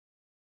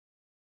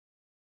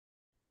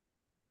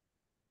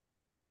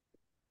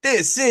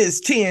This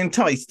is Tea and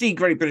Tice, the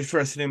Great British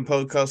Wrestling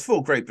podcast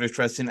for Great British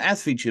Wrestling,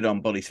 as featured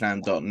on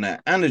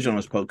bodyslam.net and the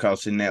Jonas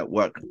Podcasting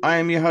Network. I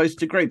am your host,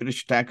 the Great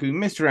British Otaku,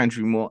 Mr.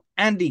 Andrew Moore,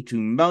 Andy to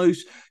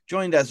most,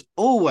 joined as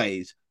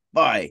always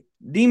by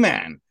the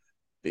man,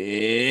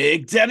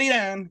 Big Daddy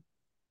Dan,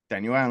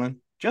 Daniel Allen,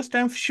 just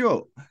Dan for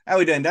short. How are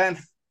we doing, Dan?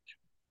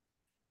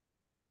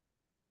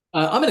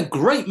 I'm in a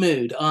great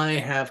mood. I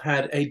have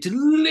had a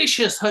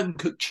delicious home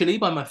cooked chili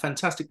by my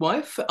fantastic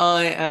wife.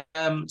 I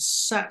am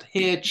sat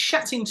here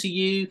chatting to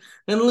you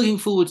and looking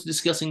forward to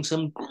discussing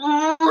some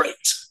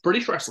great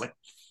British wrestling.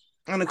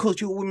 And of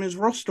course, your women's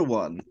roster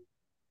won.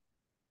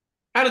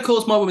 And of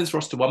course, my women's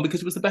roster won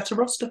because it was the better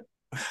roster.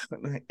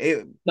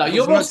 It No, was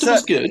your not roster was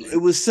cer- good.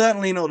 It was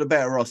certainly not a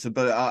better roster,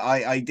 but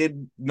I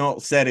did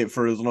not set it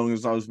for as long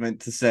as I was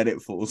meant to set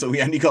it for. So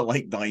we only got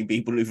like 9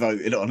 people who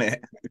voted on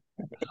it.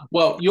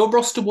 Well, your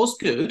roster was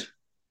good,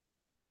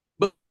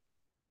 but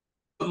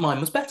mine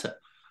was better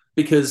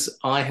because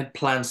I had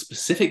planned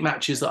specific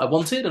matches that I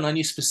wanted and I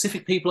knew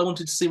specific people I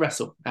wanted to see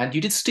wrestle. And you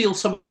did steal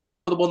some of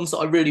the ones that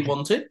I really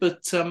wanted,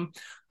 but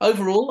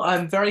overall,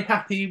 I'm very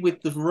happy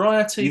with the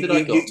variety You that I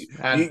you got. you you,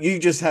 And you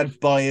just had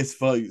biased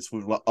votes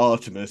with like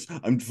Artemis.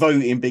 I'm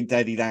voting Big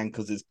Daddy Dan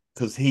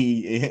because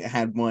he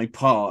had my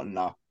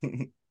partner.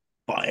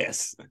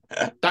 Bias.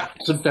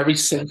 that's a very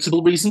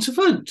sensible reason to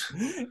vote.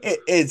 It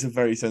is a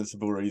very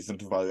sensible reason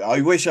to vote.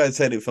 I wish I'd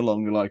said it for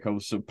longer, like I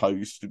was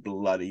supposed to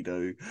bloody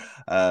do.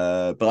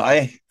 But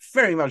I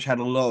very much had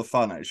a lot of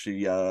fun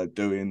actually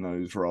doing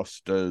those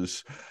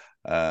rosters,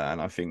 and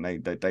I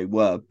think they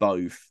were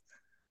both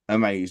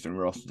amazing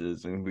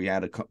rosters. And we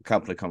had a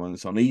couple of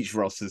comments on each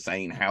roster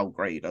saying how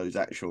great those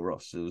actual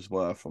rosters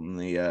were from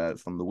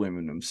the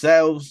women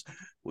themselves,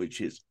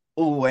 which is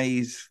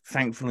always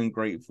thankful and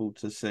grateful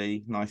to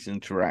see. Nice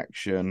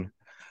interaction.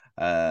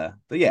 But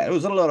yeah, it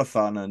was a lot of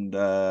fun. And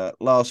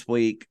last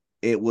week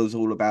it was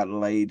all about the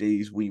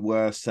ladies. We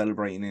were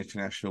celebrating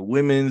International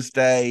Women's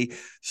Day.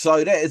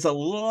 So there is a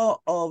lot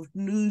of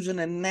news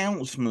and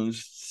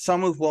announcements,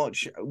 some of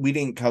which we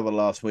didn't cover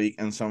last week,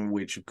 and some of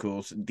which, of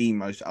course, the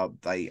most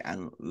update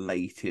and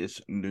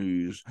latest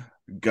news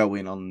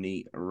going on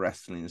the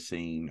wrestling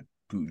scene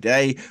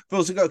today. We've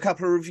also got a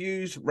couple of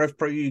reviews, Rev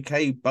Pro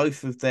UK,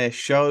 both of their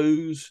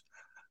shows.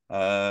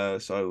 So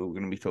we're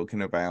going to be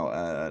talking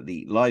about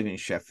the Live in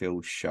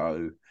Sheffield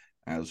show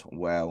as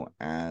well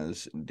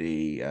as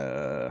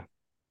the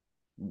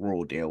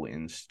Raw deal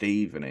in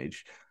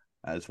Stevenage,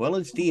 as well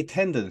as the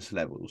attendance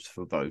levels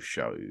for both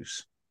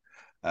shows.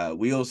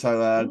 We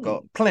also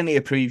got plenty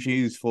of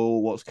previews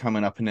for what's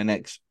coming up in the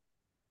next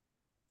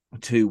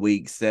 2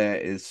 weeks. There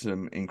is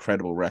some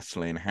incredible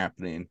wrestling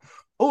happening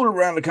all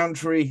around the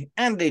country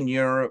and in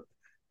Europe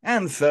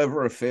and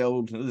further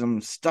afield. There's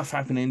some stuff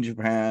happening in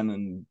Japan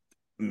and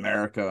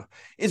America.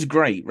 It's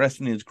great.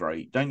 Wrestling is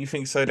great. Don't you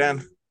think so,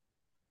 Dan?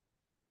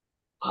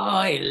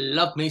 I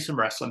love me some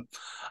wrestling.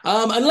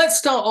 And let's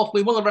start off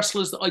with one of the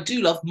wrestlers that I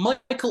do love,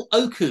 Michael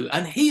Oku,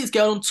 and he is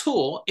going on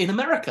tour in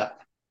America.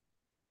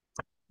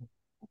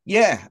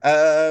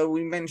 Yeah,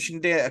 we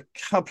mentioned it a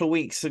couple of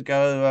weeks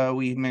ago.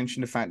 We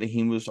mentioned the fact that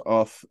he was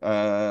off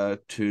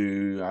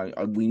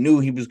we knew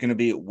he was going to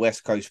be at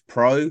West Coast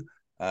Pro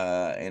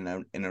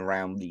in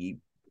around the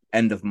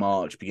end of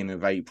March, beginning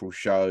of April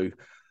show.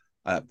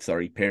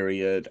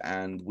 Period.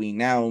 And we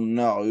now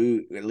know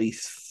at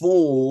least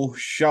 4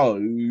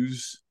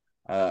 shows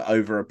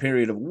over a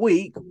period of a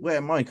week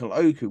where Michael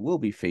Oku will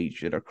be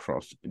featured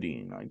across the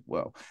United,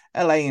 well,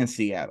 LA and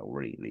Seattle,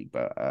 really.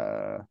 But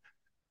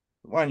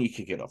why don't you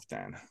kick it off,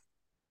 Dan?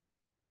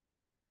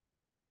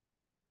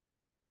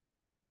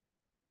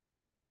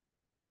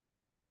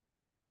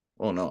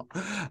 Or not.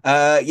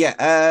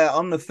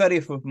 On the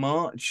 30th of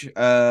March,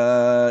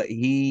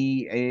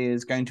 he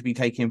is going to be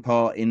taking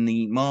part in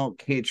the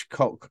Mark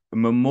Hitchcock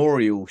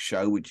Memorial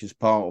Show, which is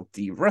part of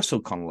the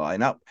WrestleCon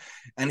lineup,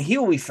 and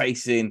he'll be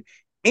facing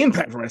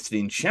Impact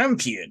Wrestling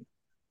champion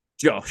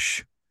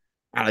Josh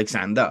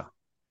Alexander.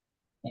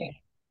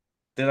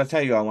 Did I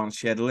tell you I once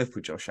shared a lift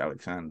with Josh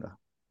Alexander?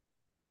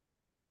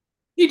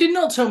 You did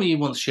not tell me you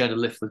once shared a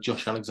lift with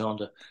Josh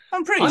Alexander.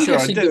 I'm pretty I'm sure I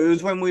guessing do. that, It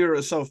was when we were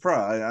at South Pro.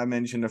 I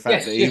mentioned the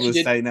fact that yes, he yes, you was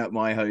did. staying at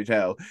my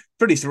hotel.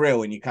 Pretty surreal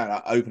when you kind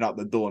of open up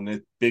the door and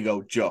there's big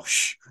old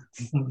Josh.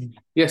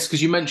 Yes,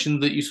 because you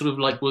mentioned that you sort of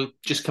like were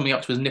just coming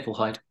up to his nipple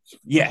height.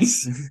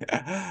 Yes.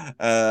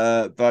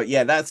 But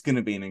yeah, that's going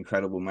to be an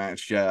incredible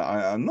match. Yeah,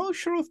 I'm not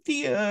sure if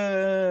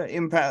the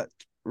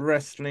Impact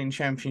Wrestling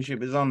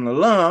Championship is on the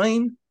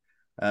line.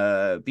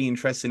 Be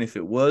interesting if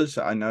it was.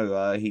 I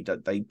know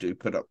they do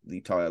put up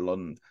the title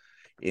on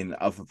in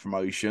other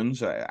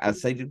promotions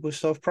as they did with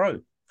South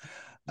Pro.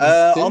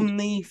 Indeed. On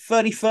the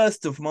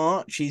 31st of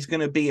March, he's going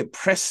to be at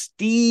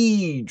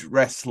Prestige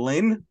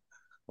Wrestling,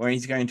 where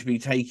he's going to be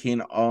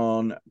taking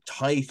on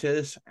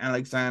Titus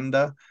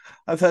Alexander.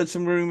 I've heard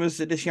some rumors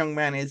that this young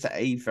man is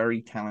a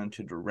very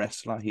talented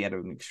wrestler. He had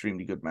an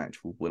extremely good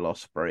match with Will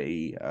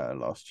Ospreay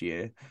last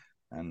year,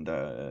 and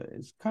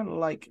it's kind of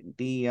like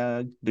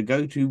the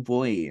go-to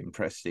boy in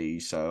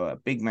Prestige. So a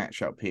big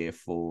match up here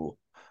for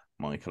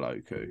Michael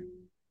Oku.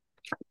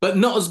 But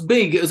not as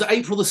big as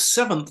April the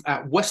 7th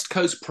at West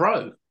Coast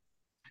Pro.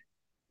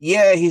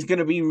 Yeah, he's going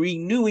to be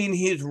renewing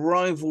his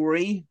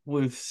rivalry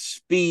with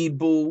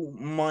Speedball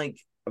Mike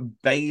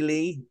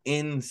Bailey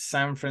in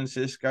San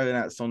Francisco.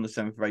 That's on the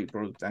 7th of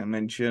April, as I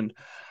mentioned.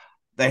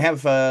 They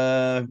have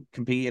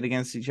competed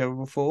against each other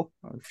before,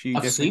 a few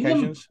I've different seen them.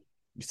 occasions.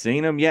 You've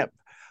seen them, yep.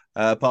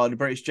 Part of the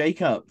British J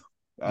Cup.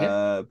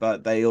 Yep.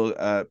 But they all,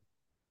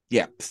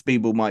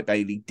 Speedball Mike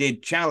Bailey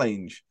did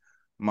challenge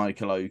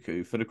Michael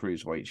Oku for the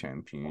Cruiserweight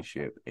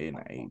Championship in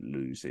a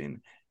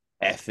losing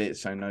effort.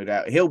 So no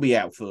doubt he'll be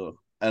out for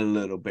a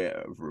little bit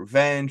of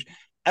revenge.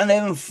 And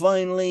then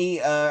finally,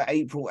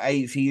 April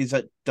 8th, he is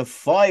at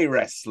Defy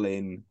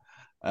Wrestling,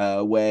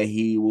 where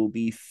he will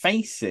be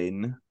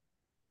facing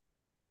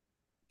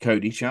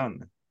Cody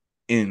Chun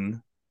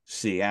in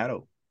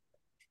Seattle.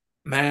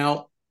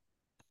 Now,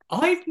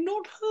 I've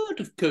not heard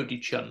of Cody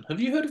Chun.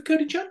 Have you heard of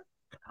Cody Chun?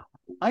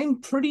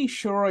 I'm pretty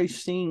sure I've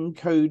seen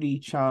Cody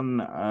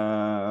Chun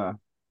on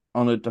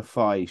a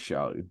Defy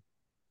show.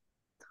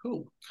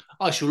 Cool.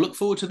 I shall look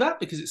forward to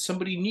that because it's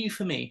somebody new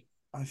for me.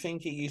 I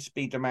think it used to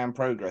be Demand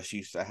Progress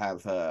used to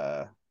have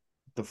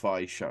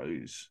Defy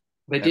shows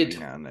They every did.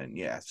 now and then.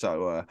 Yeah,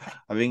 so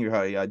I think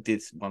I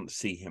did want to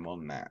see him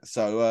on that.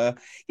 So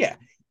yeah,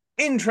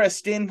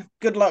 interesting.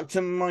 Good luck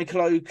to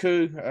Michael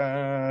Oku.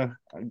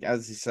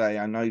 As you say,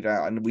 I know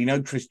that, and we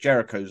know Chris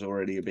Jericho's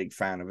already a big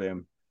fan of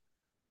him.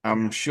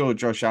 I'm sure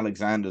Josh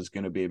Alexander's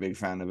going to be a big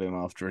fan of him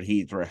after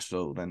he's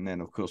wrestled, and then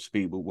of course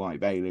Speedball White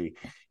Bailey.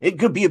 It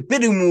could be a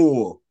bidding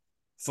war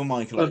for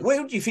Michael Oku.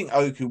 Where do you think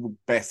Oku would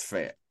best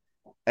fit?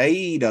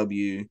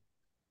 AEW,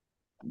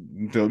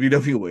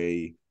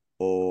 WWE,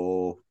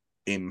 or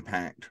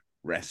Impact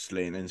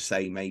Wrestling, and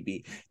say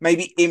maybe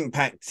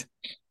Impact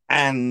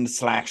and /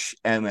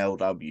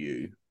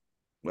 MLW,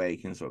 where he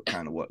can sort of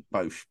kind of work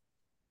both.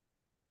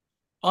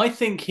 I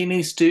think he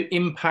needs to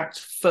Impact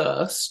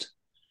first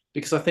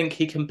because I think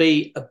he can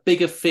be a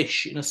bigger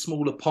fish in a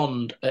smaller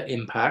pond at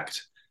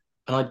Impact.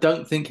 And I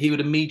don't think he would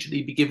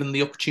immediately be given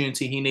the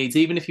opportunity he needs,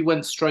 even if he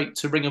went straight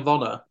to Ring of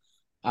Honor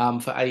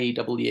for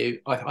AEW.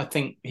 I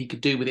think he could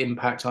do with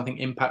Impact. I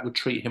think Impact would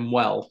treat him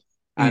well,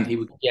 and he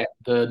would get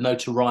the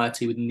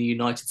notoriety within the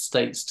United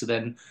States to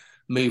then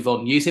move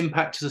on. Use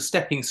Impact as a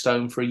stepping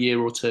stone for a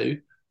year or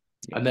two,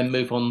 and then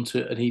move on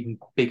to an even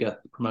bigger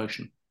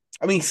promotion.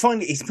 I mean,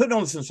 finally, he's put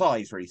on some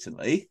size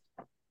recently.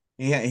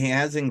 He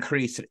has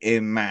increased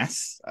in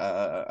mass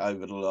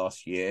over the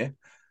last year.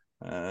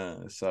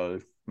 So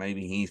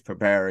maybe he's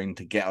preparing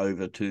to get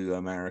over to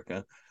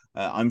America.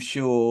 I'm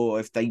sure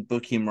if they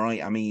book him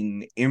right, I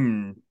mean,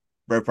 in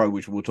Rev Pro,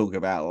 which we'll talk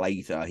about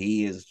later,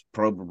 he is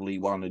probably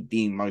one of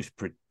the most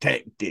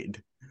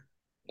protected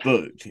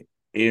booked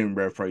in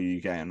Rev Pro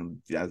UK. And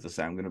as I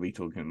say, I'm going to be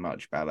talking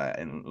much about that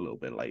in a little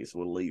bit later. So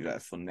we'll leave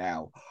that for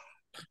now.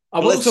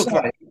 Let's talk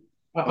about.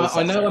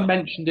 I know I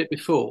mentioned it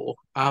before.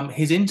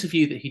 His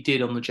interview that he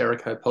did on the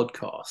Jericho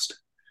podcast,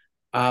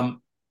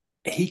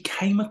 he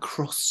came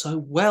across so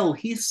well.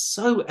 He's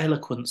so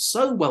eloquent,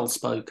 so well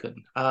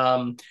spoken.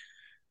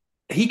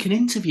 He can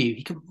interview.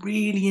 He can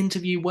really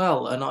interview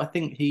well, and I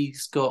think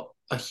he's got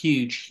a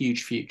huge,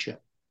 huge future.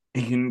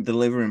 He can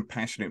deliver in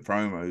passionate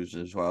promos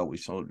as well. We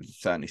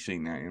certainly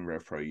seen that in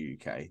Rev Pro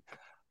UK.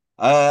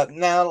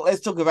 Now let's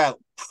talk about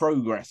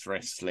Progress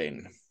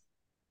Wrestling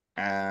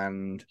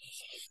and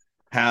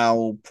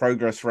how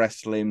Progress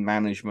Wrestling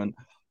management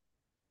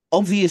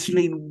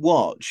obviously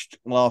watched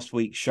last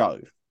week's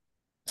show.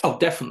 Oh,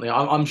 definitely.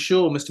 I'm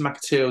sure Mr.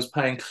 McAteer was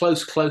paying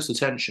close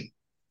attention.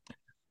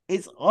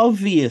 It's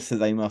obvious that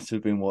they must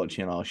have been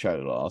watching our show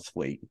last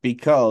week,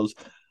 because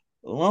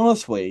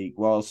last week,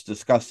 whilst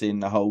discussing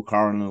the whole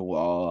Cara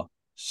Noir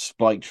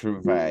Spike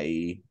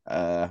Trivet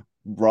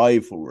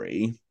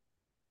rivalry,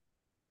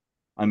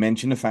 I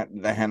mentioned the fact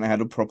that they hadn't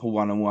had a proper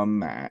one-on-one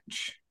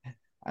match,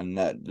 and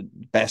that the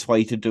best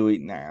way to do it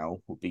now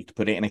would be to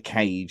put it in a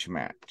cage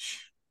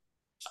match.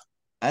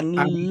 And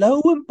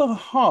lo and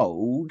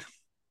behold,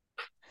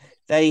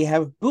 they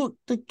have booked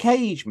the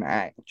cage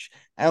match,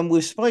 and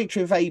with Spike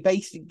Trivet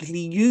basically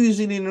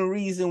using in a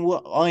reason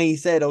what I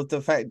said of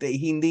the fact that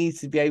he needs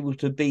to be able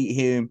to beat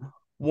him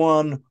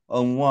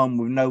one-on-one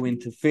with no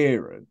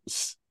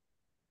interference.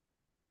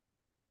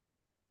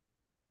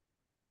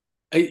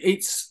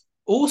 It's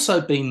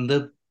also been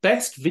the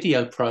best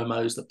video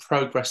promos that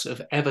Progress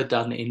have ever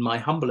done, in my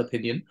humble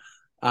opinion.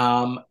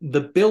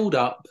 The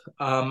build-up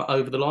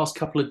over the last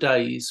couple of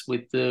days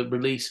with the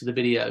release of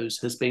the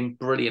videos has been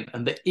brilliant,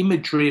 and the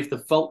imagery of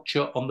the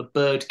vulture on the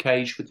bird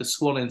cage with the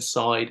swan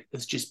inside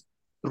is just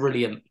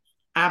brilliant.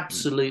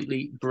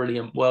 Absolutely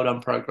brilliant. Well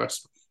done,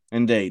 Progress.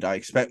 Indeed, I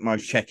expect my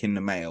check in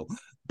the mail.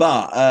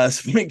 But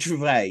Spike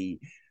Trivet,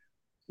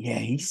 yeah,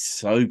 he's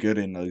so good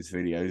in those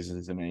videos,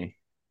 isn't he?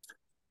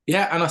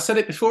 Yeah, and I said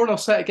it before and I'll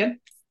say it again.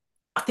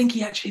 I think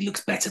he actually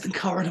looks better than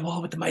Cara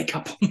Noir with the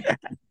makeup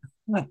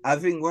on. I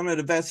think one of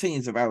the best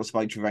things about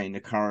Spike Trivet and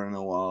the Cara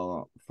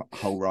Noir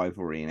whole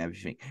rivalry and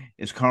everything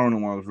is Cara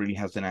Noir really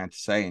hasn't had to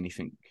say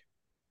anything.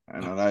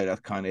 And I know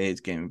that's kind of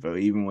his game, but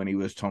even when he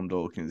was Tom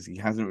Dawkins, he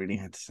hasn't really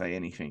had to say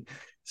anything.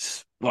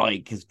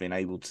 Spike has been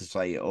able to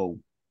say it all.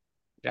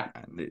 Yeah.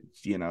 And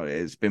it's,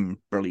 it's been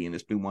brilliant.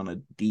 It's been one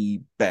of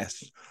the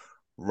best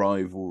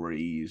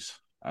rivalries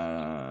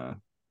And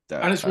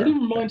that it's really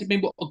reminded me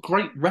what a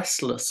great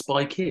wrestler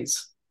Spike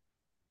is.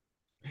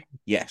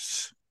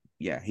 yes.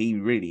 Yeah, he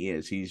really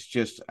is. He's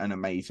just an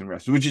amazing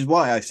wrestler, which is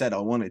why I said I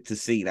wanted to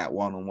see that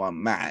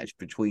one-on-one match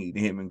between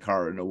him and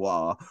Cara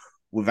Noir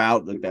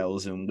without the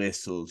bells and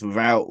whistles,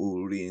 without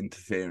all the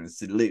interference,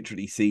 to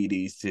literally see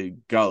these two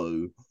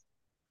go.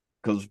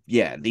 Because,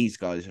 yeah, these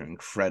guys are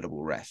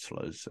incredible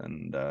wrestlers,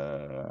 and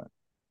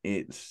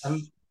it's...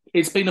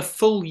 It's been a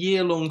full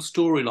year-long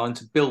storyline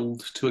to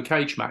build to a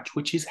cage match,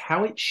 which is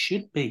how it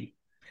should be.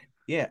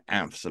 Yeah,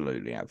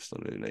 absolutely,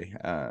 absolutely.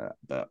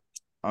 But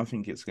I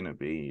think it's going to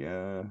be...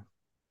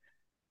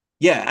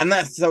 Yeah, and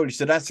that's so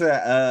that's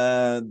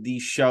the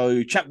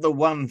show, chapter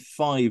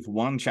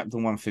 151, chapter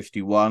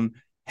 151,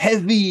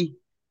 heavy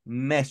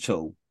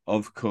metal,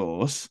 of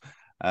course.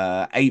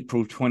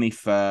 April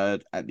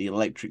 23rd at the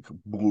Electric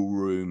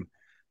Ballroom,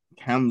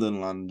 Camden,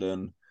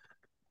 London.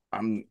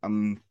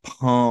 I'm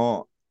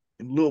part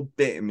a little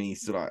bit of me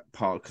to like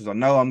part because I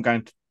know I'm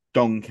going to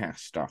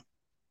Doncaster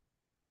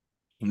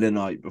the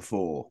night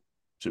before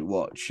to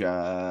watch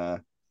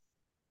 1PW.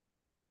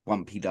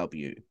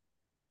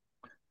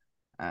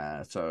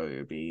 So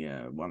it'd be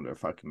wonder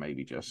if I can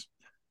maybe just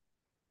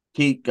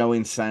keep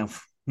going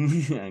south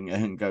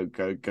and go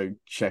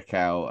check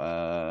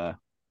out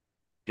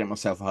get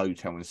myself a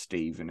hotel in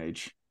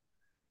Stevenage.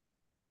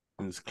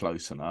 It's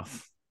close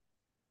enough.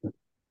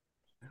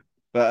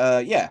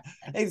 But yeah,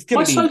 it's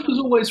My gonna be sofa's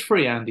always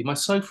free, Andy. My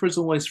sofa is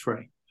always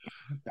free.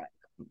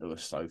 back to a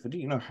sofa. Do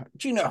you know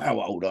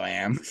how old I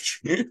am?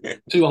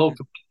 Too old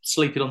for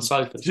sleeping on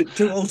sofas.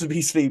 Too old to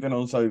be sleeping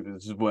on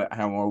sofas is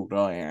how old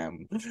I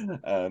am.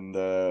 And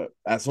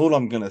that's all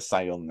I'm gonna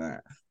say on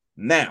that.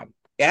 Now,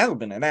 it hasn't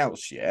been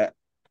announced yet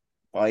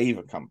by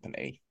either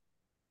company,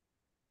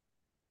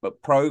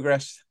 but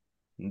Progress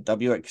and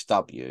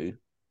WXW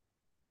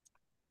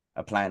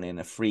are planning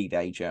a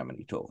 3-day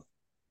Germany tour.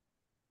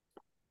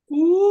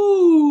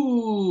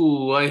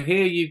 Ooh, I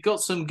hear you've got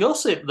some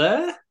gossip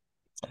there.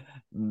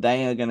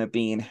 They are going to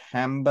be in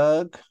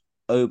Hamburg,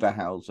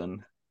 Oberhausen,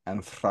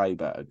 and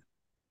Freiburg.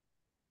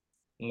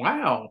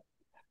 Wow.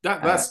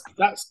 That, Uh, that's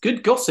that's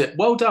good gossip.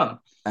 Well done.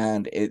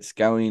 and it's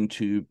going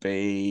to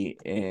be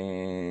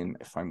in,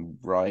 if I'm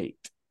right,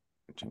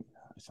 I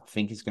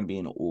think it's going to be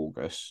in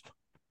August.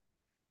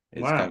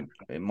 Wow.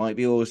 It might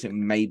be August, it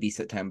may be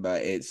September.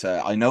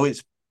 I know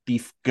it's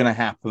going to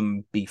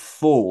happen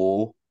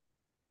before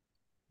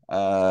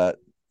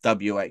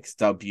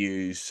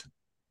WXW's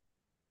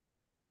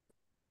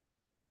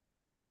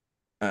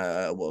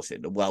what's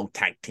it, the World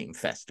Tag Team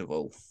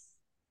Festival.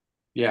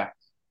 Yeah.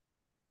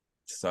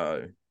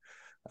 So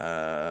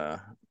I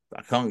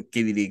can't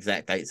give you the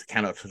exact dates, I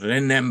cannot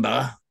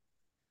remember.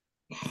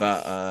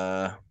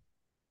 But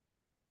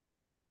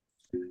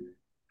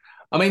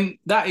I mean,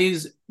 that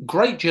is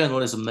great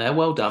journalism there.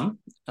 Well done.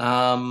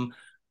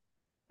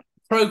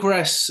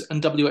 Progress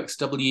and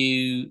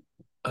WXW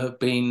have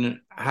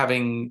been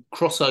having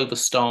crossover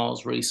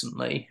stars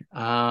recently.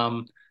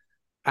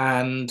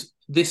 And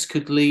this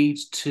could lead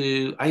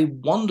to a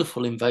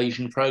wonderful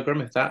invasion program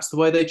if that's the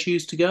way they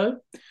choose to go.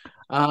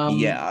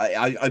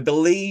 yeah, I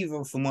believe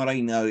from what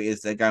I know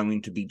is they're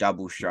going to be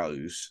double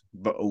shows,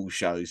 but all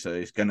shows. So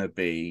it's going to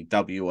be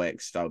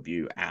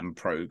WXW and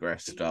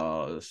Progress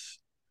Stars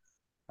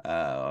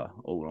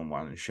all on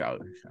one show.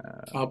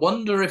 I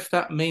wonder if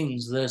that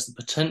means there's the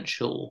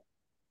potential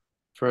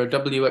for a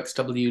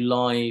WXW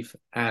Live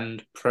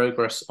and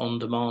Progress on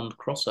Demand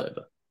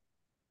crossover.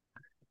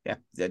 Yeah,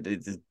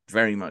 it's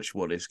very much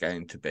what it's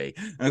going to be.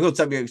 And of course,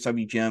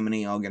 WXW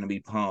Germany are going to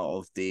be part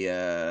of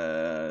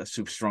the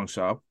Super Strong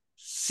Style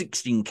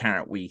 16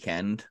 carat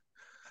weekend.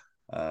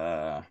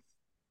 Yeah,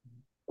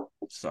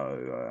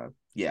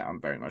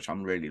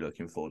 I'm really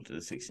looking forward to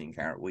the 16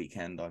 carat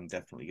weekend. I'm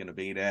definitely going to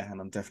be there, and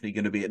I'm definitely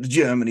going to be at the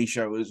Germany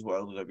show as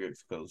well. The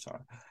WXW. So,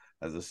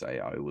 as I say,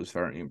 I was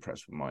very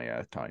impressed with my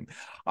time.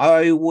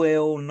 I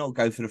will not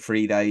go for the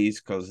 3 days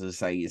because, as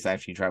I say, it's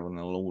actually traveling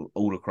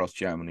all across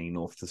Germany,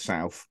 north to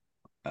south.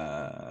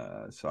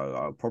 So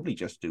I'll probably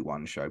just do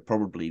one show,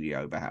 probably the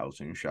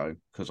Oberhausen show,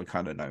 because I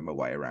kind of know my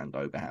way around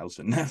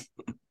Oberhausen now.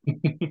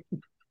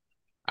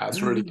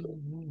 That's really cool.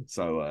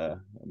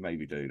 So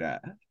maybe do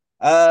that.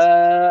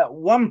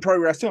 One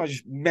progress, I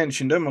just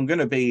mentioned them. I'm going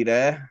to be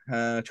there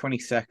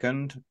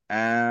 22nd,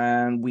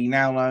 and we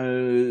now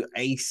know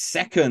a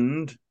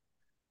second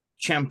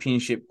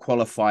championship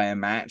qualifier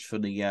match for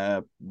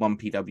the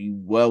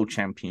 1PW World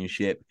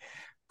Championship,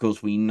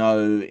 because we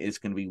know it's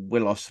going to be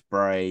Will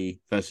Ospreay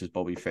versus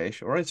Bobby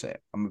Fish, or is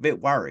it? I'm a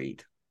bit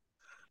worried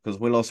because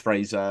Will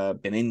Ospreay's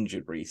been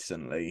injured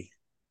recently.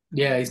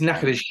 Yeah, he's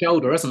knackered his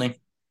shoulder, hasn't he?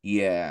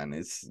 Yeah, and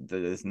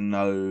there's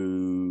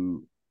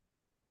no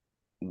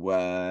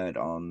word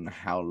on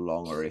how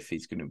long or if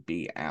he's going to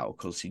be out,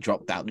 because he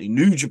dropped out the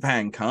New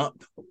Japan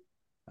Cup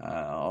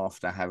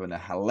after having a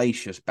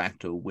hellacious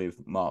battle with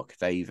Mark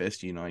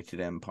Davis, United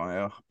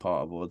Empire,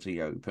 part of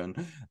Aussie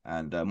Open,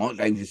 and Mark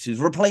Davis is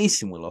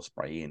replacing Will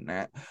Ospreay in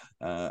that.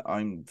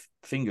 I'm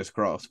fingers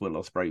crossed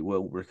Will Ospreay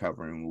will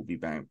recover and will be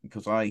back,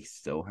 because I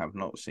still have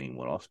not seen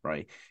Will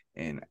Ospreay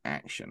in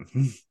action.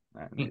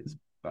 That is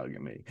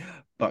bugging me.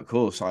 But of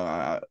course,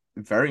 I'm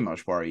very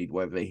much worried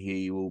whether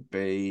he will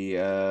be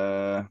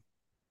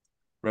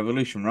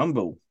Revolution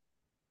Rumble.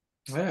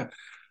 Yeah.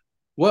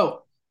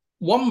 Well,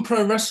 One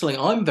Pro Wrestling,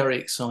 I'm very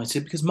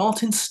excited because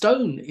Martin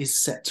Stone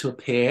is set to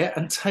appear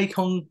and take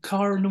on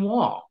Cara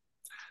Noir.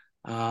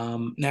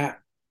 Now,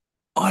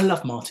 I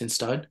love Martin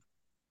Stone.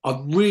 I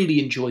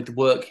really enjoyed the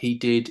work he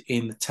did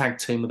in the tag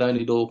team with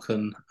Oney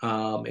Lorcan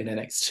in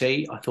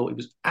NXT. I thought he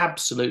was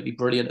absolutely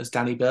brilliant as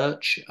Danny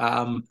Burch.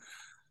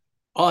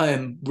 I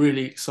am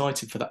really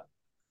excited for that.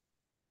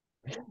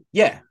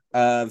 Yeah,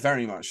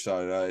 very much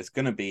so. It's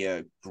going to be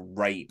a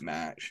great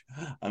match.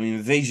 I'm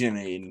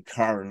envisioning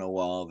Cara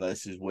Noir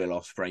versus Will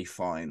Ospreay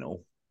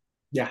final.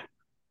 Yeah,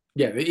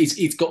 yeah,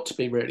 it's got to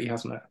be, really,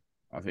 hasn't it?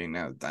 I think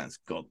that's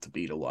got to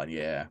be the one,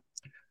 yeah,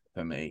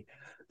 for me.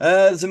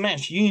 There's a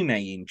match you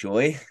may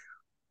enjoy.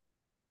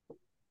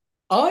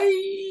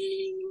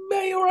 I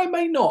may or I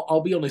may not.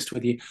 I'll be honest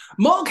with you.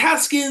 Mark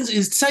Haskins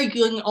is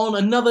taking on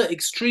another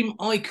Extreme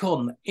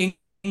icon.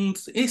 And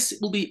this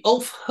will be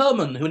Ulf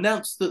Herman, who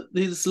announced that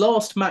his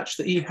last match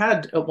that he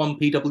had at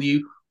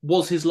 1PW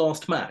was his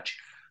last match.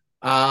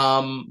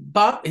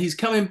 But he's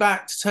coming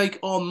back to take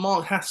on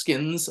Mark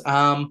Haskins.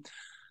 I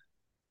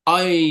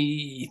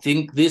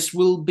think this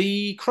will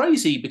be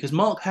crazy because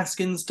Mark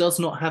Haskins does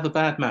not have a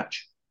bad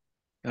match.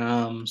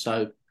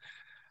 So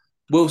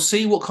we'll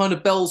see what kind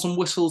of bells and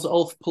whistles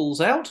Ulf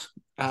pulls out.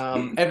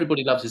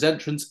 Everybody loves his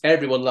entrance.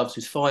 Everyone loves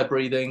his fire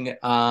breathing.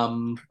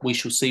 We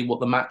shall see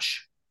what the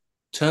match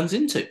turns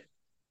into.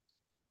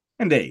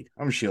 Indeed,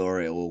 I'm sure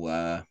it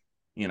will.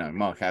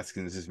 Mark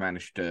Haskins has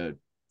managed to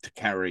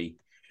carry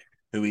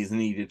who he's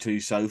needed to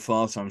so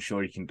far, so I'm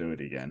sure he can do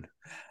it again.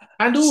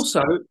 And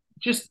also,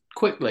 just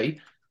quickly,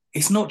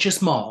 it's not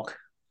just Mark.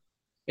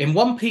 In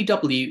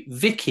 1PW,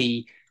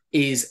 Vicky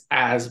is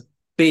as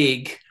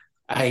big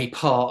a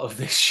part of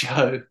this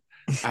show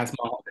as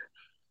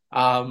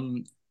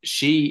Mark.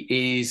 She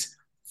is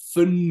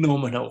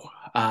phenomenal.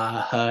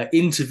 Her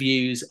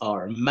interviews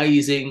are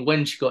amazing.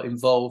 When she got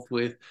involved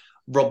with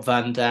Rob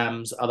Van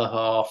Dam's other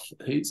half,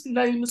 whose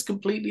name has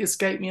completely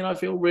escaped me, and I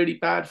feel really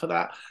bad for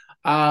that.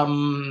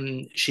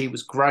 She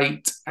was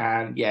great,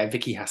 and yeah,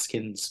 Vicky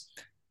Haskins,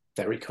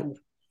 very cool.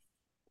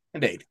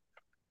 Indeed.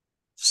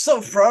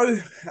 So, Fro,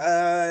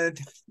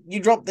 you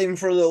dropped in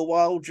for a little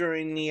while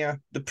during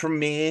the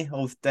premiere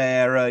of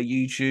their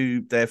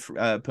YouTube. They're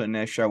putting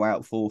their show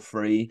out for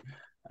free.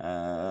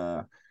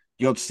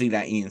 You got to see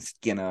that Ian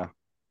Skinner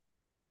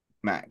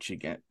match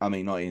again. I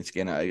mean, not Ian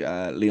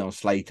Skinner. Leon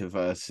Slater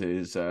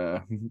versus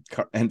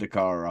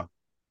Endakara.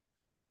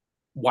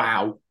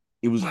 Wow.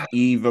 It was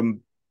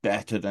even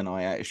better than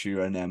I actually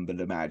remember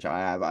the match.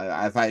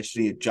 I've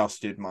actually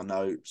adjusted my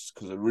notes,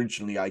 because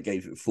originally I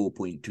gave it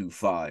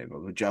 4.25.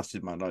 I've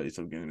adjusted my notes.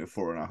 I'm giving it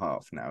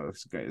 4.5 now.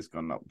 It's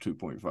gone up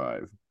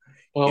 2.5.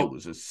 Well, it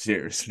was a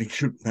seriously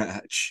good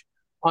match.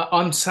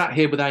 I'm sat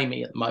here with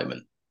Amy at the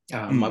moment,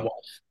 my wife,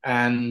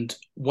 and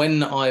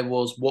when I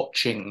was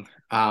watching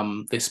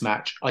this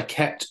match, I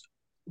kept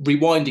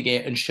rewinding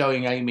it and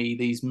showing Amy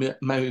these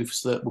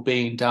moves that were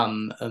being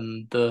done,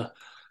 and the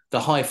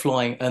high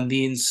flying and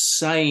the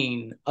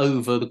insane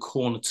over the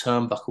corner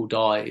turnbuckle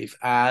dive,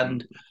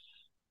 and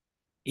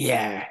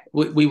yeah,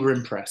 we were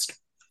impressed.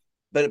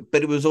 But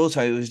it was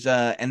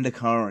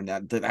Endakara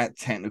and that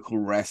technical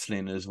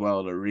wrestling as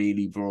well that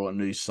really brought a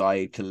new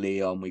side to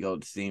Leon. We got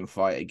to see him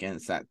fight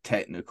against that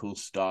technical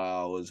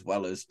style, as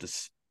well as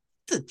just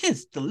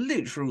the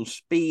literal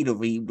speed of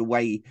the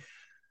way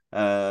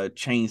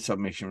chain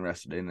submission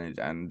wrestling is.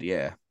 And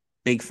yeah,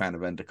 big fan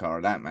of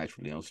Endakara. That match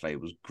with Leon Slater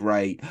was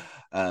great.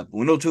 But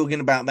we're not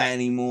talking about that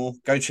anymore.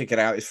 Go check it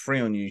out. It's free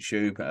on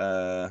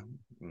YouTube.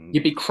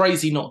 You'd be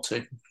crazy not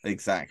to.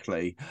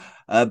 Exactly.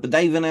 But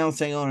they've announced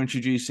they are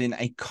introducing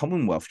a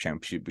Commonwealth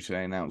Championship, which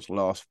they announced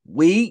last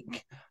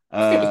week. It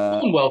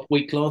was Commonwealth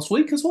Week last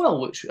week as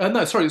well, which,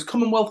 no, sorry, it was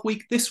Commonwealth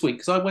Week this week,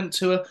 because I went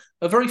to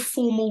a very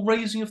formal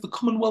raising of the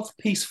Commonwealth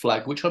Peace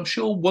flag, which I'm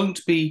sure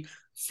won't be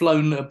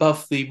flown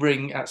above the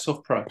ring at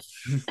Soft Pro.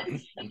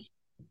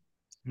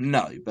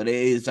 No, but it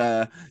is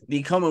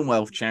the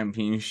Commonwealth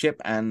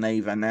Championship, and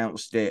they've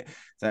announced it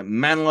that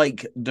Man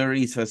Like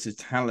Doris versus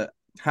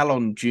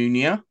Talon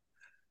Jr.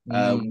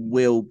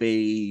 Will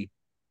be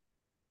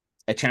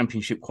a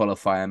championship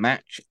qualifier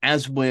match,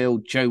 as will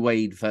Joe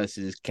Wade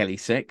versus Kelly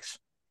Six,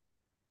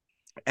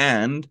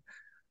 and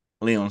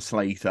Leon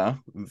Slater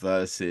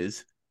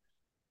versus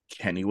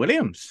Kenny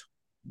Williams.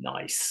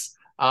 Nice.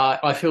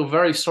 I feel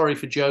very sorry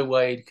for Joe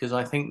Wade, because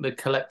I think the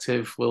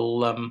collective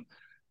will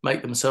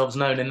make themselves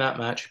known in that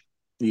match.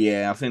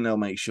 Yeah, I think they'll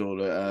make sure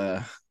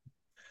that.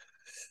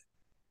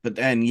 But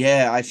then,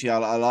 yeah, actually,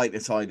 I like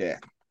this idea.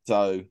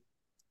 So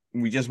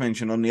we just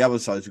mentioned on the other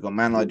side, we've got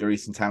Man Like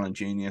Doris and Talon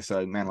Jr.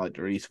 So Man Like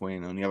Doris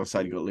win. On the other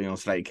side, you've got Leon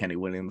Slater, Kenny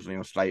Williams,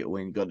 Leon Slater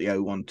win. You've got the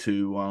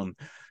 0-1-2-1.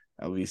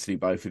 Obviously,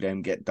 both of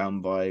them get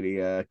done by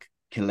the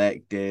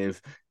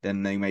collective.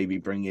 Then they maybe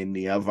bring in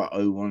the other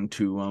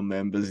 0-1-2-1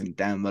 members in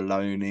Dan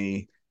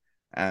Maloney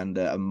and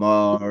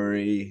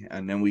Amari,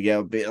 and then we get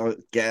a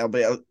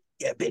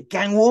bit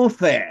gang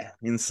warfare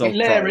in Get Soft Pro.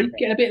 Larry,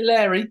 getting a bit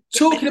Larry.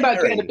 Talking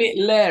about getting a bit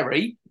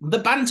Larry, the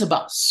banter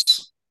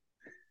bus.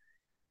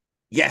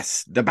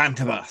 Yes, the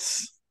banter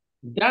bus.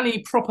 Danny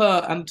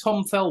Proper and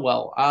Tom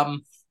Thelwell.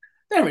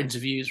 Their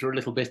interviews were a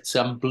little bit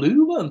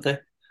blue, weren't they?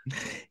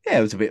 Yeah,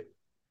 it was a bit.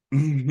 A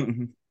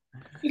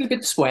little bit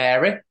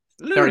sweary.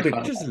 A little Very bit,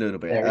 funny. just a little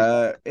bit.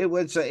 Very It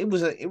was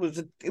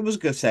a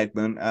good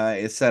segment.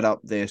 It set up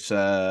this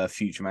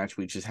future match,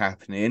 which is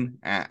happening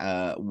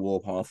at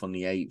Warpath on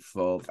the 8th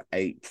of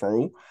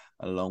April,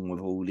 along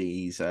with all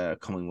these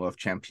Commonwealth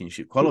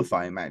Championship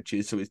qualifying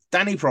matches. So it's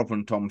Danny Proper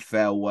and Tom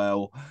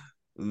Farewell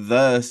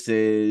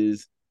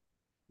versus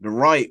the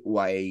Right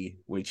Way,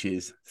 which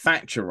is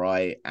Thatcher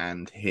Wright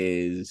and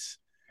his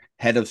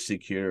head of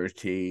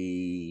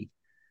security,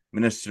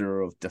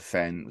 Minister of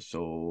Defense,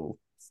 or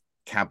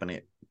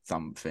cabinet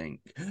something.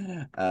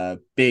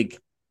 Big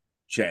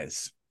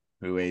Jez,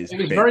 who is It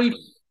was big. very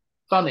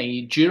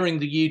funny during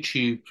the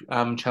YouTube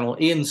channel.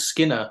 Ian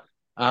Skinner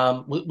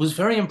was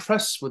very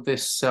impressed with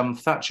this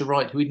Thatcher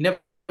Wright, who he'd never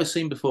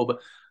seen before, but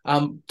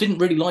didn't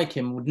really like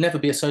him, would never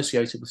be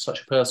associated with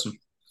such a person.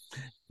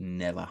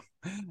 Never.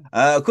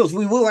 Of course,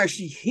 we will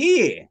actually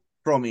hear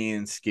from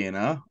Ian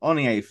Skinner on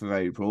the 8th of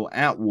April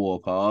at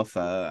Warpath,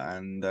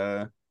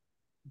 and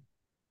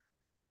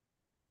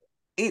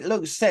it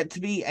looks set to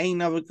be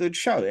another good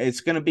show.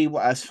 It's going to be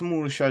a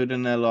smaller show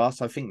than their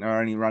last. I think they're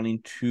only running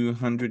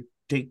 200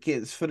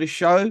 tickets for the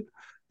show.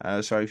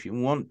 So if you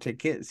want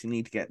tickets, you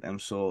need to get them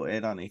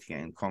sorted. I need to get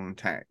in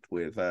contact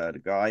with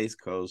the guys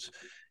because,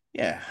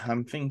 yeah,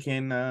 I'm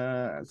thinking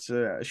it's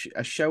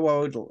a show I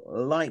would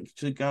like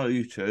to go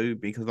to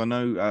because I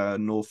know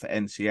North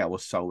NCL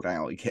was sold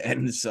out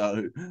again,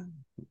 so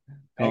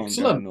can't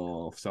go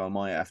north. So I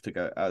might have to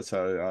go.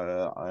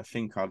 I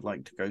think I'd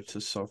like to go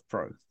to Soft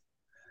Pro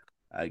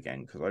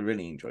again because I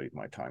really enjoyed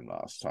my time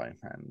last time,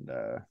 and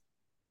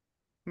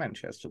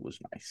Manchester was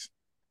nice.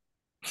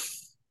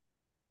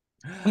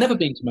 I've never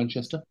been to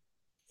Manchester.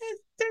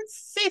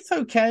 It's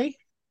okay.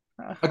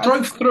 I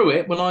drove through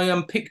it when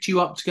I picked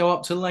you up to go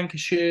up to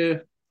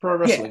Lancashire Pro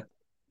Wrestling.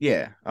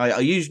 Yeah. I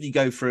usually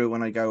go through it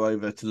when I go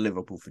over to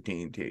Liverpool for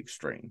TNT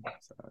Extreme.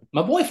 So.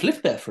 My wife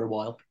lived there for a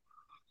while.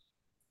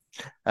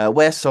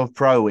 Where Soft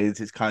Pro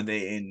is, it's kind of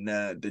in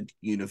the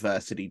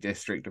University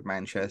District of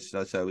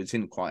Manchester, so it's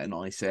in quite a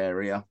nice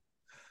area.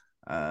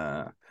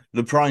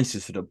 The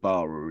prices for the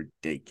bar are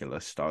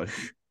ridiculous, though.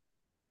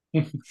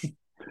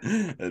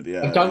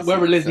 Don't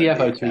wear a Lizzie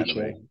Evo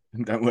t-shirt.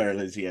 Don't wear a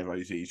Lizzie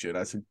Evo t-shirt.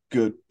 That's a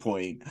good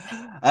point.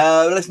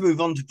 Let's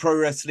move on to Pro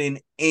Wrestling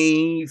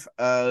Eve,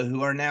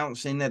 who are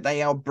announcing that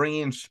they are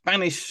bringing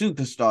Spanish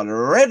superstar, the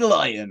Red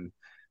Lion,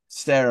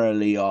 Sarah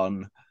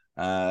Leon,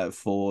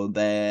 for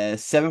their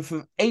 7th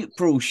of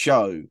April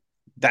show.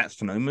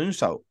 That's No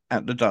Moonsault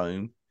at the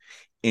Dome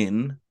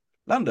in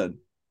London.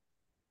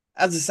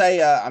 As I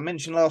say, I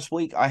mentioned last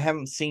week, I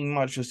haven't seen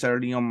much of Sarah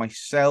Leon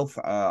myself.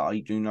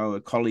 I do know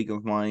a colleague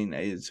of mine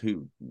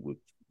who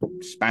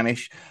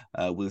Spanish,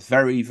 was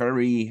very,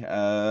 very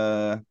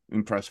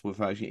impressed with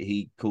her.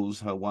 He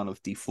calls her one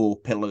of the 4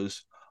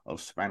 pillars of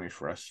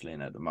Spanish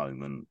wrestling at the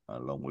moment,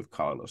 along with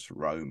Carlos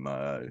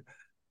Roma,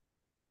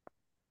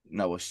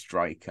 Noah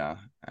Striker,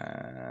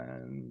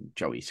 and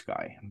Joey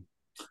Sky.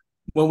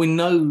 Well, we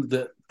know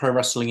that Pro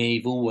Wrestling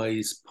Eve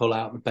always pull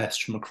out the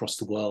best from across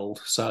the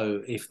world.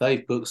 So if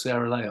they've booked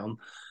Sarah Leon,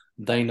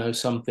 they know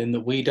something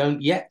that we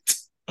don't yet.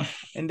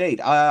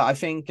 Indeed. I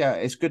think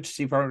it's good to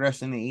see Pro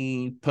Wrestling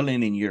Eve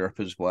pulling in Europe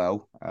as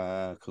well,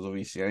 because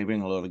obviously they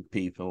bring a lot of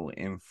people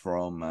in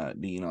from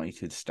the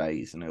United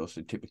States, and they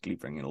also typically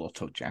bring in a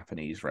lot of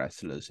Japanese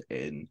wrestlers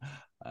in.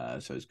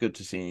 So it's good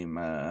to see him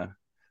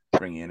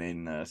bringing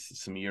in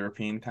some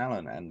European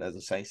talent. And as I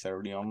say,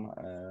 Sarah Leon,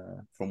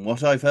 from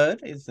what I've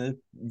heard, is a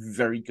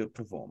very good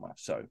performer.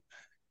 So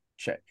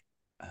check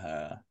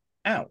her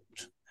out.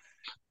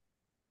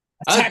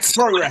 Attack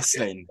Pro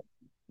Wrestling.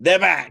 They're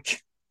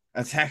back.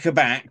 Attack are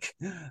back.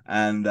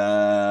 And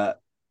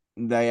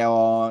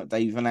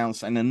they've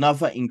announced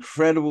another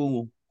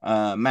incredible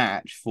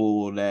match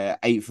for their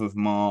 8th of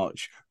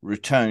March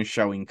return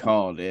show in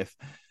Cardiff.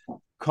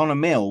 Connor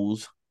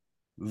Mills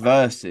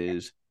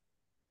versus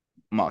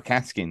Mark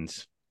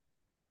Haskins.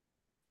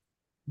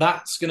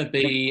 That's going to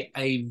be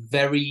a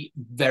very,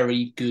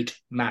 very good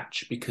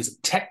match because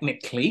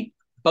technically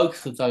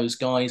both of those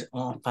guys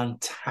are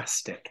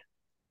fantastic.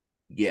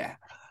 Yeah.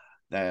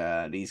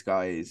 These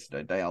guys,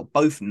 they are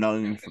both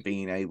known for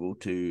being able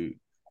to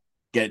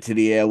get to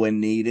the air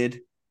when needed.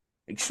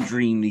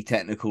 Extremely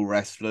technical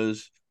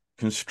wrestlers,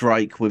 can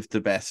strike with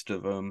the best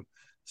of them.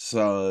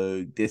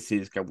 So this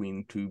is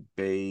going to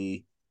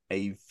be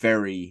a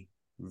very,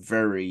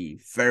 very,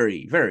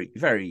 very, very,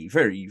 very,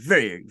 very,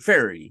 very,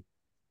 very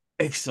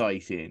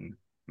exciting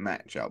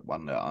matchup,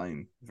 one that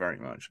I'm very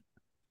much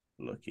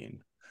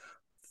looking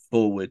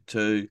forward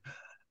to.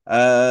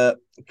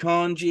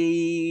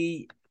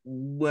 Kanji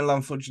will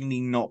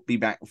unfortunately not be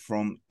back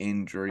from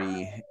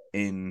injury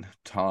in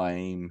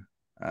time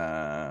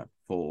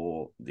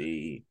for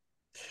the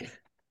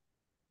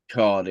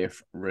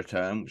Cardiff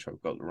return, which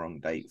I've got the wrong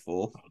date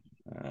for.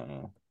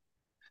 Let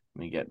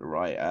me get the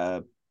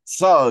right.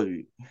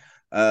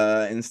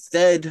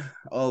 Instead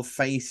of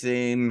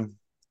facing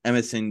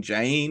Emerson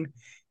Jane,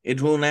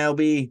 it will now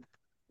be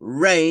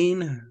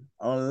Rain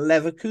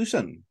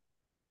Leverkusen.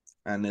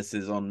 And this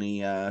is on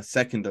the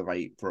 2nd of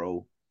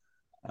April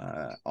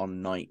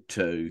on night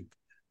 2.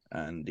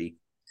 And the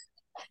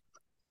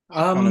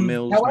Connor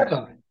Mills match.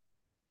 However,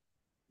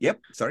 Yep,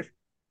 sorry.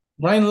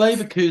 Rain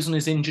Leverkusen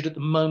is injured at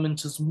the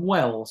moment as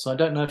well, so I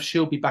don't know if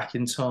she'll be back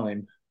in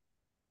time.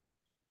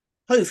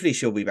 Hopefully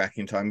she'll be back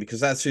in time,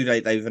 because that's who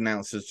they've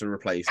announced as the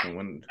replacement.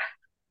 When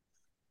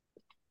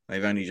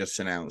they've only just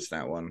announced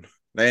that one.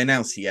 They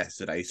announced it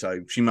yesterday, so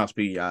she must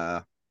be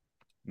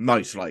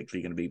most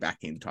likely going to be back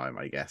in time,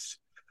 I guess.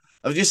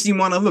 I've just seen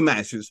one other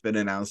match that's been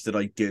announced that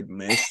I did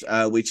miss,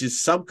 which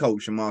is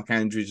Subculture, Mark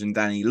Andrews and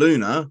Danny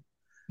Luna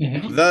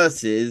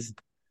versus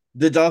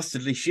the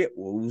Dastardly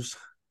Shitwolves,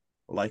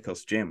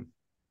 Lycos Gym.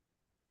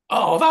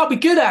 Oh, that'll be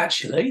good,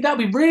 actually. That'll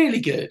be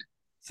really good.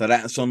 So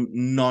that's on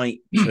night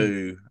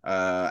 2,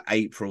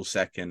 April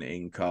 2nd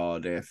in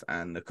Cardiff,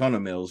 and the Connor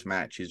Mills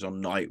match is on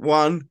night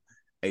 1,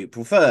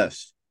 April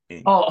 1st.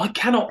 Oh, I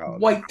cannot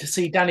wait to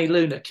see Danny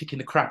Luna kicking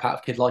the crap out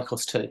of Kid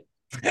Lycos too.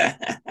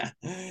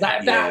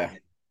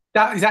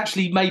 That has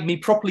actually made me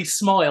properly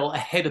smile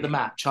ahead of the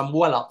match. I'm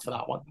well up for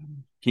that one.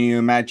 Can you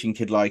imagine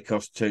Kid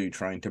Lycos 2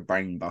 trying to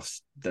brain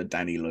bust the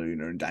Danny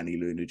Luna and Danny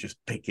Luna just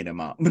picking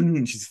him up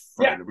and just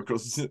throwing him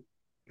across the...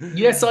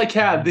 Yes, I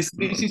can. This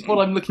is what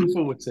I'm looking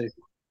forward to.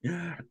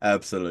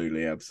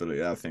 Absolutely. I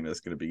think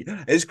that's going to be...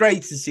 It's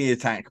great to see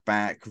Attack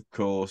back, of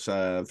course.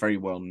 Very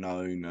well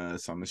known.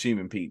 So I'm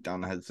assuming Pete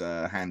Dunne has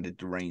handed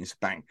the reins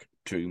back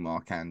to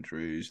Mark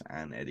Andrews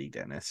and Eddie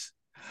Dennis.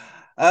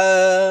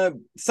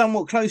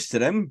 Somewhat close to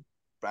them,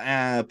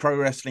 Pro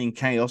Wrestling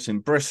Chaos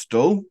in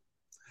Bristol.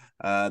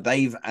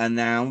 They've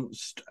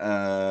announced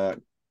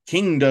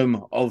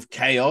Kingdom of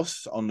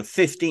Chaos on the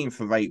 15th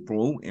of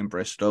April in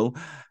Bristol,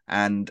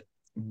 and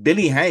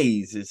Billy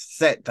Hayes is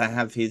set to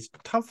have his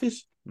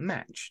toughest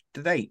match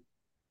to date.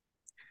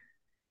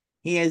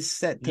 He is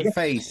set to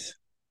face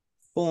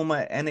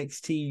former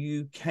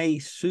NXT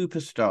UK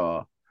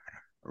superstar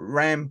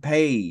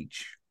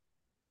Rampage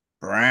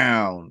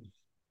Brown.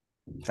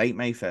 Tate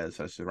Mayfair,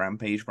 so it's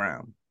Rampage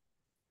Brown.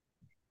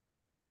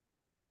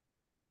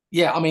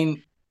 Yeah, I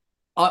mean,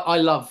 I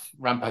love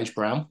Rampage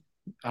Brown.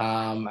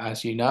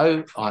 As you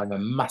know, I'm a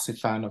massive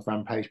fan of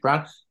Rampage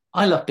Brown.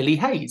 I love Billy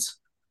Hayes.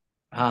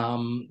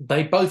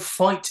 They both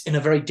fight in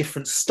a very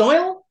different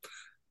style,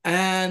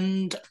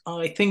 and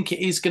I think it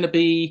is going to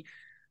be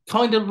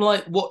kind of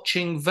like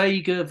watching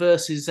Vega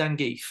versus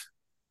Zangief.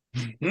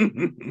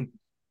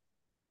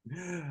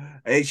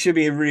 It should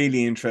be a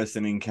really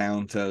interesting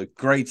encounter.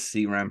 Great to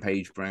see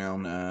Rampage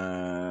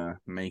Brown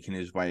making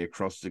his way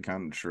across the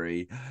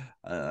country.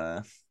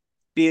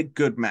 Be a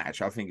good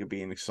match. I think it'd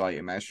be an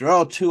exciting match. There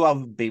are 2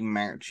 other big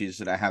matches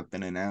that have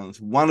been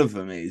announced. One of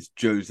them is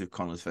Joseph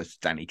Connors versus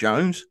Danny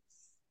Jones.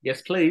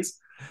 Yes, please.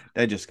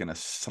 They're just going to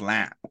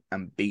slap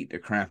and beat the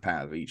crap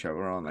out of each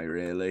other, aren't they,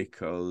 really?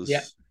 Because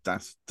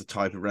that's the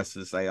type of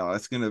wrestlers they are.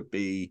 It's going to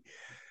be...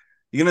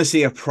 You're going to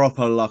see a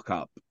proper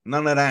lock-up.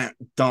 None of that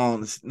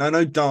dance.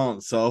 No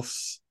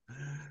dance-offs.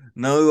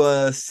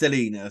 No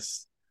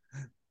silliness.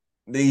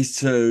 These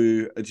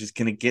 2 are just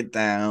going to get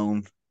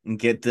down and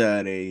get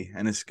dirty,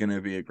 and it's going to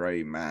be a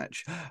great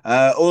match.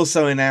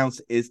 Also announced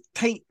is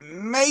Tate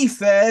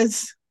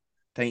Mayfair's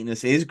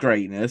Tateness is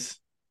Greatness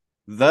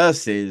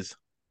versus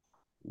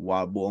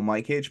Wild Boar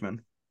Mike Hitchman.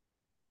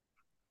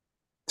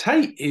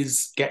 Tate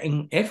is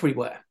getting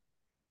everywhere.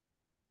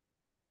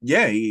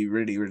 Yeah, he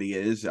really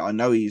is. I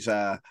know he's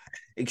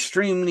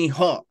extremely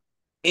hot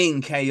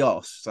in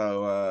Chaos,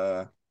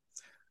 so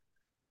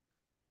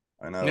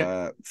I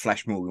know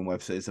Flash Morgan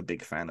Webster is a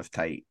big fan of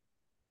Tate.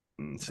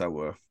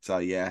 So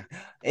yeah,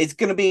 it's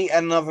going to be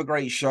another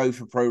great show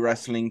for Pro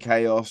Wrestling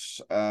Chaos.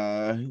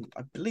 I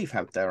believe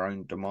have their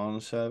own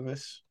demand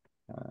service.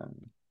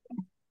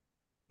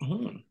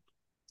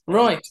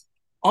 Right.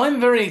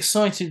 I'm very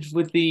excited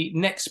with the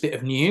next bit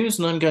of news,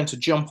 and I'm going to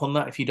jump on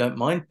that if you don't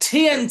mind.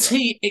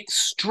 TNT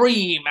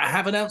Extreme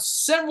have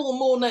announced several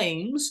more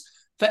names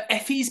for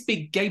Effie's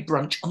Big Gay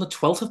Brunch on the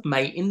 12th of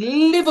May in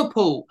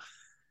Liverpool.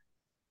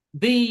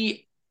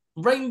 The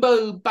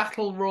Rainbow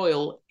Battle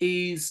Royal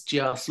is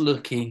just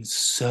looking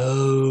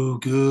so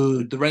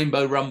good. The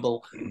Rainbow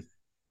Rumble.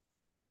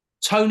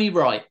 Tony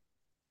Wright.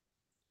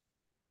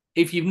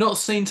 If you've not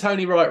seen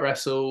Tony Wright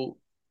wrestle,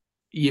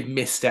 you've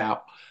missed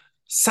out.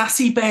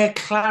 Sassy Bear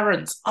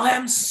Clarence. I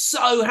am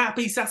so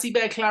happy Sassy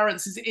Bear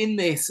Clarence is in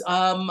this.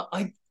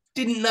 I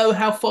didn't know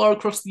how far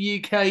across the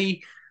UK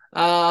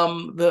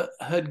that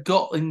had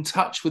got in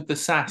touch with the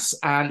Sass,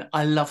 and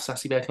I love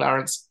Sassy Bear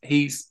Clarence.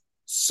 He's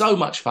So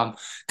much fun.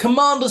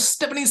 Commander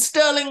Stephanie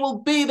Sterling will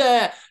be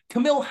there.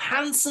 Camille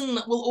Hansen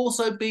will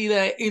also be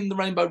there in the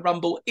Rainbow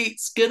Rumble.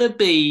 It's going to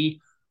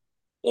be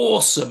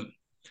awesome.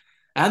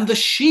 And the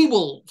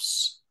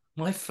She-Wolves,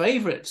 my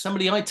favourite,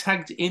 somebody I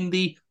tagged in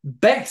the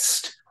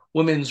best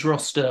women's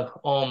roster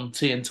on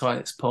Tea and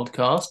Tights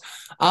podcast.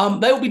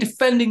 They will be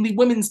defending the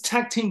Women's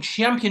Tag Team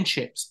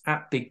Championships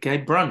at Big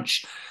Gay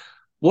Brunch.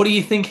 What are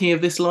you thinking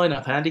of this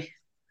lineup, Andy?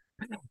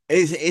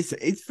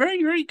 It's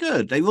very, very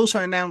good. They've also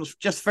announced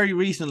just very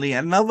recently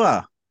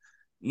another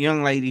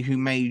young lady who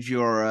made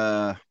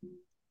your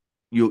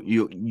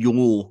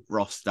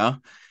roster,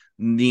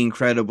 the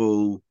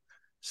incredible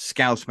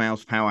Scouse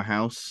Mouse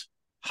powerhouse,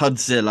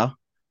 Hudzilla,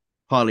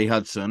 Harley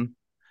Hudson,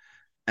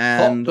 Hot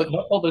and but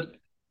not bothered.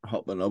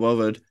 Hot but not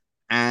bothered,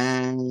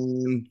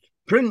 and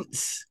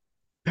Prince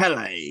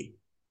Pele,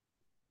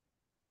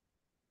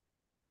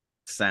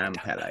 Sam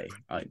Pele,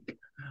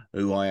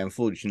 who I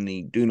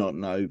unfortunately do not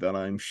know, but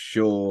I'm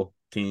sure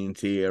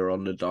TNT are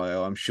on the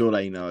dial. I'm sure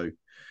they know.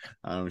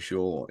 I'm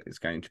sure it's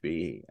going to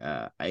be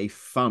a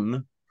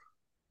fun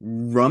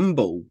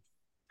rumble.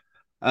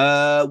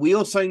 We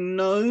also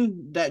know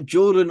that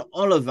Jordan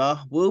Oliver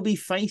will be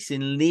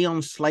facing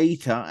Leon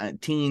Slater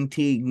at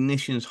TNT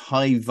Ignition's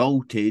High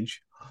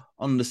Voltage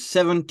on the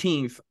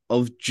 17th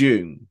of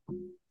June.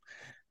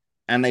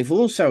 And they've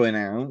also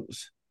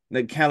announced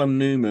that Callum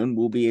Newman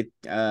will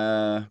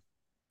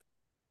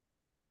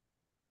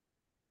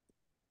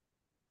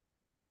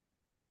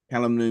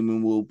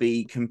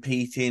be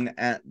competing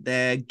at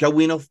their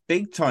Going Off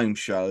Big Time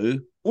show,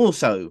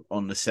 also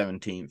on the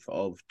 17th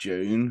of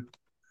June.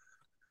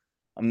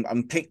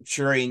 I'm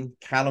picturing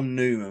Callum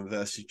Newman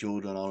versus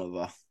Jordan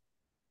Oliver.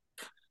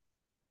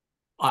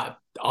 I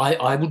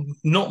would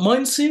not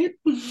mind seeing it.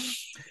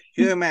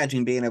 Can you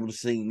imagine being able to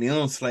see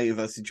Leon Slater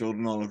versus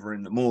Jordan Oliver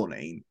in the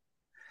morning,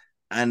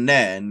 and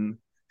then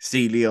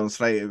see Leon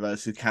Slater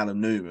versus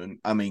Callum Newman?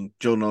 I mean,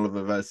 Jordan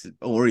Oliver versus,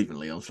 or even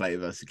Leon Slater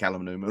versus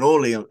Callum Newman,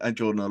 or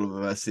Jordan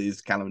Oliver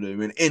versus Callum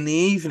Newman in the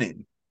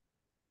evening.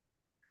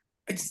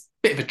 It's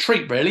a bit of a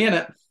treat, really, isn't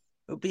it?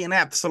 It'll be an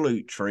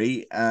absolute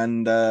treat,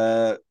 and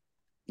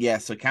yeah,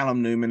 so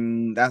Callum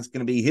Newman, that's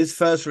going to be his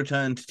first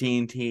return to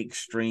TNT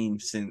Extreme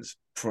since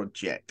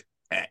Project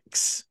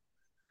X.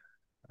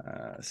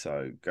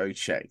 So go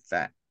check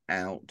that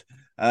out.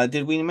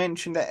 Did we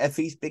mention that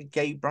Effie's Big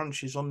Gay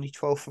Brunch is on the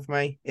 12th of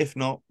May? If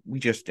not, we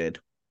just did.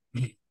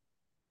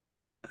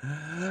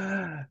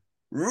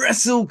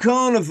 Wrestle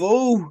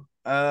Carnival.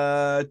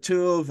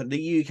 Two of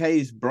the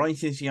UK's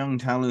brightest young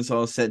talents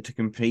are set to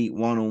compete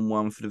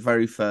one-on-one for the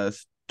very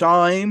first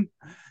time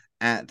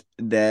at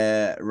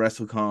their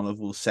Wrestle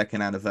Carnival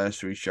second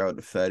anniversary show at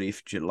the 30th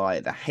of July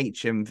at the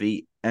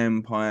HMV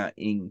Empire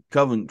in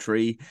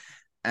Coventry,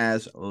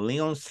 as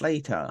Leon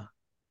Slater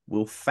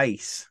will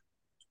face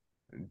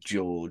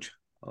George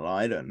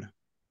Lydon.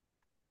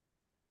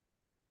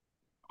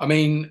 I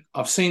mean,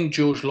 I've seen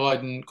George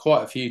Lydon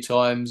quite a few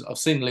times. I've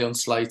seen Leon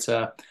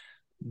Slater.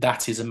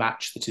 That is a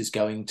match that is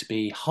going to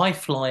be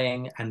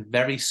high-flying and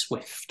very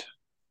swift.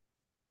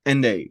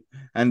 Indeed.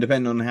 And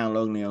depending on how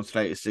long Leon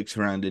Slater sticks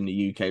around in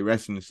the UK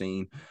wrestling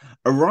scene,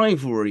 a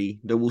rivalry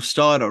that will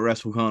start at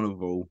Wrestle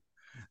Carnival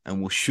and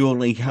will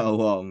surely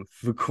go on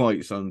for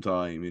quite some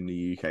time in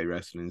the UK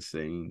wrestling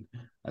scene.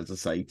 As I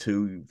say,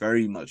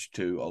 very much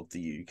two of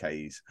the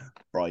UK's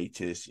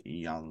brightest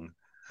young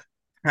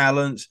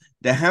talents.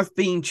 There have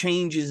been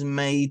changes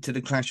made to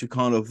the Clash of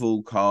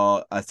Carnival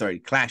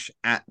Clash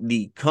at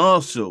the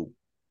Castle.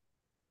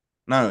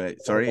 No,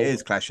 sorry, it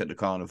is Clash at the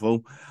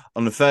Carnival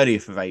on the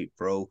 30th of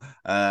April.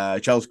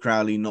 Charles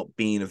Crowley not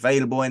being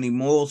available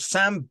anymore.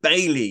 Sam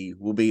Bailey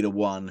will be the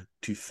one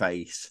to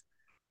face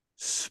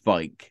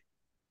Spike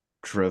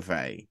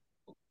Trivet.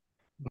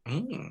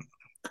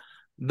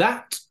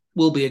 That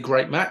will be a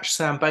great match.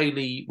 Sam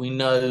Bailey, we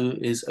know,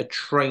 is a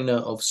trainer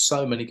of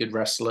so many good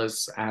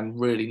wrestlers and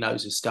really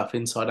knows his stuff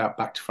inside out,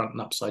 back to front,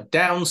 and upside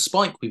down.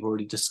 Spike, we've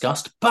already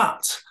discussed,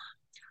 but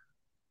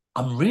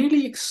I'm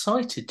really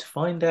excited to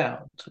find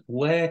out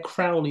where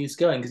Crowley is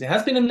going, because it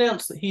has been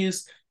announced that he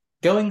is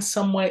going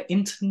somewhere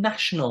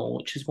international,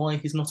 which is why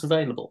he's not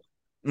available.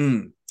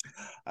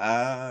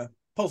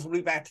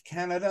 Possibly back to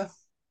Canada.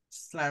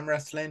 Slam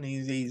Wrestling.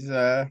 He's Is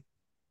it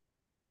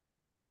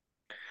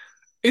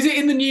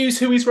in the news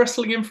who he's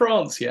wrestling in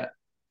France yet?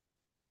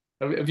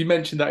 Have you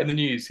mentioned that in the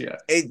news yet?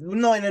 It's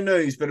not in the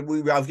news, but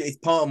it's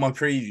part of my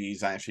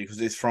previews, actually,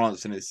 because it's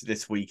France and it's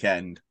this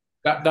weekend.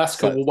 That's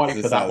cool. We'll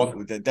wait for that one.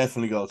 We've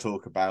definitely got to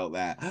talk about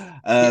that.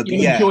 But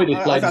yeah,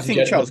 I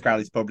think Charles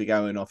Crowley's probably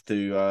going off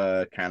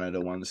to Canada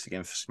once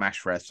again for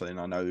Smash Wrestling.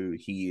 I know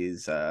he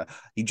is.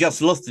 He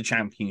just lost the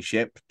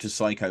championship to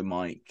Psycho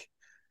Mike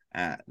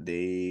at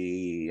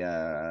the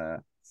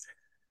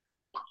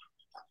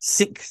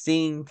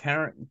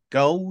 16-carat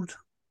gold,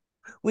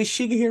 which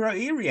Shigehiro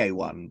Irie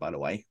won, by the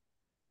way.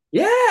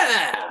 Yeah,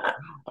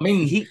 I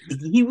mean,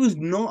 he was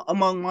not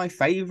among my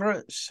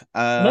favorites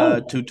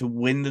to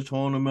win the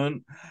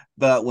tournament,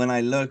 but when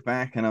I look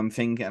back and I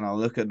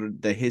look at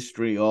the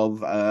history of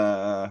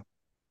Shigehiro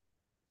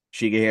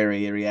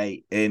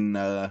Irie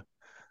in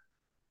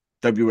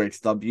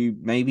WXW,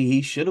 maybe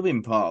he should have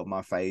been part of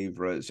my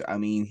favorites. I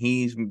mean,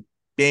 he's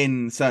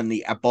been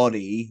certainly a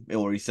body,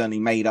 or he's certainly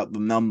made up the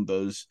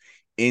numbers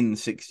in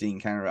 16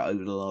 carat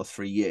over the last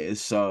 3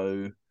 years.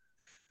 So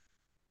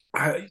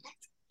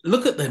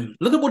Look at them.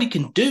 Look at what he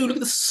can do. Look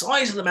at the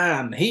size of the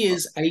man. He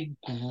is a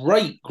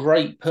great,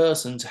 great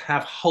person to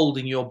have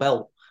holding your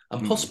belt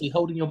and possibly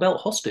holding your belt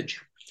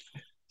hostage.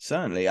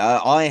 Certainly,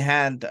 I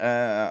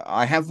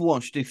have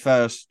watched the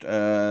first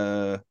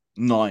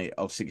night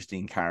of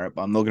 16 carat,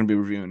 but I'm not going to be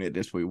reviewing it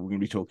this week. We're going to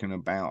be talking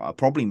about. I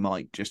probably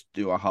might just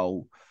do a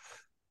whole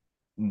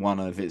one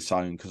of its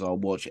own, because I'll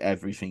watch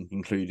everything,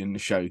 including the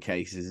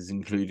showcases,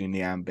 including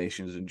the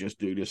ambitions, and just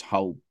do this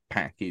whole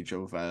package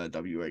of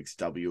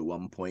WXW at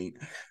one point.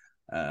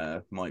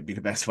 Might be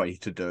the best way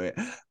to do it.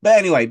 But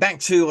anyway, back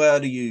to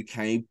the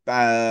UK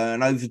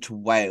and over to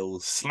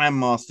Wales. Slam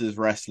Masters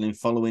Wrestling,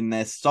 following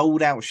their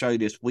sold-out show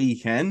this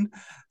weekend,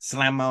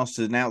 Slam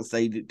Masters announced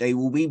they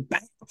will be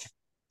back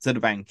to the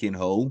Banking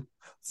Hall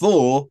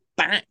for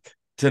Back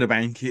to the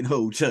Banking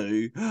Hall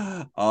 2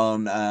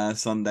 on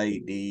Sunday,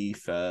 the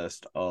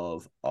 1st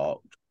of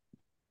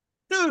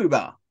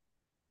October.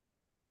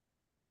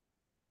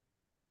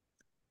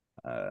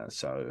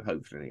 So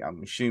hopefully,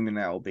 I'm assuming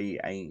that'll be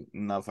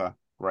another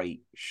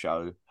great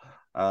show.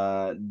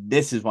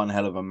 This is one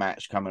hell of a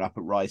match coming up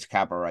at Rise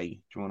Cabaret.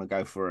 Do you want to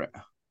go for it?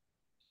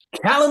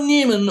 Callum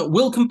Newman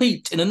will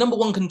compete in a number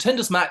one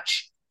contenders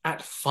match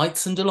at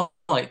Fights and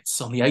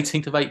Delights on the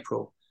 18th of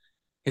April.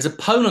 His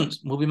opponent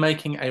will be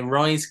making a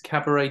Rise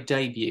Cabaret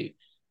debut.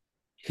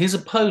 His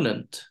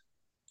opponent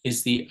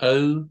is the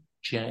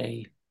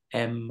OJMO.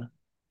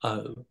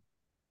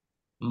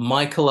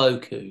 Michael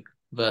Oku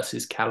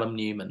versus Callum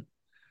Newman.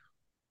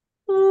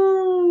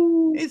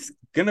 It's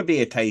going to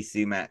be a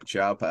tasty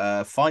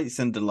matchup. Fights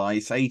and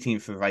Delights,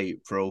 18th of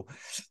April.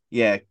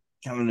 Yeah,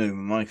 Callum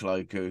Newman, Michael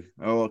Oku.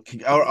 Or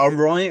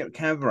Riot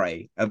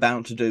Cabaret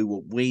about to do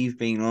what we've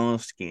been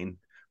asking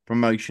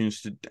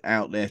promotions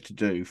out there to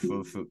do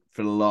for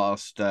the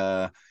last,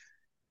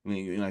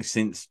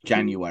 since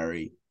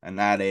January. And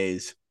that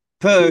is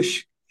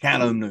push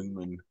Callum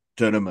Newman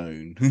to the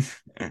moon.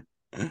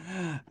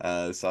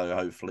 So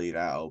hopefully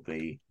that'll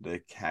be the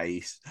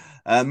case.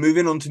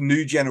 Moving on to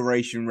New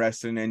Generation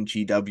Wrestling,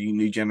 NGW.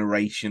 New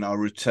Generation are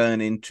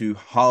returning to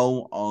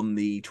Hull on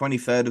the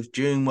 23rd of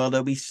June, where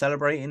they'll be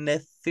celebrating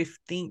their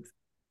 15th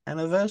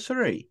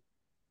anniversary.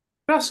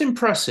 That's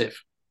impressive.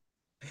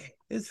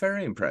 It's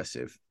very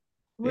impressive.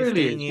 It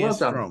really 15 is. years Well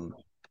done. strong.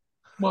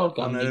 Well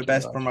done. One of the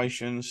best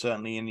promotions,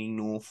 certainly in the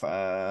North,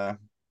 for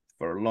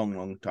a long,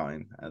 long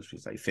time. As we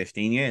say,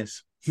 15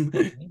 years.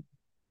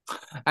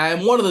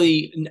 And one of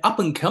the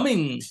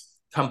up-and-coming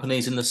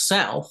companies in the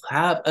South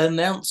have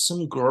announced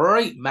some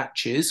great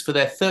matches for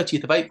their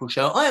 30th of April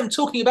show. I am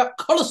talking about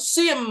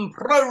Coliseum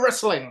Pro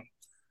Wrestling.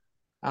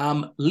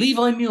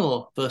 Levi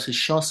Muir versus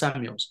Shaw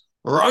Samuels.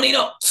 Ronnie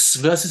Knox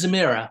versus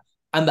Amira.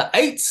 And the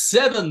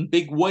 8-7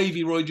 Big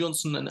Wavy Roy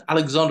Johnson and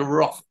Alexander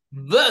Roth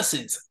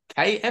versus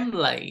KM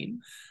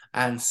Lane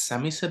and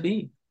Sami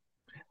Sabine.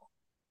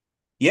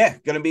 Yeah,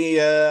 going to be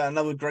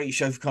another great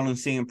show for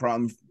Coliseum Pro.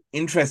 I'm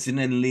interested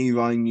in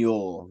Levi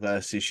Muir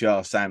versus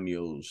Shaw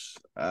Samuels.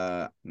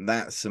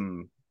 That's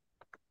some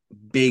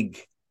big,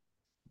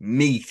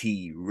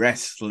 meaty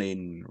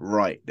wrestling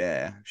right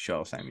there.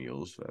 Shaw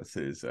Samuels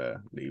versus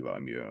Levi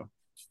Muir.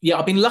 Yeah,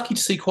 I've been lucky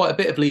to see quite a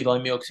bit of Levi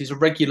Muir because he's a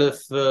regular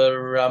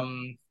for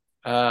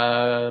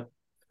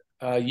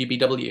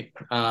UBW,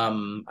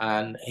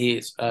 and he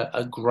is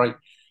a great.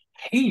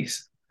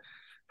 He's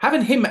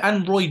having him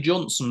and Roy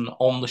Johnson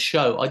on the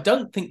show. I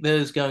don't think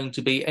there's going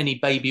to be any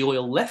baby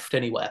oil left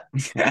anywhere.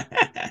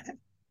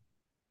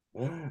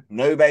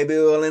 No baby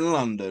oil in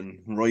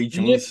London. Roy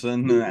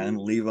Johnson and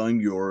Levi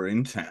Muir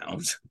in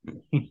town.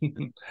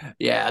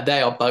 Yeah,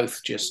 they are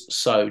both just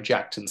so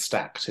jacked and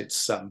stacked.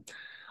 It's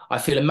I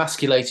feel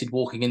emasculated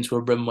walking into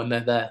a room when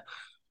they're there.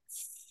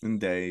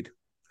 Indeed.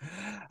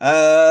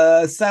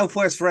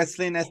 Southwest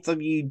Wrestling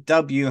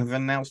SWW have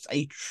announced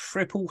a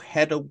triple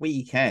header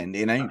weekend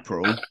in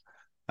April.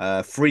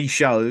 3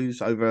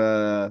 shows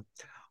over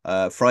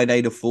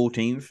Friday the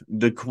 14th.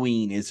 The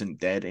Queen Isn't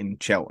Dead in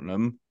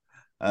Cheltenham.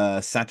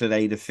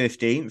 Saturday the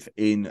 15th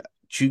in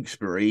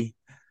Tewkesbury.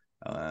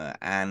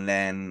 And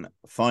then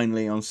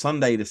finally on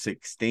Sunday the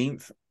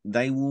 16th,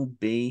 they will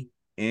be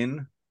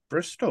in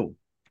Bristol.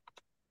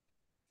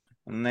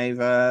 And they've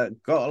got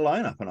a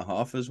lineup and a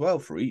half as well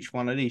for each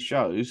one of these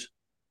shows.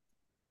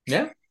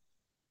 Yeah.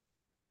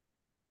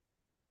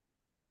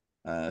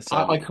 I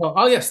can't.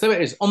 Oh, yes, there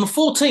it is. On the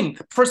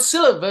 14th,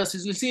 Priscilla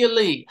versus Lucia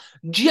Lee,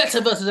 Jetta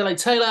versus LA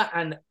Taylor,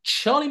 and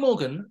Charlie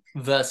Morgan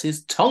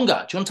versus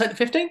Tonga. Do you want to take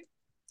the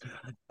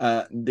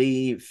 15th?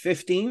 The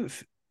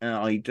 15th,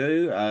 I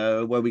do.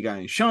 Where are we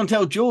going?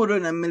 Chantel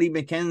Jordan and Millie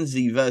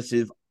McKenzie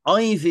versus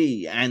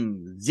Ivy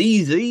and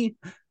Zizi,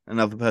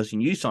 another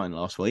person you signed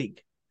last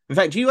week. In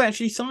fact, you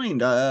actually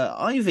signed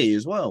Ivy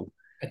as well.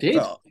 I did.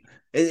 So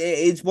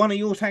it's one of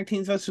your tag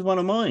teams versus one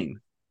of mine.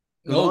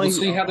 Oh, we'll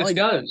see how this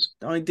goes.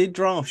 I did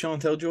draft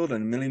Chantel Jordan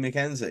and Millie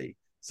McKenzie.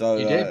 So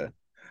you did.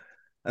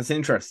 That's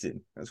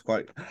interesting. That's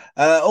quite.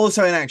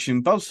 Also in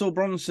action, Buzzsaw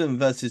Bronson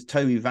versus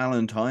Toby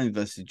Valentine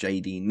versus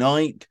JD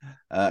Knight.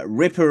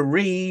 Ripper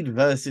Reed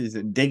versus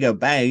Digger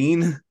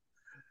Bain.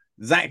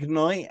 Zach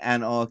Knight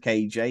and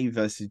RKJ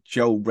versus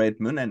Joel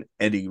Redman and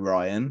Eddie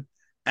Ryan.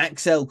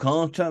 Axel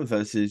Carter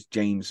versus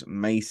James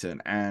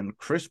Mason. And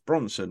Chris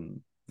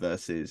Bronson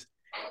versus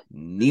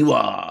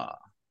Niwa.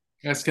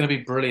 That's going to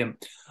be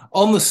brilliant.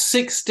 On the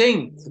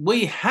 16th,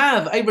 we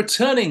have a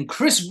returning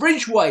Chris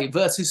Ridgway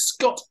versus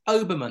Scott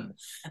Oberman.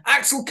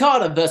 Axel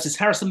Carter versus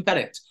Harrison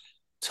Bennett.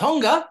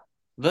 Tonga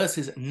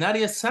versus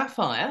Nadia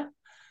Sapphire.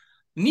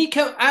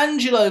 Nico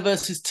Angelo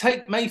versus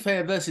Tate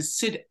Mayfair versus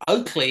Sid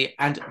Oakley.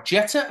 And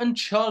Jetta and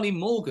Charlie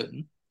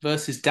Morgan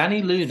versus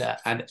Danny Luna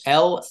and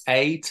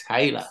L.A.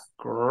 Taylor.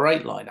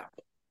 Great lineup.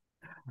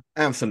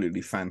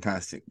 Absolutely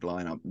fantastic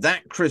lineup.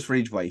 That Chris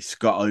Ridgway,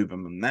 Scott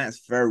Oberman,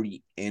 that's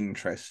very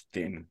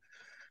interesting.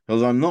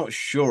 Because I'm not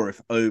sure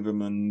if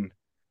Oberman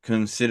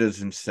considers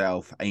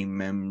himself a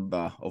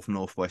member of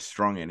Northwest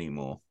Strong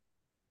anymore.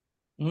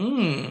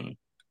 We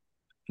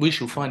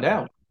shall find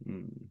out.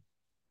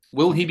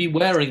 Will he be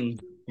wearing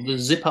the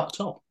zip up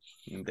top?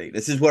 Indeed.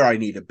 This is where I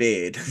need a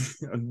beard.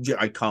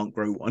 I can't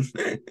grow one.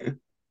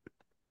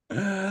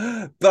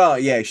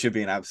 But yeah, it should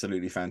be an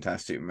absolutely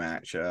fantastic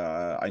match.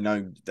 I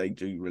know they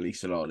do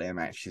release a lot of their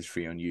matches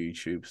free on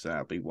YouTube, so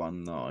that'll be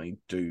one that I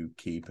do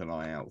keep an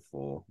eye out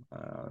for.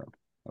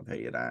 I'll tell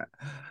you that.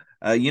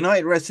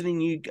 United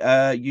Wrestling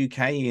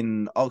UK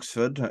in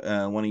Oxford,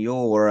 one of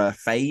your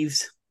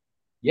faves.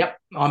 Yep,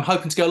 I'm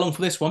hoping to go along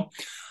for this one.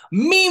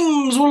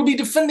 Memes will be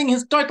defending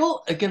his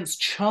title against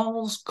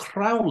Charles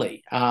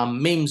Crowley.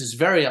 Memes is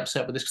very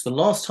upset with this because the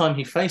last time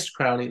he faced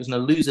Crowley, it was in a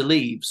loser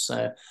leaves,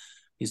 so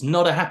he's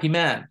not a happy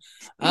man.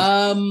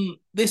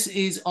 This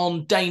is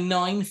on day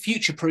 9,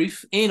 Future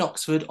Proof, in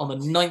Oxford on the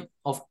 9th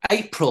of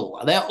April.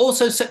 They are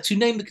also set to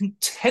name the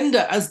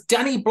contender as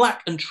Danny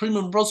Black and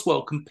Truman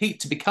Roswell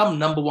compete to become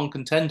 #1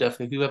 contender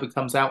for whoever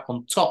comes out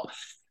on top.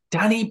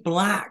 Danny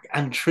Black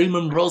and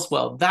Truman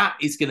Roswell. That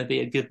is going to be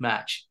a good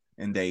match.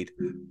 Indeed.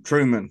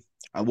 Truman,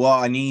 what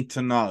I need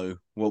to know,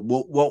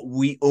 what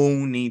we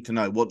all need to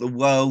know, what the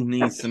world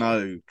needs to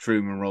know,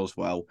 Truman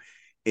Roswell,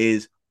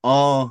 is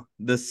are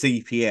the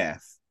CPF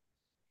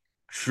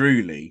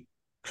truly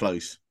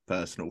close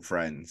personal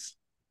friends?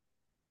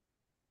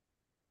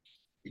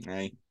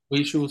 Okay.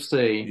 We shall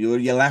see.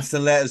 You'll have to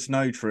let us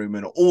know,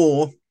 Truman.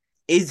 Or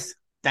is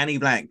Danny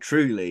Black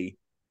truly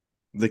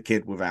the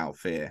kid without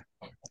fear?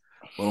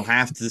 We'll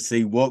have to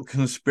see what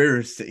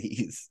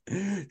conspiracies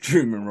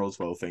Truman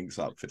Roswell thinks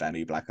up for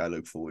Danny Black. I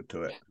look forward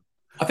to it.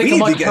 I think we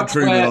need to get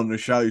Truman on the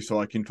show so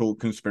I can talk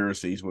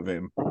conspiracies with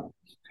him.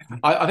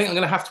 I think I'm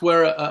going to have to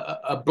wear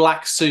a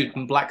black suit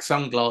and black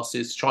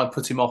sunglasses to try and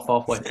put him off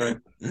halfway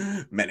through.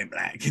 Men in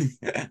Black.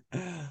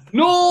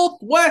 North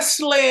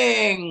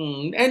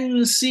Wrestling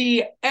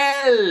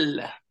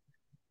NCL.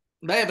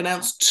 They have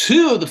announced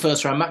 2 of the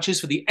first round matches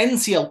for the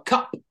NCL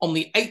Cup on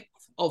the 8th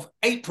of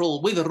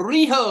April with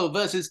Riho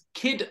versus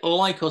Kid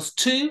Lycos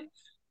 2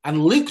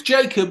 and Luke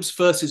Jacobs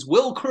versus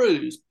Will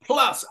Cruz,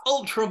 plus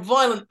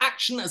ultra-violent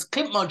action as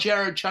Clint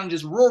Margera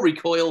challenges Rory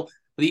Coyle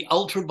for the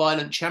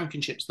ultra-violent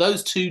championships.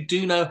 Those 2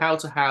 do know how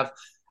to have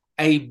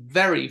a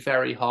very,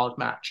 very hard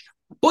match.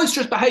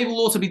 Boisterous Behavior will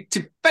also be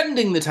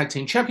defending the tag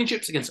team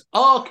championships against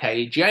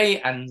RKJ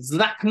and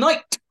Zach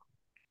Knight.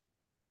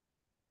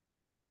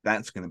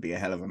 That's going to be a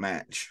hell of a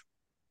match.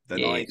 The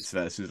Knights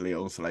versus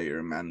Leo Slater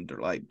and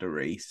Amanda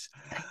Reese.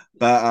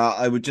 But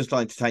I would just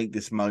like to take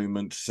this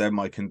moment to send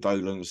my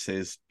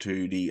condolences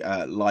to the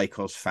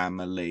Lycos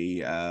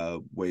family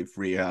with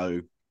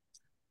Rio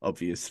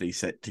obviously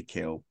set to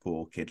kill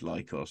poor Kid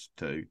Lycos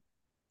too.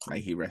 May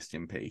he rest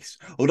in peace.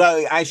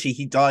 Although, actually,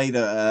 he died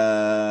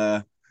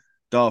at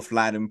Darth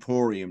Lad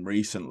Emporium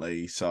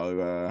recently,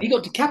 so... he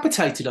got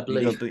decapitated, I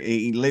believe.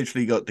 He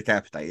literally got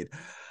decapitated. I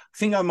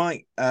think I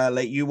might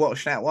let you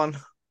watch that one.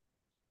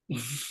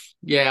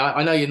 Yeah,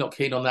 I know you're not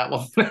keen on that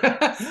one.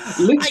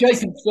 Luke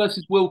Jacobs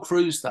versus Will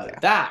Cruz, though. Yeah.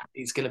 That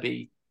is going to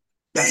be...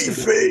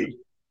 beefy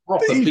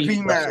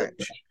match.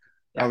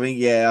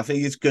 Yeah. I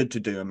think it's good to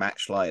do a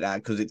match like that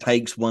because it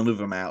takes one of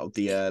them out of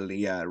the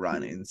early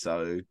running.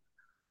 So,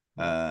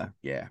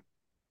 yeah.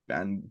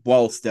 And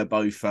whilst they're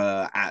both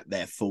at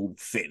their full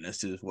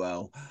fitness as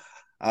well,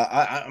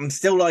 I'm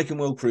still liking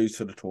Will Cruz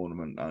for the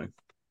tournament, though.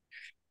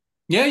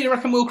 Yeah, you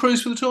reckon Will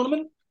Cruz for the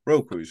tournament?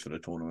 Will Cruz for the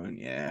tournament,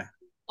 yeah.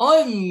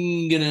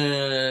 I'm going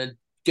to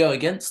go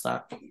against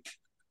that.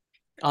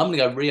 I'm going to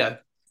go Rio.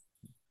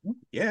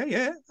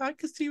 Yeah, I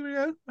can see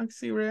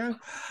Rio.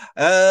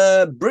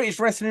 British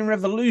Wrestling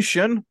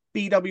Revolution,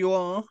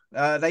 BWR,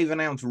 they've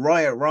announced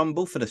Riot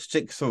Rumble for the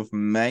 6th of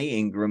May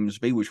in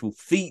Grimsby, which will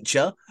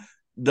feature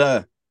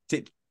the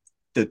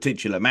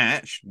titular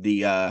match,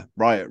 the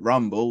Riot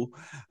Rumble,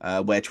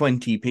 where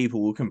 20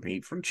 people will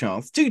compete for a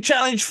chance to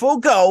challenge for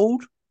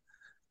gold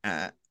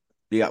at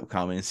the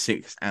upcoming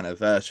 6th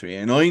anniversary.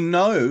 And I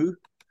know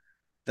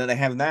that they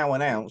have now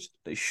announced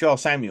that Shaw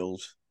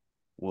Samuels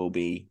will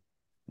be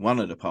one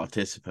of the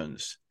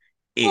participants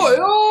in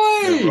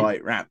the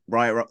Riot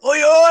Rumble.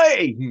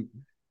 Oi!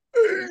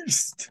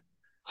 Beast.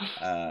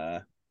 Uh,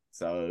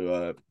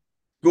 so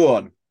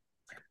go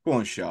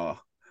on, Shah.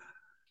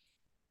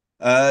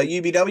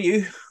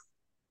 UBW.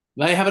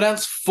 They have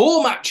announced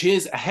 4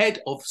 matches ahead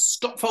of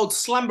Stotfold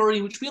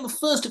Slamboree, which will be on the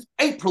 1st of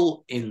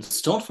April in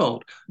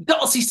Stotfold.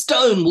 Darcy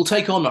Stone will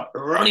take on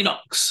Ronnie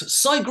Knox.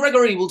 Cy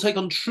Gregory will take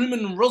on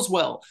Truman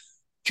Roswell.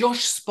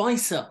 Josh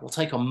Spicer will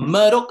take on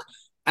Murdoch.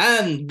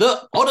 And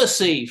the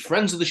Odyssey,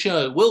 friends of the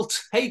show, will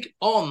take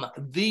on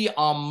the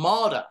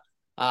Armada.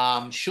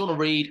 Shauna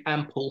Reed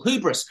and Paul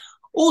Hubris.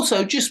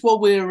 Also, just while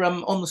we're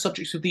on the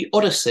subject of the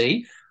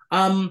Odyssey,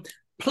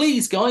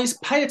 please, guys,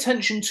 pay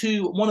attention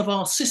to one of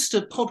our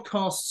sister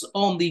podcasts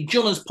on the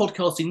Johners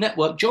Podcasting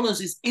Network. Johners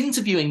is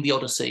interviewing the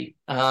Odyssey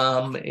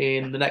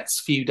in the next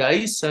few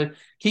days, so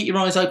keep your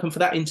eyes open for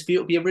that interview.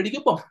 It'll be a really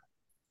good one.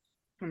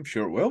 I'm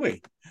sure it will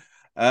be.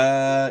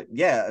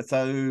 Yeah,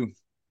 so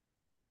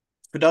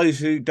for those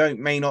who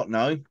may not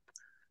know,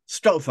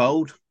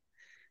 Stotfold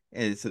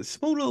is a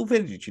small little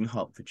village in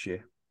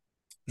Hertfordshire.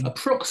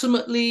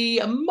 Approximately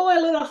 1.5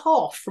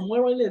 miles from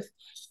where I live.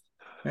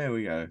 There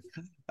we go.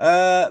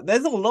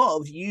 There's a lot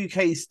of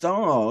UK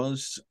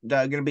stars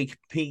that are going to be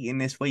competing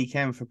this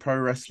weekend for Pro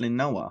Wrestling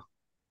Noah.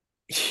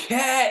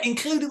 Yeah,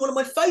 including one of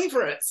my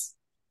favourites.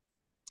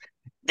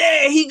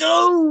 There he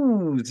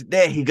goes.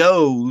 There he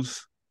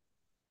goes.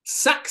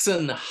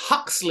 Saxon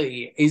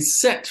Huxley is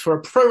set for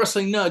a Pro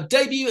Wrestling Nerd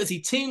debut as he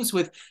teams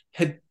with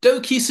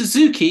Hidoki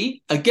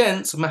Suzuki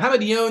against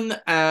Muhammad Yon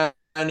and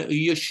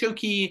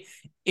Yoshoki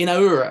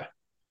Inaura.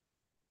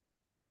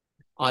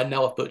 I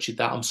know I've butchered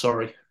that. I'm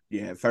sorry.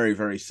 Yeah, very,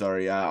 very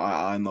sorry.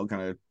 I'm not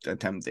going to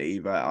attempt it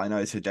either. I know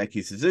it's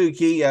Hideki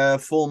Suzuki,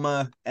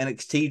 former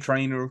NXT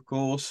trainer, of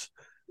course.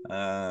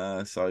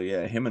 So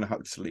yeah, him and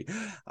Huxley.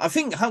 I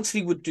think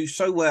Huxley would do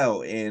so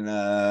well in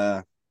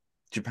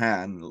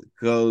Japan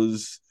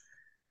because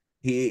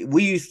we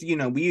used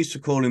to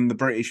call him the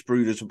British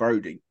Brutus of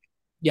Brody.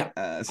 Yeah,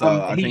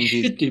 So I think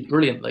he should do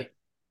brilliantly.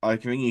 I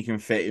think he can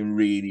fit in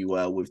really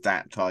well with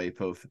that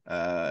type of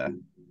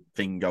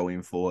thing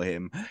going for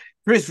him.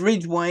 Chris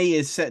Ridgway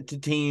is set to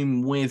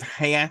team with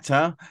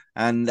Hayata,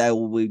 and they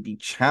will be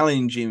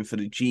challenging for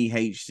the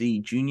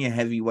GHC Junior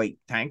Heavyweight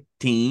Tag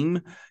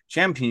Team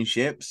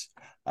Championships,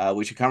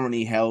 which are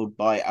currently held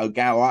by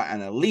Ogawa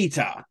and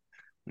Alita.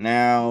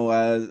 Now,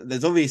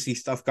 there's obviously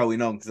stuff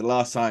going on because the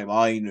last time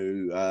I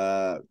knew,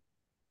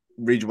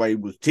 Ridgway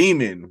was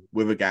teaming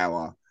with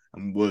Ogawa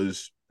and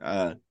was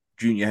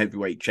junior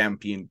heavyweight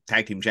champion,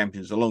 tag team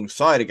champions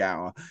alongside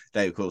Ogawa.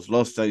 They, of course,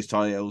 lost those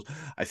titles.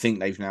 I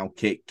think they've now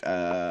kicked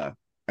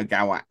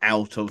Ogawa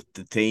out of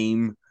the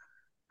team.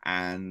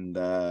 And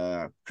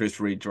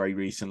Chris Ridgway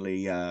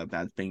recently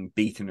has been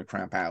beating the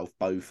crap out of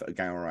both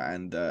Ogawa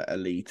and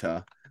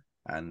Alita.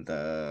 And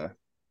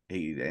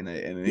he, in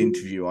an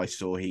interview I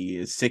saw, he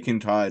is sick and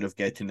tired of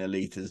getting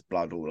Alita's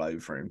blood all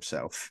over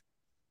himself.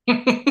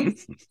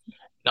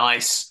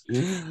 Nice.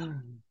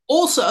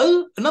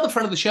 Also, another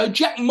friend of the show,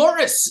 Jack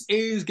Morris,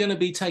 is going to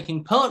be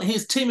taking part.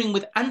 He's teaming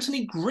with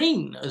Anthony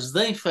Green as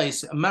they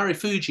face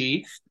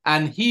Marufuji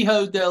and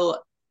Hijo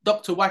del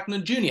Dr. Wagner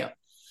Jr.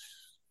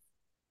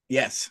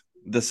 Yes,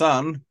 the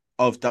son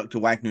of Dr.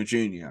 Wagner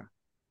Jr.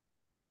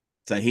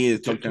 So he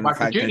is Dr.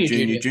 Wagner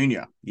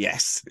Jr.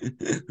 Yes.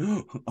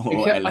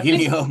 Or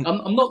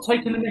I'm not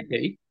taking the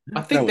mickey.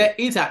 I think there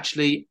is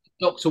actually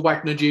Dr.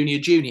 Wagner Jr.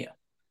 Jr.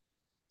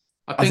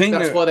 I think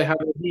that's why they have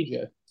a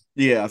video.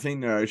 Yeah, I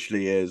think there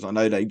actually is. I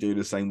know they do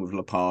the same with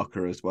La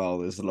Parca as well.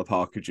 There's La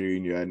Parca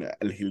Jr. and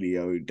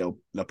Elhilio del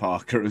La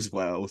Parca as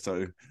well.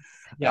 So,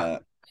 yeah.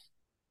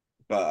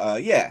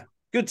 Yeah,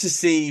 good to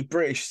see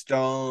British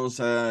stars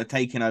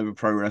taking over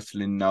Pro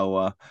Wrestling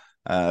Noah.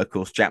 Of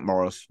course, Jack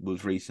Morris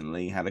was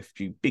recently had a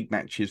few big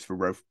matches for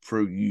Rev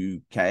Pro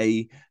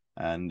UK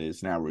and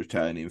is now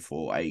returning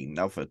for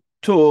another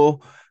tour.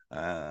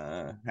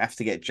 Have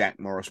to get Jack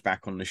Morris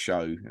back on the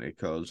show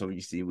because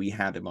obviously we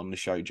had him on the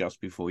show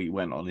just before he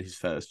went on his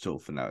first tour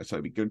for Noah. So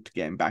it'd be good to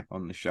get him back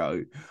on the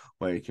show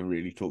where he can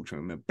really talk to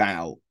him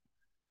about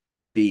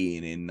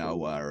being in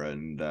Noah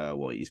and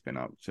what he's been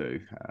up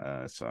to.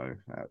 So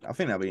I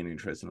think that'll be an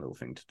interesting little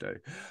thing to do.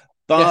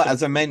 But definitely,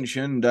 as I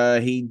mentioned,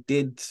 he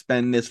did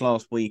spend this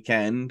last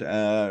weekend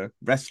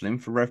wrestling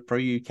for Rev Pro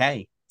UK.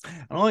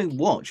 And I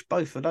watched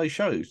both of those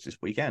shows this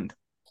weekend.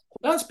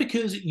 That's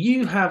because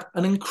you have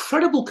an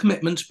incredible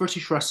commitment to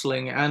British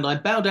wrestling, and I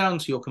bow down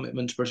to your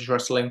commitment to British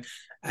wrestling,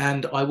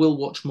 and I will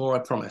watch more, I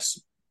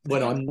promise,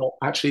 when I'm not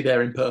actually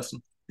there in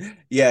person.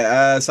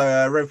 Yeah,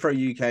 so Rev Pro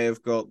UK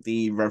have got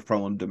the Rev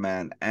Pro On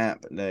Demand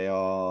app.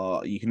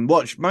 You can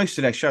watch most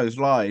of their shows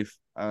live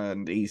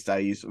these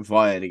days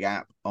via the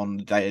app on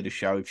the day of the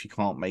show if you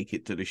can't make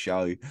it to the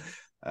show.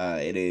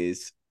 It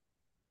is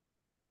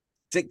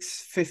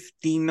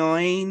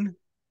 6:59.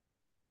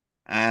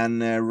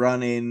 And they're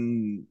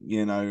running,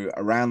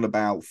 around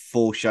about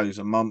 4 shows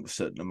a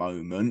month at the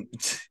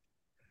moment.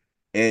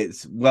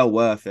 It's well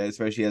worth it,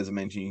 especially as I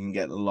mentioned, you can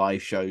get the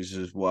live shows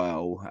as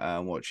well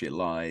and watch it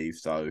live.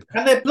 And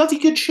they're bloody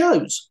good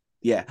shows.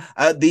 Yeah,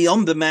 the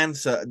on demand,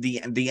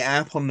 the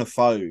app on the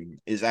phone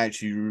is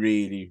actually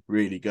really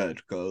really good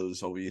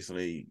because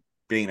obviously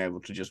being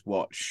able to just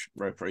watch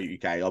Rev Pro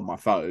UK on my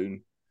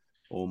phone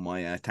or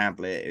my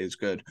tablet is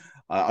good.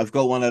 I've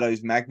got one of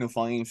those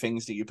magnifying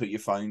things that you put your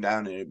phone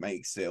down and it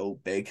makes it all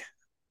big,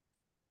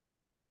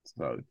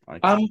 so I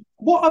can.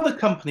 What other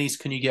companies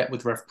can you get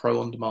with Rev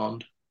Pro on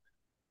demand?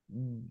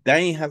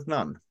 They have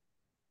none.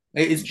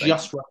 It is They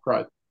just Rev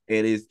Pro.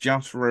 It is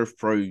just Rev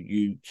Pro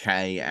UK.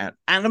 At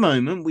the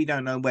moment, we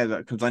don't know whether,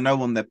 because I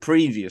know on their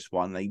previous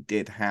one, they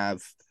did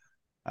have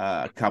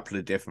a couple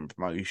of different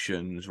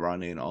promotions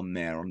running on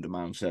their on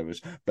demand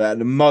service. But at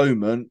the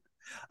moment,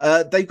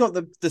 they've got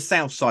the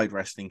Southside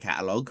Wrestling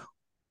catalogue.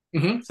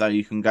 Mm-hmm. So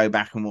you can go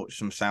back and watch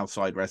some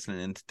Southside Wrestling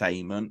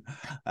Entertainment.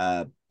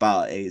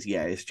 But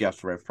it's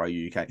just Rev Pro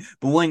UK.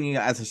 But when you,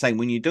 as I say,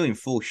 when you're doing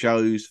 4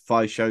 shows,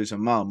 5 shows a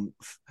month,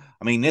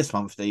 I mean, this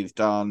month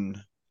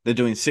they're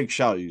doing 6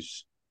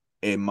 shows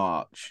in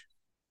March,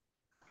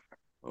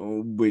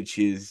 which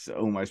is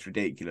almost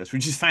ridiculous,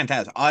 which is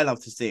fantastic. I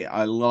love to see it.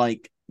 I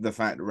like the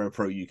fact that Rev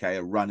Pro UK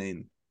are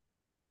running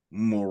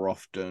more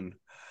often.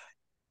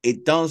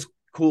 It does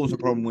cause a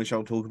problem, which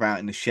I'll talk about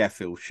in the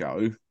Sheffield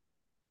show,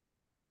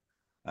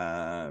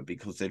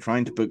 because they're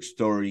trying to book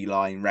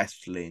storyline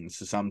wrestling.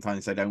 So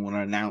sometimes they don't want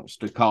to announce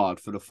the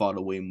card for the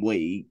following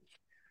week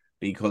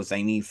because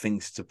they need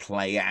things to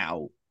play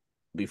out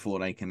before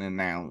they can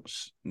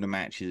announce the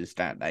matches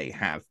that they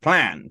have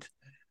planned.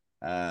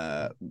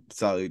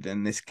 So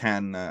then this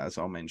can, as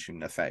I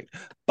mentioned, affect.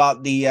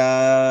 But the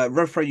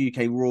Rev Pro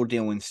UK Raw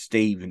deal in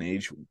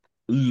Stevenage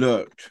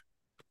looked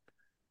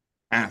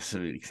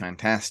absolutely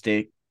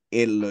fantastic.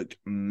 It looked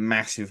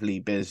massively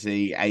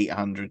busy,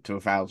 800 to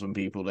 1,000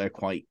 people there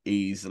quite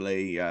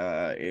easily.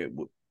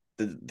 The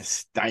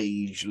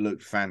stage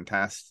looked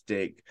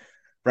fantastic.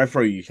 Rev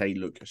Pro UK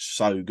looked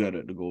so good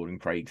at the Gordon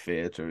Craig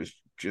Theatre. It's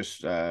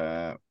just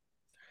I'm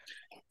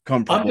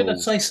going to comparable.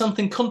 say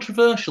something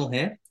controversial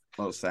here.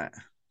 What's that?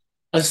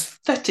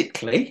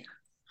 Aesthetically,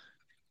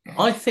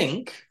 I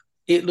think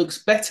it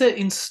looks better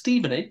in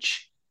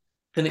Stevenage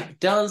than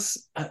it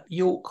does at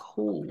York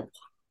Hall.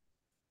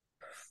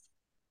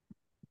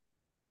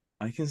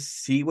 I can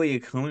see where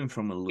you're coming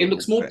from a It little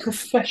looks more bit.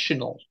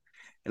 professional.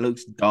 It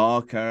looks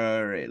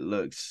darker. It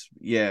looks,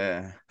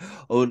 yeah.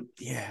 Oh,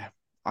 yeah.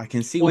 I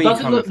can see Or where you're does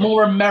it coming look from.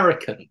 more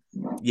American?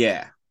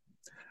 Yeah.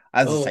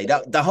 As I Oh, say,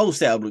 the whole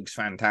setup looks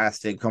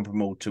fantastic,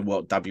 comparable to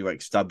what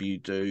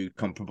WXW do,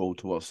 comparable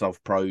to what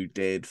South Pro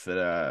did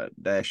for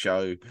their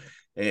show.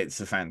 It's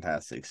a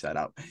fantastic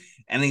setup.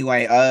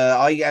 Anyway,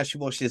 I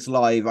actually watched this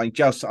live. I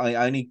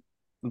only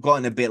got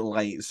in a bit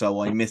late,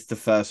 so I missed the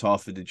first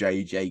half of the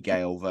JJ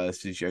Gale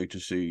versus Yota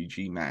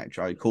Tsuji match.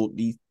 I caught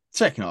the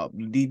second up,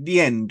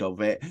 the end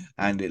of it,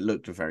 and it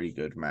looked a very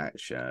good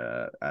match.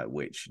 At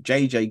which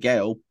JJ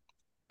Gale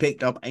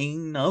picked up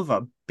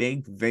another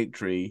big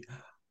victory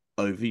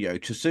over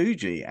Yota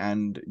Tsuji,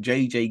 and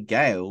JJ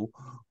Gale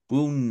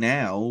will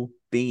now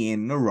be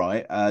in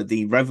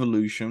the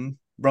Revolution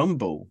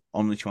Rumble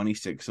on the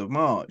 26th of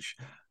March.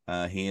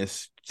 He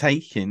has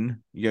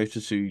taken Yota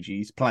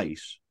Tsuji's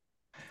place.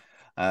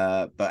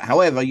 But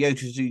however,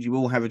 Yota Tsuji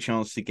will have a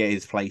chance to get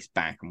his place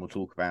back, and we'll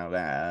talk about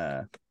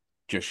that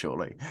just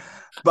shortly.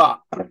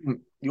 But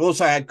you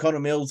also had Connor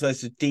Mills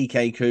versus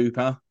DK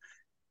Cooper.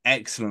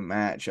 Excellent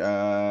match.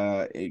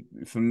 For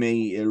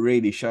me, it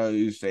really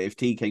shows that if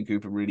TK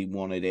Cooper really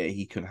wanted it,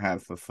 he could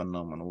have a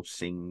phenomenal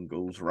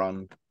singles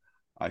run,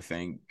 I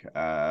think.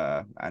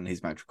 And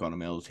his match with Connor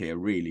Mills here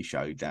really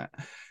showed that.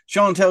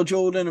 Chantel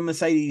Jordan and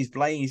Mercedes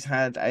Blaze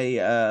had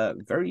a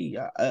very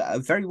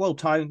well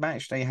timed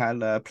match. They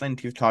had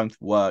plenty of time to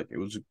work. It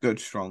was a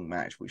good, strong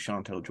match, which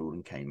Chantel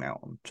Jordan came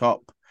out on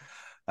top.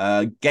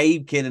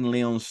 Gabe Kidd and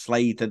Leon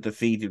Slater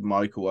defeated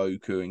Michael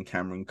Oku and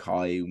Cameron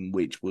Kai,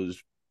 which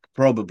was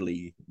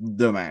probably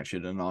the match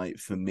of the night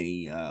for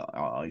me.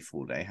 I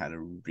thought they had a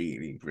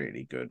really,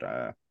 really good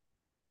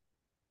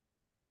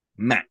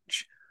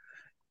match.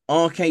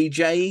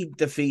 RKJ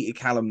defeated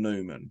Callum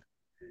Newman.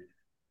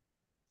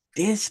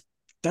 This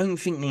don't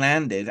think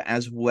landed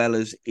as well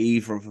as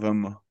either of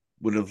them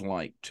would have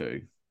liked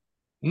to.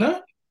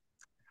 no.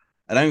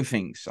 I don't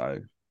think so.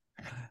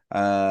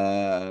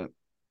 I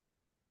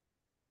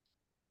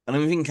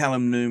don't think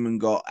Callum Newman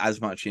got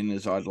as much in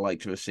as I'd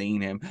like to have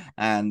seen him,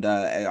 and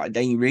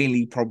they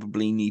really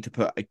probably need to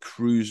put a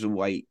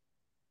cruiserweight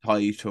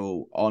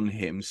title on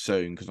him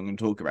soon, because I'm going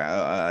to talk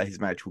about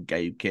his match with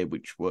Gabe Kidd,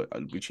 which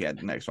he had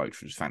the next night,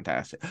 which was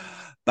fantastic. I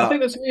think But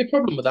there's going to be a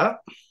problem with that.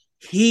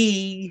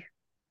 he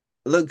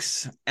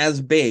looks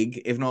as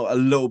big, if not a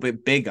little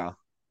bit bigger,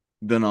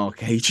 than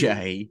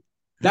RKJ,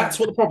 That's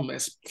what the problem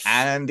is.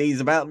 and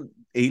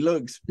he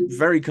looks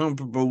very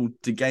comparable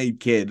to Gabe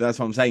Kidd. That's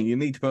what I'm saying. You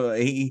need to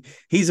put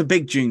he's a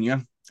big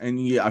junior,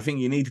 and I think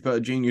you need to put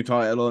a junior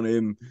title on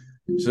him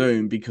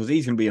soon, because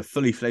he's going to be a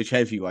fully fledged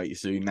heavyweight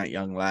soon. That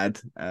young lad,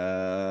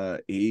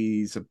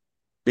 he's a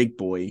big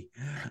boy,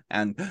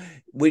 and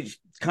which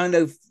kind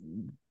of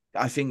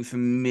I think for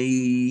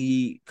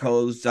me,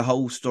 because the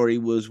whole story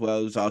was,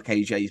 well, was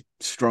RKJ's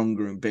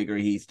stronger and bigger,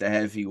 he's the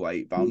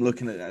heavyweight. But I'm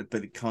looking at that,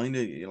 but it kind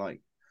of, you're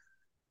like,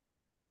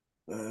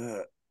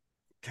 uh,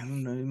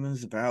 Callum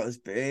Newman's about as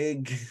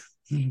big.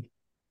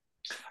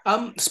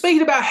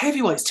 Speaking about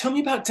heavyweights, tell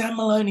me about Dan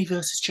Maloney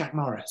versus Jack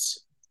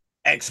Morris.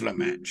 Excellent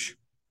match.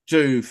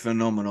 Two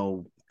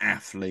phenomenal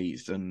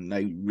athletes, and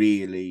they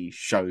really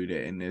showed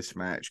it in this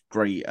match.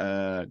 Great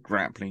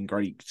grappling,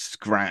 great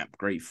scrap,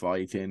 great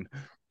fighting.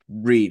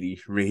 Really,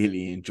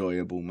 really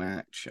enjoyable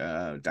match.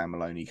 Dan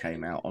Maloney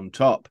came out on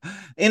top.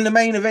 In the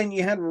main event,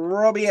 you had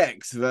Robbie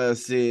X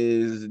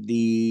versus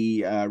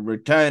the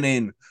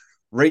returning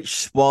Rich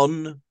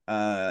Swann.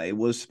 It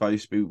was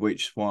supposed to be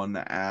Rich Swann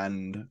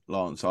and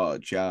Lance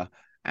Archer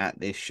at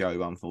this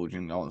show.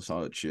 Unfortunately, Lance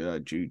Archer,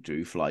 due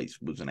to flights,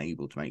 wasn't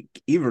able to make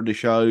either of the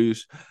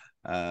shows.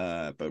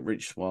 But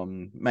Rich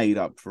Swann made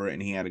up for it,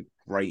 and he had a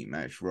great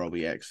match for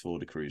Robbie X for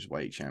the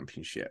Cruiserweight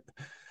Championship.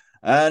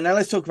 Now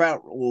let's talk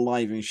about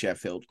live in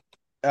Sheffield.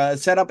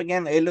 Set up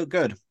again, it looked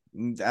good.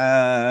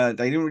 They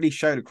didn't really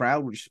show the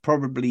crowd, which is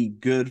probably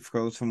good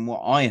because from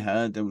what I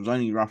heard, there was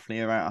only roughly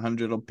about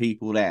 100 odd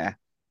people there.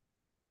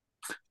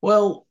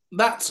 Well,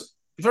 that's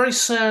very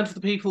sad for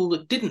the people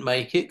that didn't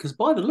make it, because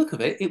by the look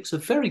of it, it was a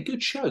very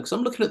good show. Because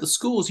I'm looking at the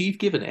scores you've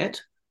given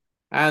it,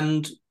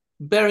 and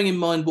bearing in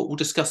mind what we'll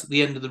discuss at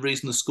the end of the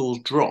reason the scores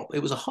drop,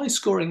 it was a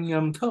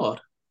high-scoring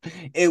card.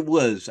 It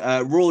was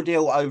raw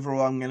deal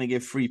overall. I'm going to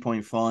give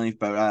 3.5,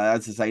 but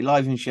as I say,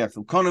 live in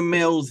Sheffield, Connor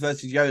Mills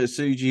versus Yota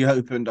Tsuji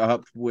opened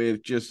up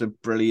with just a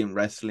brilliant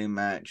wrestling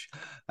match.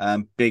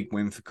 Big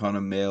win for Connor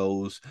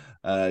Mills.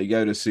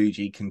 Yota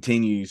Tsuji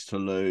continues to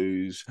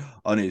lose.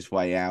 On his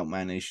way out,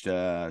 managed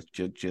to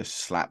just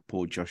slap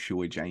poor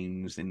Joshua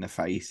James in the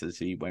face as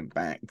he went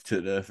back to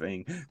the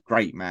thing.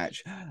 Great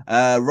match.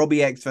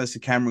 Robbie X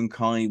versus Cameron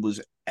Kai was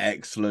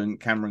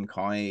excellent. Cameron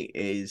Kai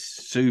is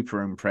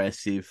super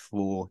impressive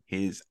for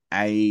his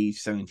age,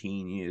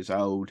 17 years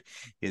old.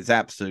 He's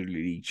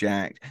absolutely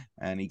jacked,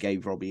 and he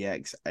gave Robbie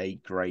X a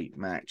great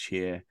match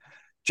here.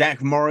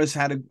 Jack Morris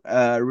had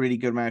a really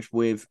good match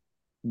with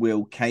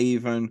Will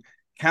Caven.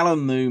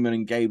 Callum Newman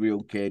and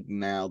Gabriel Kidd.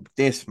 Now,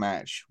 this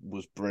match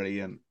was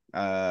brilliant.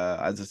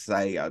 As I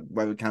say,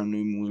 whether Callum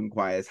Newman wasn't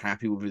quite as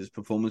happy with his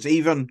performance,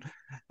 even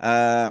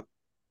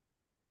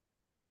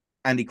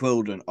Andy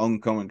Quildan on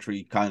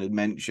commentary kind of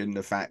mentioned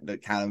the fact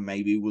that Callum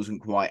maybe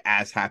wasn't quite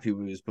as happy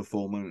with his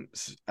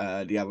performance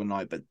the other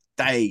night, but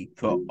they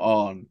put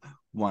on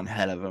one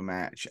hell of a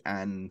match.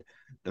 And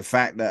the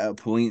fact that at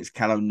points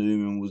Callum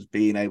Newman was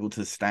being able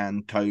to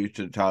stand toe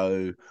to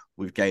toe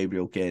with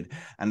Gabriel Kidd,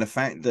 and the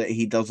fact that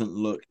he doesn't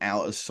look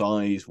out of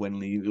size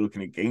when he's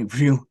looking at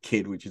Gabriel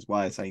Kidd, which is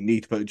why I say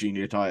need to put a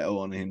junior title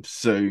on him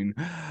soon.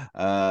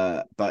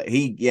 But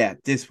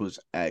this was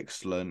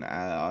excellent.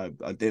 I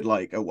did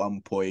like at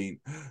one point,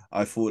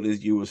 I thought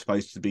that you were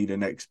supposed to be the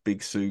next big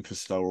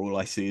superstar. All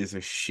I see is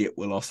a shit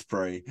Will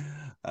Ospreay,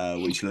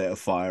 which lit a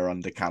fire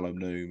under Callum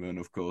Newman,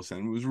 of course,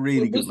 and it was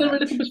really good Was there a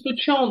match. little bit of a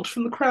chant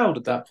from the crowd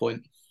at that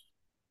point?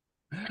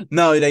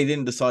 No, they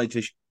didn't decide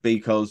to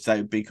because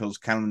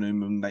Callum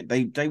Newman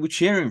they were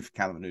cheering for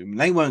Callum Newman.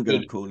 They weren't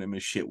going to Good. call him a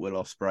shit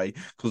Will Ospreay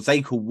because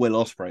they call Will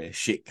Ospreay a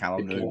shit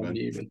Callum Callum Newman.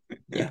 Newman.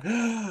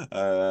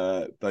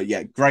 Yeah. But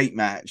yeah, great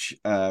match.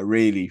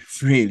 Really,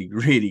 really,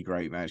 really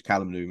great match.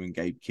 Callum Newman,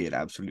 Gabe Kidd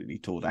absolutely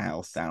tore the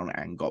house down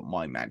and got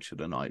my match of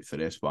the night for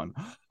this one.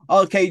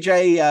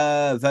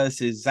 RKJ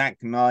versus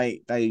Zach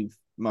Knight. They've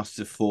must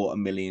have fought a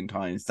million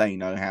times. They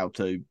know how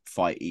to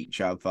fight each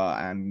other,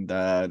 and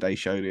they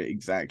showed it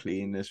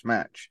exactly in this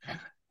match.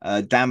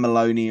 Dan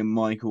Maloney and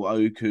Michael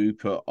Oku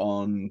put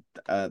on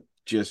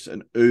just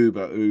an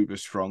uber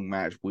strong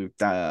match with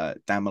Dan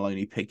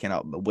Maloney picking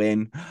up the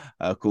win.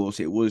 Of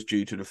course, it was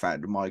due to the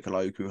fact that Michael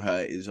Oku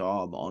hurt his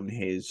arm on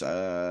his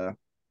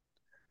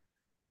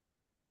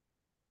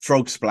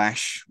frog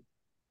splash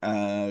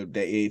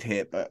that he'd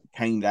hit, but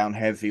came down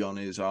heavy on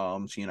his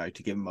arms, to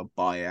give him a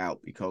buyout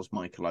because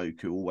Michael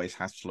Oku always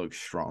has to look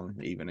strong,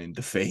 even in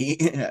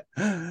defeat.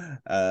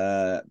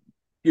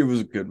 It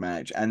was a good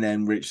match. And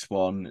then Rich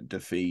Swann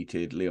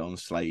defeated Leon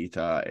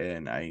Slater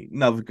in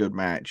another good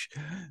match.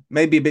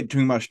 Maybe a bit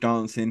too much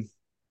dancing,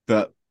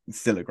 but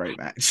still a great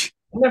match.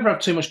 Never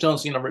have too much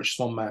dancing in a Rich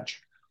Swann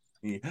match.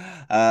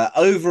 Yeah.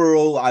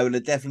 Overall, I would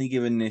have definitely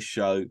given this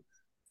show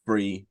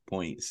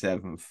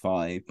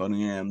 3.75, but I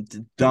am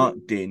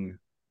deducting.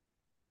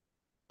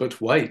 But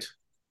wait.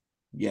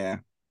 Yeah,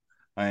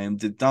 I am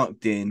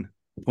deducting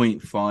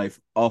 0.5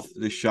 off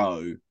the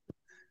show,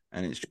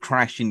 and it's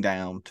crashing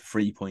down to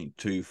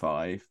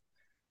 3.25.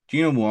 Do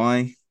you know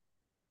why?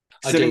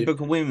 I Didn't do. book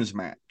a women's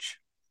match.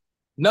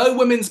 No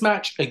women's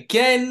match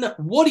again.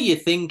 What are you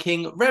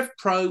thinking? Rev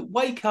Pro,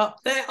 wake up.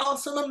 There are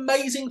some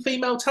amazing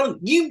female talent.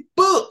 You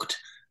booked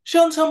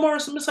Chantel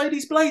Morris and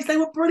Mercedes Blaze. They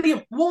were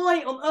brilliant.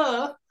 Why on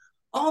earth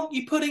aren't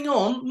you putting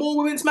on more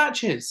women's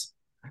matches?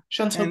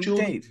 Chantel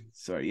Jordan. Indeed.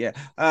 Sorry,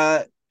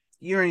 yeah.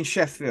 You're in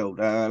Sheffield.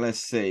 Let's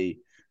see.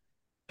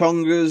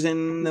 Tonga's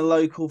in the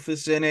local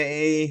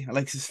vicinity.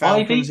 Alexis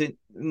Falcon's Ivy.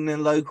 in the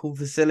local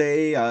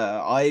facility.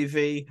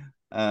 Ivy,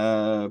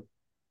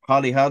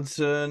 Harley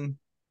Hudson,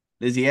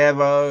 Lizzie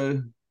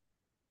Evo.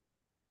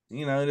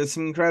 There's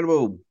some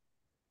incredible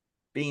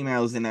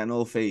females in that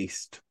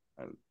northwest,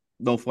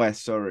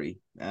 sorry.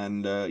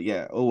 And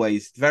yeah,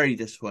 always very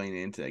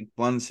disappointing to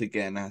once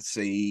again I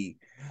see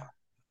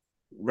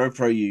Rev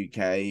Pro UK.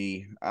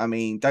 I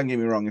mean, don't get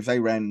me wrong, if they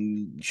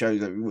ran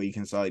shows every week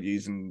inside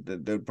using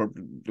there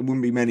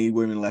wouldn't be many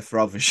women left for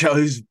other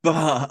shows,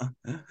 but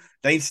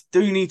they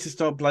do need to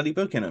start bloody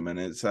booking them, and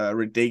it's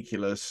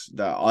ridiculous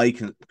that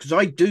because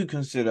I do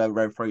consider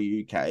Rev Pro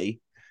UK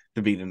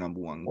to be the number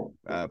one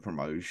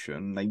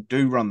promotion. They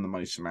do run the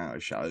most amount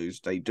of shows.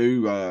 They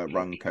do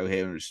run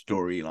coherent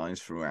storylines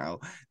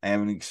throughout. They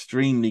have an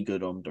extremely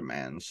good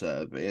on-demand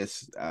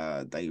service.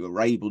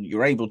 You're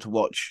able to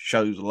watch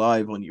shows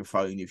live on your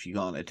phone if you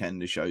can't attend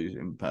the shows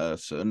in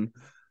person.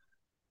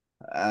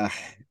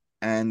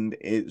 And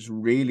it's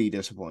really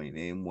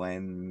disappointing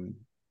when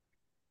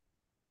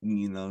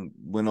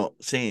we're not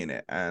seeing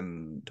it,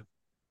 and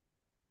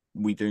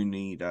we do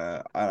need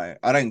I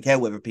don't care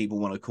whether people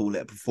want to call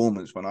it a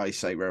performance. When I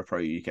say Rev Pro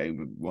UK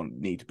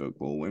need to book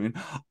more women,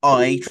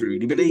 I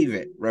truly believe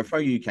it. Rev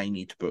Pro UK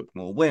need to book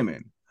more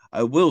women.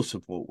 I will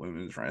support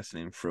women's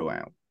wrestling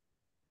throughout.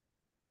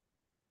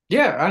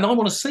 Yeah, and I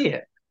want to see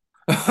it.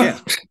 Yeah.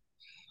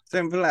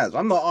 Simple as.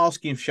 I'm not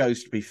asking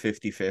shows to be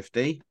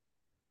 50-50.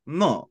 I'm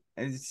not.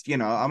 It's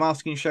I'm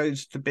asking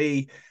shows to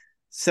be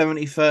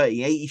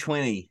 70-30,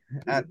 80-20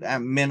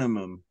 at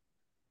minimum.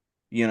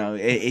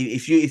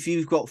 If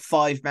you've got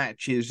 5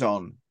 matches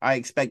on, I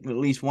expect at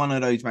least one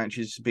of those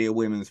matches to be a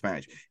women's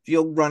match. If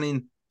you're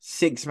running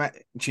 6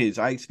 matches,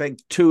 I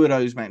expect 2 of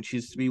those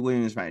matches to be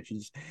women's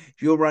matches.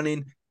 If you're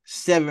running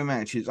 7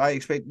 matches, I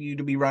expect you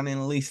to be running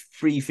at least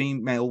 3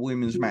 female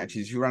women's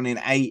matches. If you're running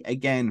 8,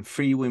 again,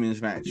 3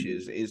 women's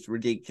matches. It's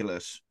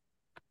ridiculous.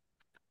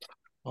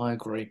 I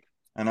agree.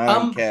 And I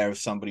don't care if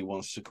somebody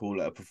wants to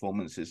call it a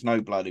performance. It's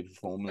no bloody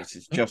performance.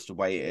 It's just the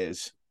way it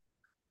is.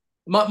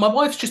 My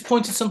wife's just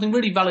pointed something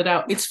really valid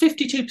out. It's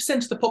 52%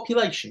 of the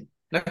population.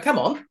 Now, come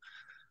on.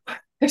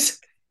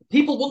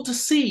 People want to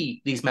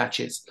see these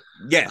matches.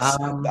 Yes.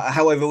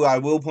 However, I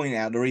will point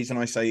out the reason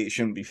I say it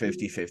shouldn't be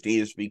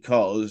 50-50 is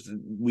because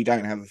we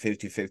don't have a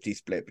 50-50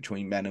 split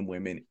between men and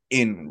women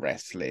in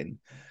wrestling.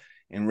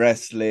 In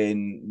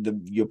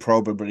wrestling, you're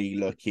probably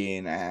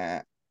looking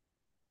at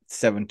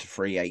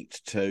 7-3,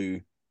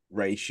 8-2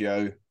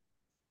 ratio.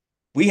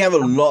 We have a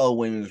lot of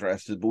women's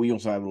wrestlers, but we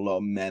also have a lot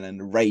of men, and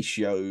the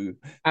ratio.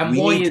 And we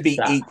why need to be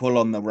that? equal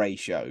on the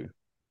ratio.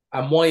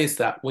 And why is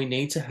that? We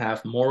need to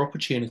have more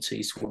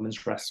opportunities for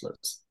women's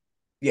wrestlers.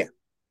 Yeah.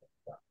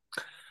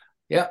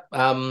 Yeah.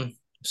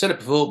 Said it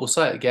before, we'll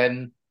say it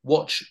again.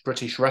 Watch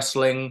British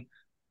wrestling.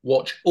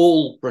 Watch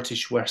all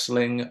British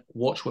wrestling.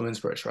 Watch women's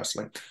British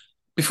wrestling.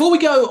 Before we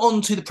go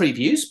on to the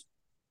previews,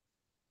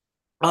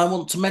 I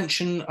want to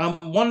mention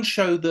one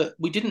show that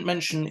we didn't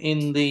mention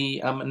in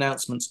the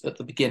announcements at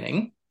the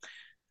beginning.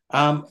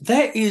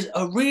 There is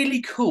a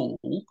really cool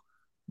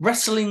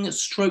wrestling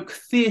stroke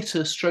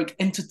theatre stroke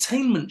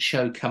entertainment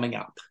show coming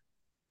up.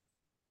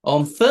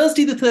 On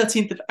Thursday, the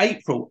 13th of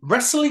April,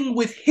 Wrestling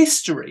with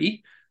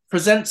History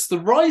presents The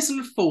Rise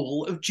and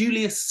Fall of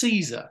Julius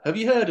Caesar. Have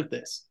you heard of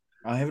this?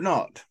 I have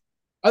not.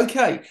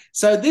 Okay,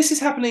 so this is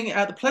happening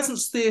at the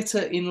Pleasance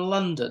Theatre in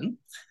London.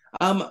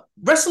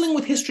 Wrestling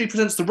with History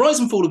presents The Rise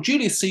and Fall of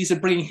Julius Caesar,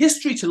 bringing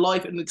history to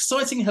life in an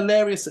exciting,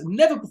 hilarious,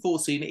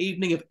 never-before-seen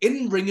evening of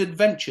in-ring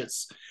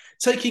adventures.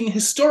 Taking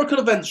historical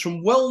events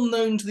from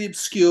well-known to the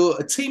obscure,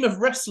 a team of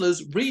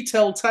wrestlers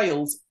retell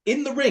tales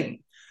in the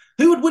ring.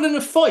 Who would win in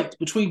a fight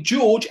between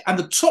George and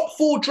the top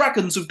 4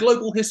 dragons of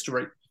global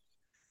history?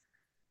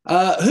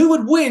 Who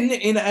would win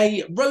in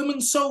a Roman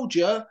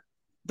soldier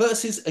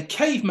versus a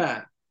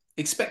caveman?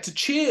 Expect to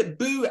cheer,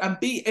 boo, and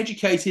be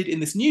educated in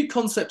this new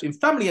concept in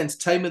family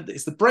entertainment that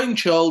is the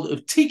brainchild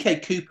of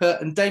TK Cooper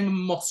and Damon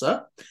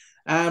Mosser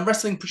and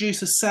wrestling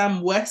producer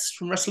Sam West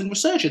from Wrestling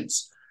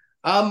Resurgence.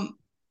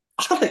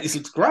 I think this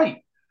looks great.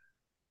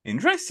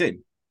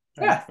 Interesting.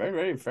 Yeah. Very,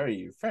 very,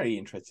 very, very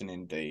interesting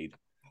indeed.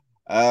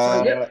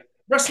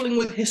 Wrestling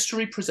with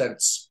History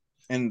presents.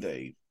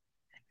 Indeed.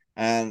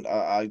 And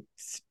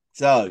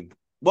so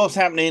what's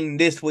happening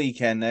this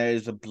weekend?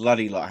 There's a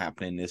bloody lot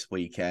happening this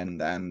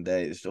weekend, and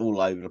it's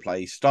all over the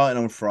place.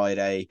 Starting on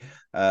Friday,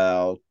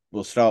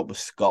 we'll start with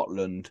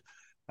Scotland.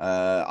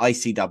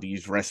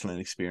 ICW's wrestling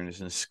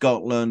experience in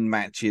Scotland,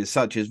 matches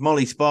such as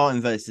Molly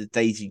Spartan versus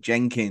Daisy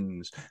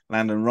Jenkins,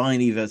 Landon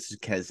Riney versus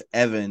Kez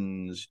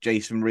Evans,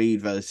 Jason Reed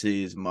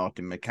versus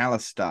Martin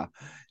McAllister,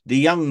 the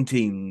young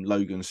team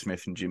Logan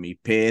Smith and Jimmy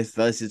Pierce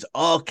versus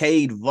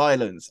Arcade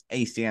Violence,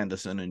 AC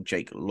Anderson and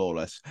Jake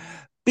Lawless,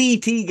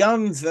 BT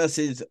Guns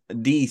versus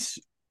the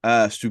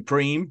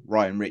Supreme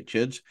Ryan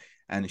Richards,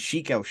 and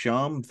Sheik El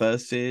Sham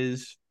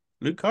versus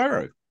Luke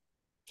Cairo.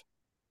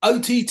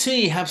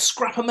 OTT have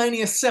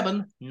Scrapomania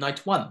 7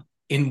 Night 1.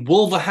 in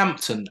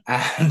Wolverhampton,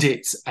 and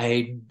it's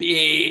a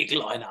big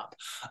lineup.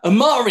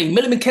 Omari,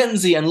 Millie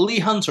McKenzie, and Lee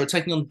Hunter are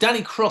taking on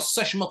Danny Cross,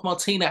 Session Moth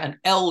Martina, and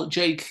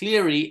LJ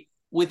Cleary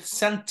with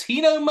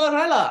Santino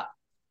Marella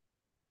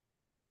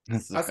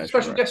That's the as the special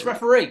special guest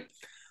referee. referee.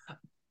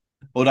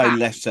 Although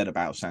less said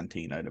about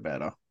Santino, the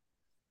better.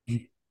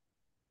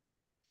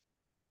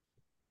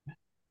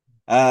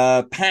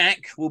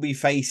 Pac will be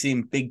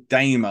facing Big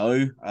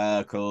Damo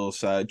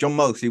because John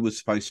Moxley was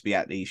supposed to be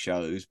at these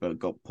shows but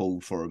got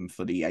pulled for him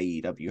for the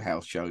AEW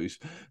house shows,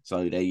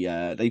 so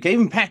they gave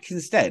him Pac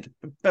instead.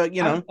 But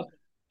you know,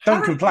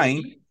 don't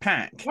complain,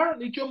 Pac.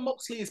 Apparently, John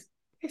Moxley is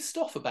pissed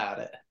off about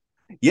it.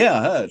 Yeah,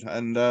 I heard,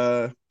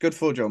 and good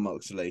for John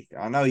Moxley.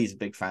 I know he's a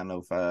big fan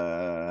of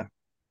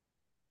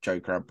Joe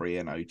Crabtree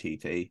and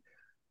OTT.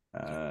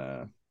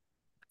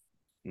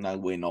 No,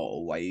 we're not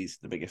always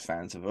the biggest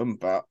fans of them,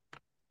 but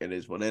it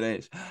is what it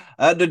is.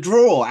 The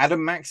draw,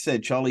 Adam Max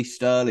said Charlie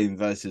Sterling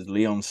versus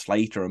Leon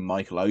Slater and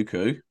Michael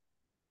Oku.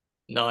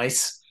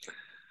 Nice.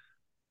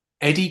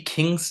 Eddie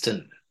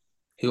Kingston,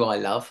 who I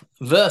love,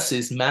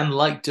 versus Man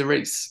Like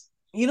DeReese.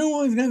 You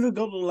know, I've never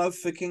got a love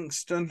for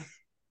Kingston.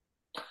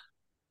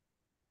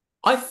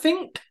 I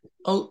think,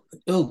 oh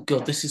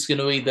God, this is going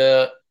to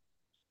either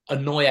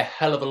annoy a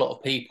hell of a lot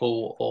of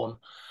people on.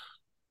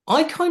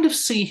 I kind of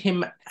see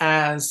him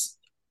as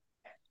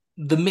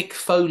the Mick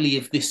Foley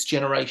of this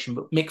generation,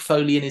 but Mick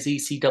Foley in his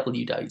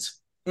ECW days.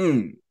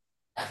 Mm.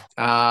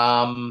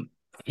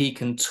 He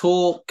can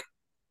talk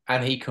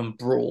and he can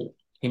brawl.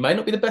 He may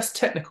not be the best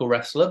technical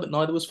wrestler, but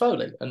neither was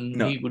Foley, and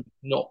No. he would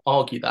not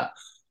argue that.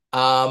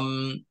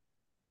 I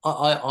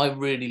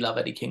really love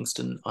Eddie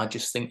Kingston. I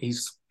just think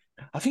he's.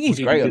 I think he's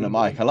really great on good the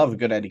mic. I love a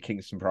good Eddie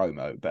Kingston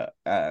promo, but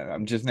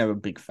I'm just never a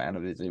big fan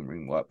of his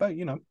in-ring work. But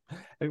you know,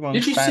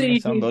 everyone's a fan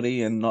of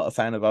somebody and not a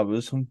fan of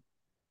others.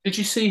 Did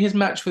you see his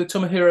match with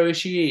Tomohiro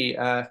Ishii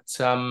at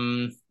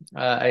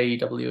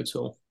AEW at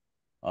all?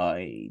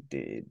 I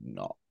did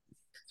not.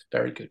 It's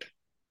very good.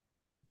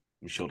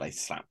 I'm sure they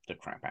slapped the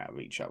crap out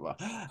of each other.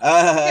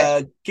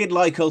 Yes. Kid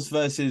Lycos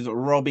versus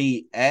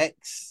Robbie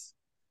X.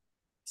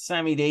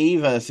 Sammy D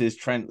versus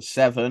Trent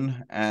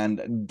Seven.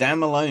 And Dan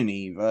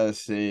Maloney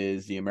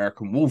versus the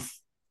American Wolf,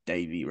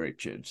 Davey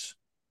Richards.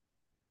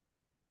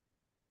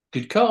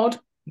 Good card.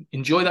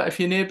 Enjoy that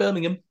if you're near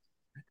Birmingham.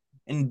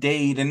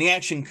 Indeed. And the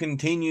action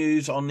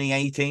continues on the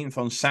 18th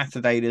on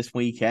Saturday this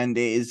weekend.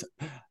 It is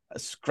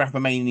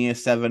Scrapomania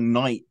 7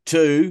 Night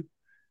 2.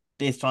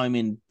 This time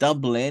in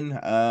Dublin.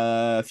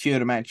 A few of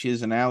the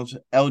matches announced.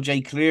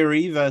 LJ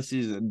Cleary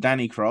versus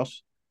Danny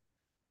Cross.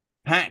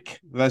 Pac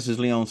versus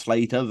Leon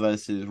Slater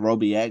versus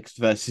Robbie X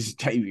versus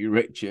Davey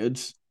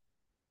Richards.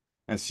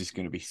 That's just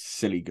going to be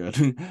silly good.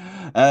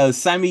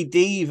 Sammy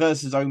D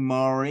versus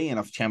Omari in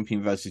a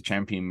champion versus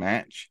champion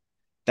match.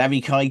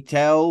 Davy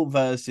Keitel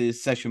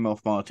versus Session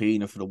Moth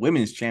Martina for the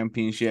women's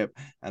championship.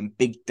 And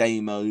Big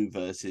Damo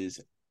versus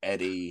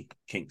Eddie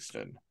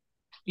Kingston.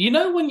 You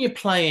know when you're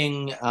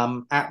playing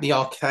at the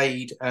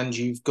arcade and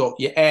you've got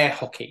your air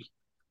hockey?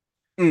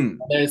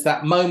 There's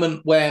that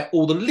moment where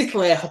all the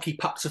little air hockey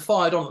pucks are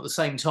fired on at the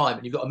same time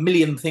and you've got a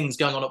million things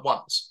going on at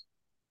once.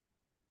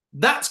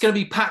 That's going to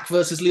be Pac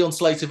versus Leon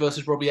Slater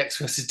versus Robbie X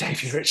versus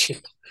Davey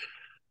Richards.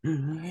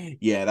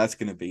 Yeah, that's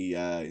going to be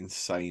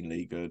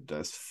insanely good.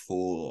 That's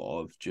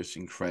full of just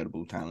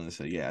incredible talent.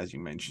 So yeah, as you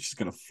mentioned, she's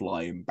going to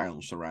fly and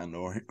bounce around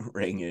the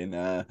ring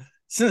in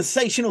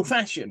sensational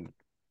fashion.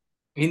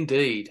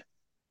 Indeed.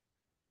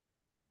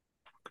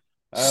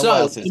 What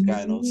else is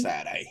going on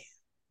Saturday?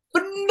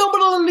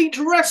 Phenomenal Elite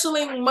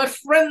Wrestling, my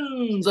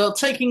friends, are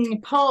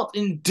taking part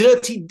in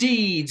Dirty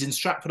Deeds in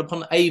Stratford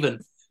upon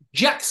Avon.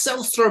 Jack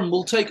Selstrom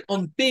will take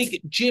on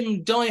Big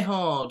Jim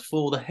Diehard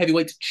for the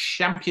Heavyweight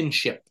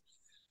Championship.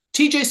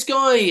 TJ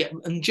Sky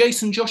and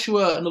Jason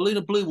Joshua and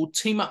Aluna Blue will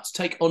team up to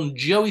take on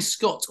Joey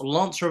Scott,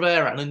 Lance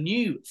Rivera, and a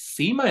new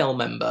female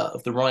member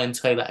of the Ryan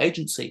Taylor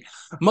Agency.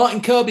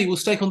 Martin Kirby will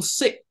stake on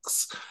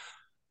Six.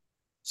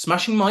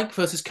 Smashing Mike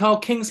versus Carl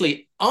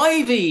Kingsley.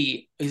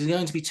 Ivy is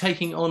going to be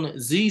taking on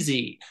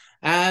ZZ.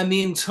 And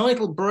the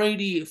entitled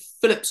Brady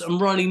Phillips and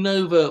Riley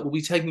Nova will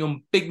be taking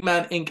on Big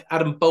Man Inc.,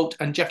 Adam Bolt,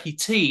 and Jackie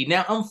T.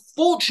 Now,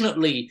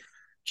 unfortunately,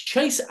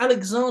 Chase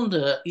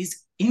Alexander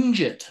is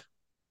injured.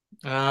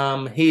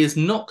 He is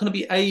not going to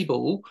be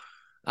able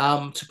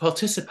to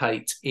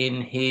participate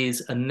in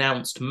his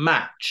announced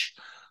match.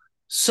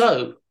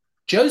 So,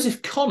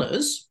 Joseph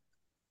Connors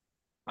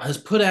has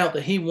put out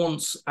that he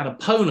wants an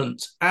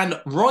opponent, and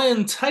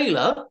Ryan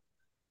Taylor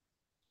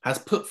has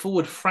put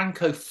forward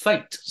Franco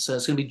Fate. So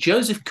it's going to be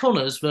Joseph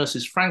Connors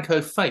versus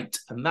Franco Fate,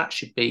 and that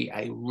should be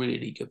a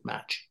really good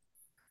match.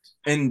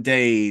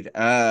 Indeed.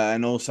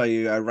 And also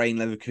Rain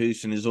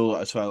Leverkusen is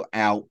also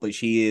out, but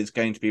she is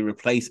going to be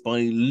replaced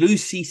by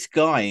Lucy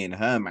Sky in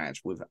her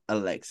match with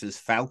Alexis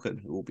Falcon,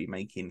 who will be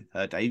making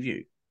her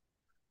debut.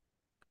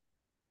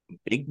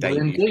 Big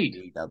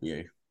debut for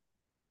DW.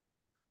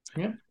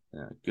 Yeah.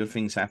 Good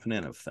things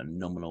happening at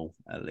Phenomenal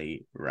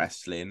Elite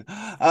Wrestling.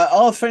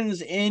 Our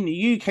friends in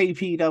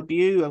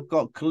UKPW have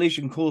got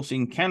Collision Course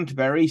in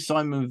Canterbury.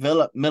 Simon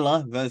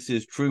Miller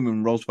versus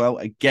Truman Roswell.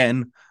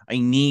 Again, I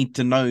need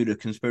to know the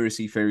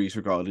conspiracy theories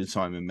regarding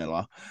Simon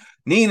Miller.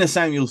 Nina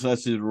Samuels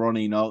versus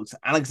Ronnie Knox.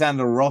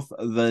 Alexander Roth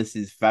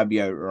versus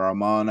Fabio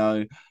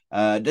Romano.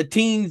 The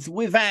teens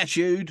with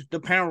attitude, the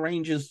Power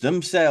Rangers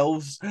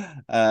themselves,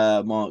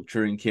 Mark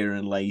True and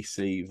Kieran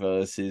Lacey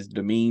versus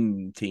the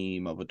meme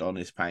team of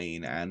Adonis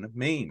Payne and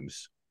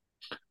Memes.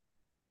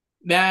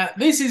 Now,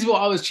 this is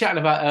what I was chatting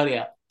about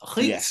earlier.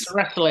 Ritz Yes.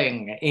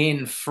 Wrestling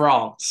in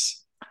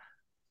France.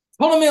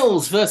 Connor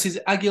Mills versus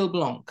Aguil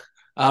Blanc.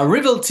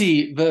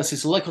 Rivalty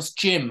versus Lycos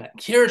Jim.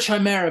 Kira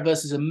Chimera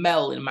versus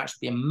Amel in a match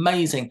would be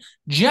amazing.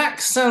 Jack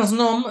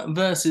Sansnom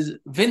versus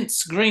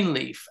Vince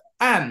Greenleaf.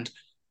 And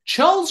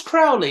Charles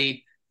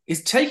Crowley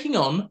is taking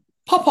on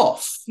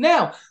Popoff.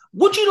 Now,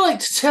 would you like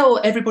to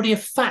tell everybody a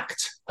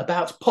fact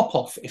about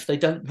Popoff if they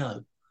don't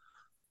know?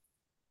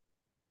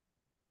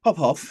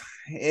 Popoff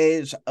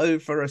is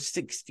over a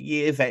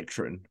 60-year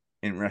veteran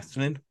in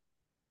wrestling.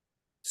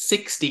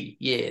 60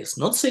 years,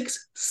 not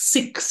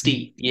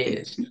 60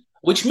 years,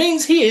 which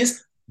means he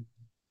is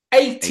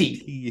 80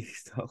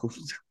 years old.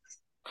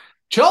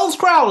 Charles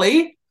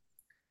Crowley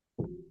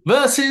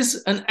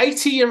versus an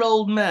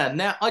 80-year-old man.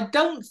 Now, I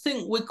don't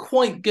think we're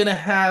quite going to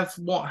have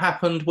what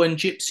happened when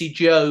Gypsy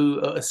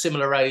Joe, at a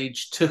similar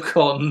age, took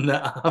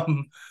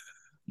on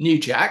New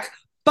Jack,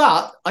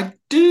 but I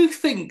do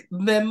think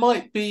there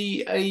might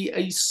be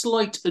a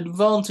slight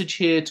advantage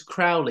here to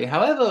Crowley.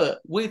 However,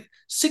 with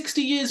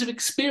 60 years of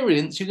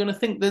experience, you're going to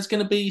think there's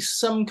going to be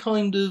some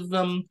kind of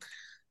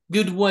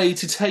good way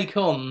to take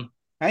on.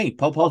 Hey,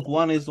 Popoff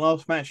won his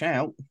last match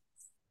out.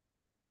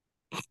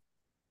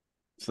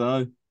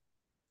 So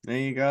there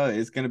you go.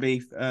 It's going to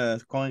be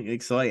quite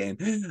exciting.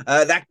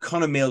 That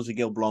Connor Mills and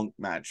Gil Blanc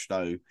match,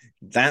 though,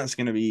 that's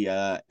going to be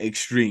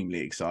extremely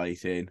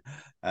exciting.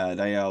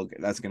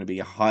 That's going to be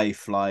a high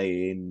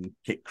flying,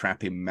 kick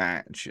crapping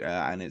match,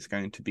 and it's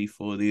going to be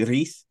for the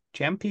Reese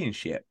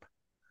Championship.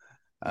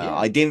 Yeah.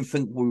 I didn't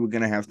think we were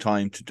going to have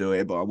time to do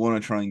it, but I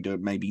want to try and do it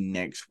maybe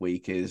next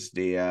week. Is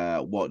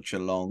the watch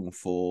along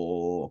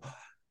for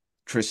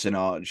Tristan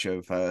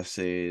Archer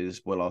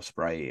versus Will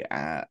Ospreay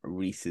at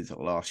Reese's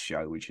last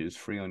show, which is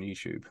free on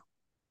YouTube.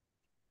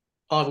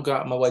 I will go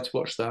out of my way to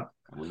watch that.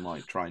 We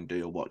might try and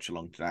do a watch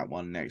along to that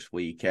one next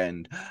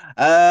weekend.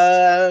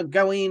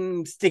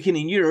 Sticking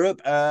in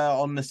Europe,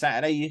 on the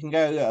Saturday, you can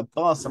go to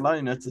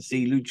Barcelona to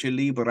see Lucha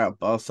Libre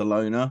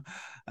Barcelona,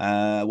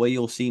 where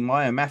you'll see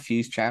Maya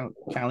Matthews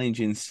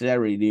challenging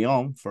Seri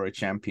Leon for a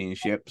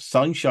championship,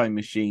 Sunshine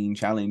Machine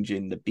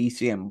challenging the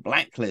BCM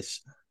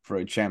Blacklist for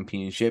a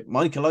championship.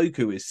 Michael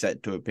Oku is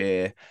set to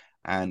appear,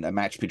 and a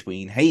match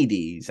between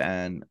Hades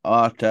and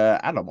Artur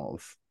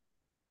Adamov.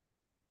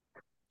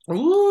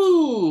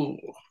 Ooh,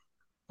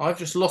 I've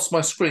just lost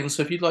my screen,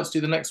 so if you'd like to do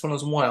the next one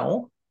as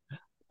well.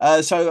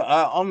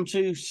 On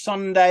to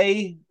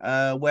Sunday,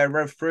 where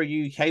Rev Pro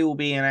UK will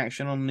be in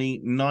action on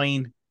the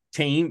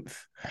 19th.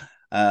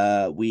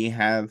 We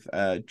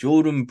have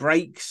Jordan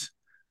Breaks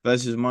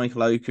versus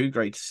Michael Oku.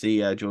 Great to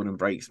see Jordan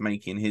Breaks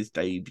making his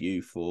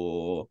debut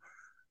for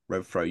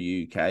Rev Pro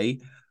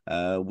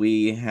UK.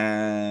 We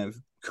have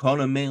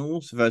Connor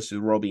Mills versus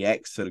Robbie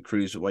X for the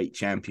Cruiserweight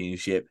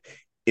Championship.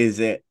 Is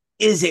it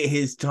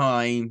his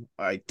time?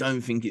 I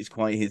don't think it's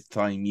quite his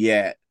time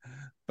yet,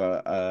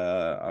 but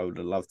I would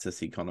love to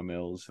see Connor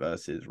Mills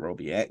versus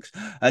Robbie X.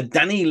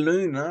 Danny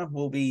Luna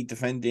will be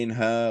defending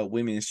her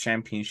women's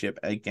championship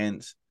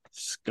against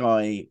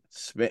Sky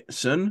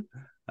Svitson.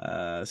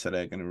 So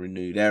they're going to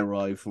renew their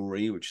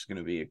rivalry, which is going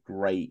to be a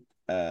great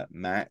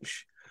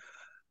match.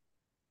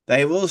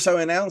 They've also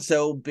announced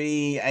there'll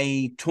be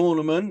a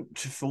tournament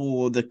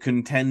for the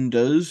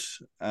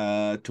contenders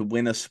to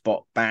win a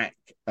spot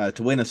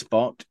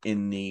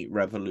in the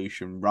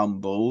Revolution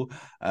Rumble.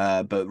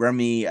 But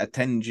Remy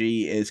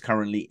Atenji is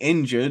currently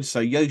injured, so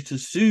Yota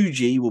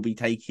Tsuji will be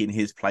taking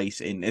his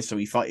place in this. So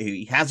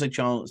he has a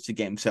chance to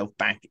get himself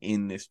back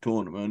in this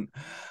tournament.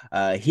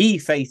 He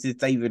faces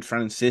David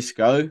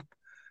Francisco.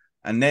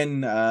 And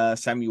then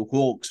Samuel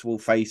Hawks will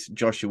face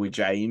Joshua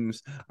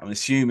James. I'm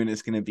assuming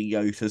it's going to be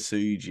Yota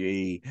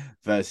Tsuji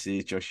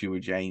versus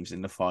Joshua James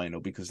in the final,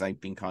 because they've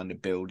been kind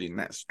of building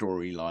that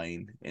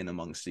storyline in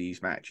amongst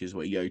these matches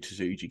where Yota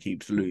Tsuji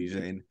keeps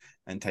losing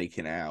and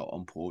taking it out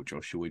on poor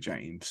Joshua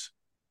James.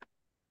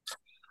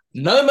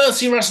 No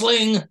Mercy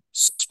Wrestling,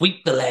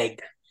 sweep the leg.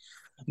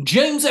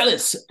 James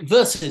Ellis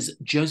versus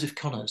Joseph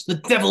Connors. The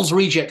Devil's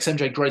Rejects,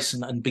 MJ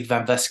Grayson and Big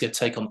Van Veska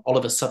take on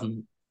Oliver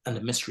Sutton and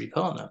a mystery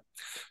partner.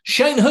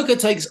 Shane Hooker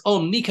takes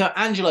on Nico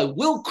Angelo.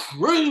 Will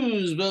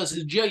Cruz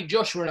versus Jay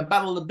Joshua in a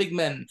battle of the big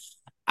men.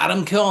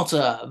 Adam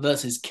Carter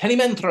versus Kenny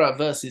Mentra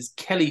versus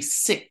Kelly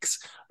Six.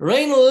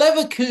 Rain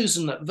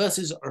Leverkusen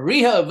versus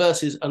Riho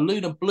versus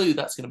Aluna Blue.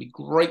 That's going to be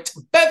great.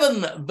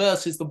 Bevan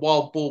versus the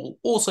Wild Boar will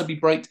also be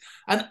great.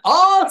 And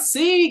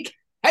RC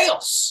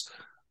Chaos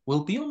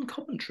will be on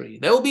commentary.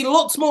 There will be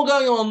lots more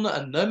going on,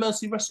 and No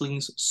Mercy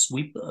Wrestling's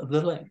sweep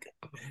the leg.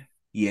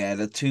 Yeah,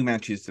 the two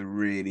matches that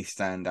really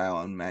stand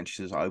out and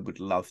matches I would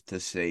love to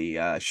see.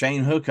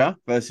 Shane Hooker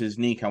versus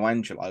Nico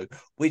Angelo,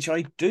 which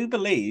I do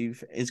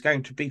believe is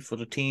going to be for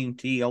the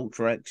TNT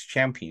Ultra X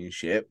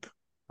Championship.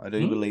 I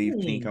do believe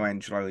Nico Mm.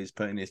 Angelo is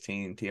putting his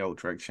TNT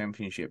Ultra X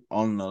Championship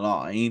on the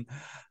line.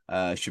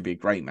 Should be a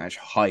great match,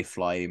 high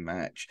flying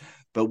match.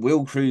 But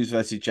Will Cruz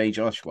versus Jay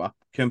Joshua,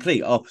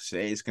 complete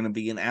opposite. It's going to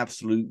be an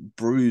absolute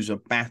bruiser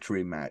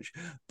battering match.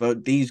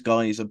 But these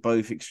guys are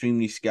both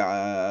extremely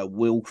skilled.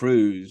 Will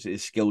Cruz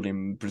is skilled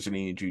in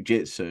Brazilian Jiu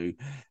Jitsu,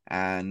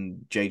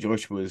 and Jay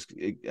Joshua is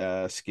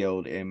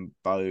skilled in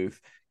both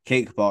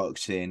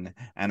kickboxing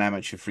and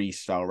amateur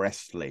freestyle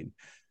wrestling.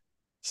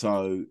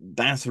 So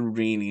that's a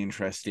really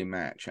interesting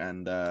match,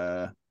 and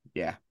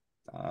yeah,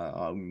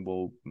 I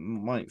will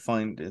might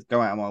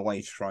go out of my way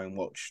to try and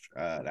watch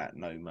that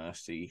No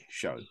Mercy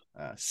show.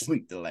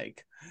 Sweep the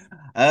leg.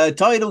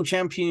 Title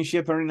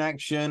championship are in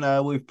action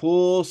with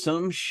Pour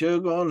Some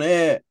Sugar on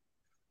It.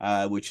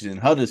 Which is in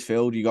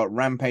Huddersfield. You got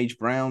Rampage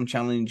Brown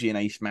challenging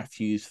Ace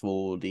Matthews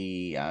for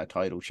the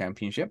title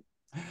championship.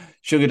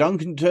 Sugar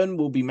Dunkerton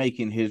will be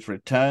making his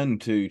return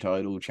to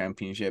title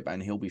championship,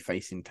 and he'll be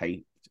facing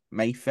Tate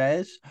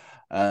Mayfair's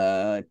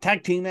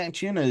tag team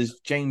action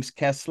as Joe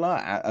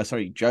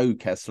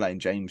Kessler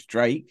and James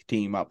Drake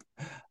team up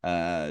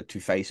to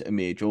face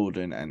Amir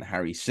Jordan and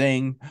Harry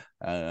Singh,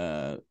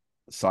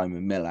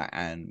 Simon Miller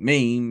and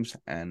Memes,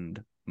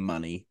 and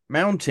Money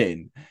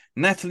Mountain.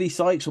 Natalie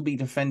Sykes will be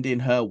defending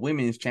her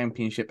women's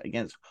championship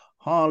against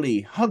Harley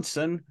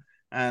Hudson,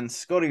 and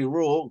Scotty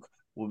Rourke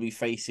will be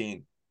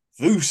facing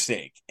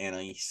Vusic in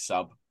a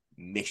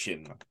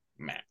submission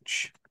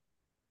match.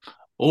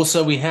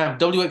 Also, we have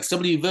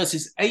WXW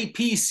versus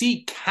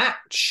APC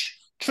Catch.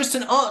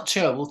 Tristan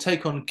Archer will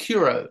take on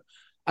Kuro.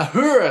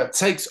 Ahura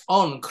takes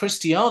on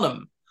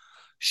Christianum.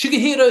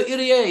 Shigehiro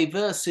Irie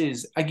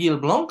versus Aguil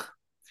Blanc.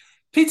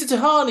 Peter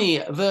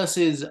Tahani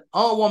versus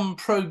R1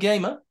 Pro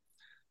Gamer.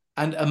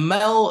 And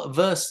Amel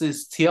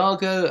versus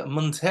Tiago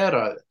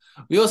Montero.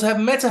 We also have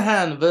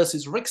Metahan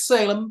versus Rick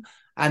Salem.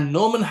 And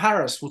Norman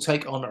Harris will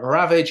take on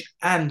Ravage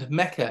and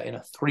Mecca in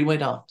a three-way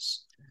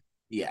dance.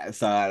 Yeah,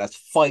 so that's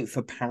Fight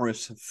for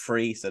Paris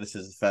 3. So this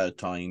is the third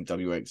time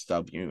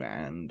WXW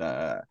and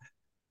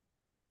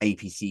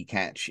APC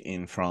Catch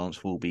in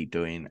France will be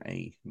doing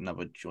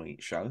another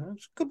joint show.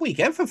 It's a good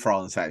weekend for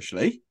France,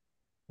 actually.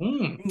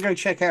 You can go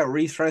check out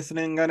Reese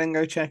Wrestling and then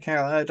go check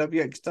out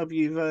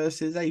WXW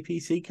versus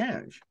APC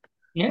Catch.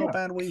 Yeah. Not a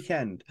bad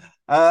weekend.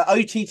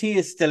 OTT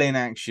is still in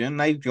action.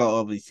 They've got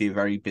obviously a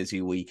very busy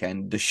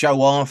weekend. The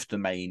show after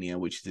Mania,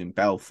 which is in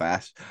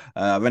Belfast,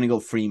 I've only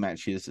got 3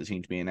 matches that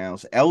seem to be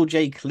announced.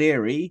 LJ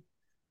Cleary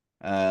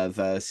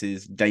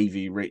versus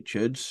Davey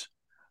Richards.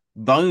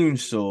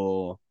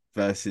 Bonesaw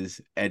versus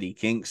Eddie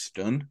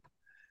Kingston.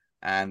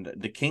 And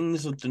the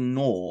Kings of the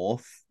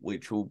North,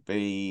 which will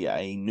be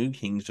a new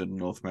Kings of the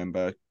North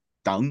member,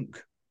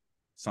 Dunk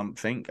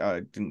something. I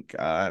didn't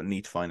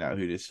need to find out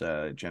who this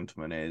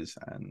gentleman is,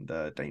 and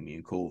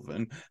Damien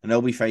Corvin, and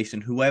they'll be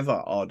facing whoever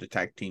are the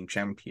tag team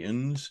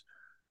champions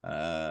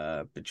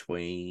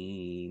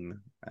between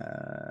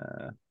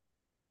the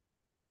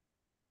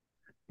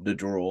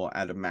draw,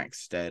 Adam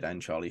Maxted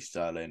and Charlie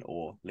Sterling,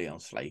 or Leon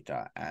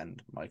Slater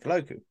and Michael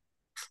Oku.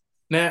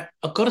 Now,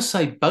 I've got to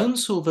say,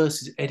 Bonesaw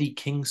versus Eddie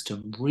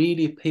Kingston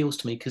really appeals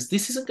to me because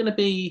this isn't going to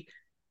be,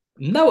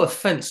 no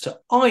offense to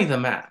either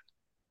man,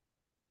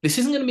 this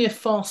isn't going to be a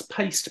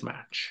fast-paced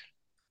match.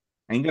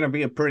 Ain't going to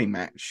be a pretty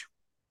match.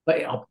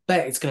 But I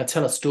bet it's going to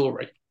tell a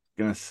story.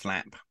 Going to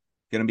slap.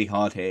 Going to be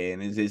hard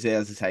hitting. As I say,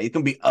 it's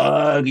going to be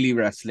ugly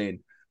wrestling.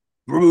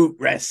 Brute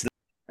wrestling.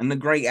 And the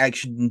great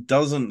action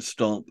doesn't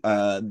stop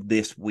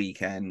this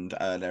weekend.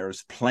 There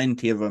is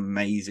plenty of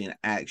amazing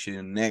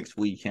action next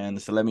weekend.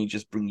 So let me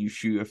just bring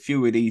you a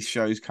few of these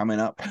shows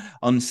coming up.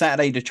 On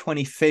Saturday the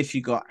 25th,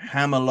 you got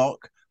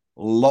Hammerlock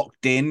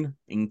Locked in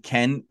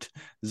Kent.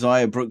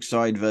 Zaya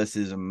Brookside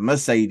versus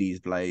Mercedes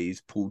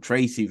Blaze. Paul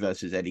Tracy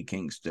versus Eddie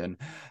Kingston.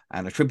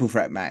 And a triple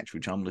threat match,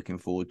 which I'm looking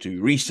forward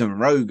to. Reese and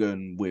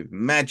Rogan with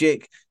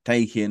Magic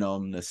taking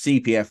on the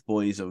CPF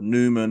boys of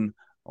Newman,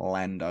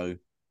 Lando,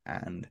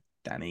 and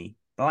Danny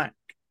Black.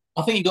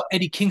 I think you got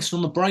Eddie Kingston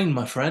on the brain,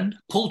 my friend.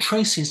 Paul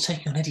Tracy is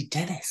taking on Eddie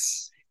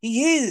Dennis.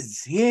 He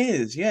is.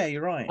 Yeah,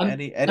 you're right.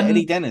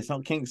 Eddie Dennis,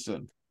 not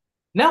Kingston.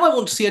 Now I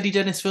want to see Eddie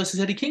Dennis versus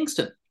Eddie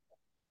Kingston.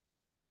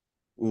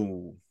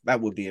 Ooh, that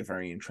would be a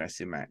very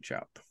interesting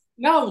matchup.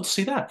 Now I want to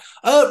see that.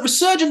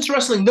 Resurgence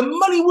Wrestling, the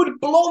Moneywood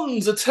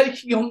Blondes are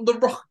taking on the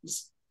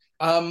Rockers.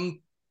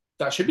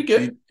 That should be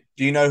good.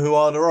 Do you know who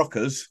are the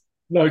Rockers?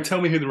 No,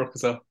 tell me who the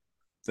Rockers are.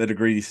 They're the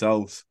Greedy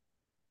Souls.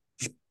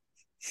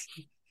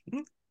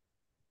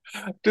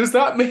 Does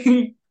that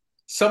mean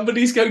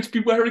somebody's going to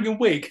be wearing a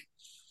wig?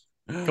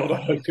 God,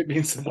 I hope it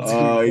means someone's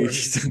I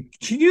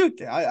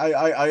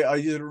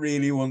just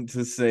really want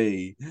to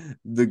see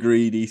the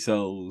Greedy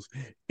Souls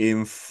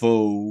in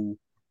full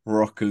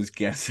Rockers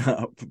get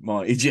up,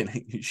 Marty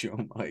Jennings and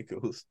Shawn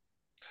Michaels.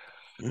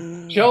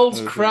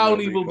 Charles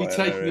Crowley will be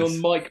taking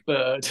on Mike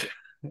Bird.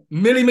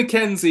 Millie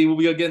McKenzie will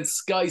be against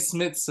Sky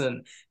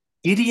Smithson.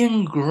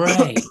 Gideon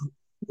Gray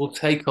will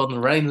take on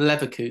Rain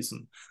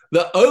Leverkusen.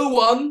 The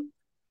 0-1,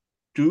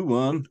 Do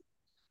one.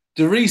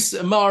 Darius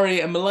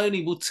Amari and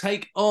Maloney will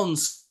take on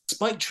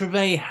Spike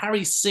Trevay,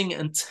 Harry Singh,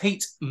 and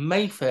Tate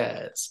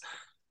Mayfairs.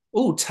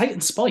 Oh, Tate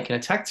and Spike in a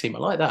tag team. I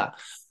like that.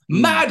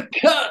 Mm. Mad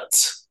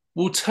Kurt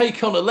will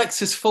take on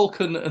Alexis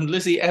Falcon and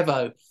Lizzie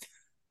Evo.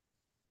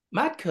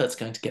 Mad Kurt's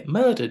going to get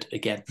murdered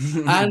again.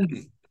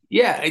 And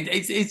yeah,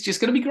 it's just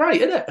going to be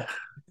great, isn't it?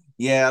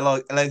 Yeah,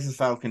 like Alexis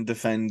Falcon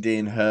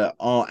defending her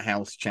Art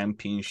House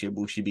Championship.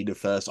 Will she be the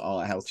first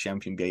Art House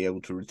champion be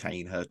able to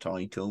retain her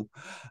title?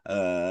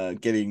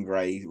 Getting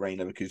Rain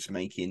Leverkusen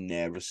making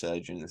their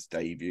resurgence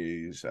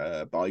debuts.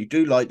 But I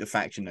do like the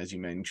faction, as you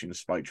mentioned,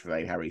 Spike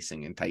Trevay, Harry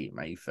Singh, and Tate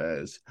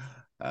Mayfairs.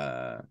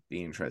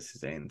 Be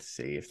interested in to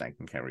see if they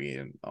can carry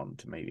it on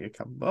to maybe a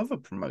couple of other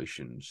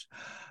promotions.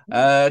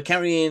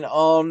 Carrying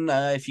on,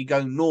 if you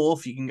go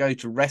north, you can go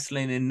to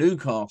Wrestling in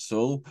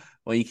Newcastle,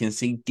 where you can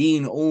see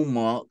Dean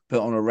Allmark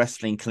put on a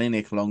wrestling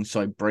clinic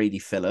alongside Brady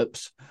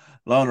Phillips.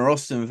 Lana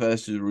Austin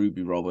versus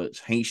Ruby Roberts,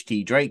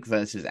 HT Drake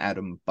versus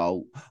Adam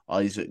Bolt,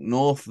 Isaac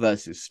North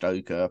versus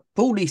Stoker,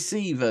 Paulie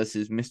C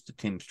versus Mr.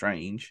 Tim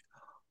Strange,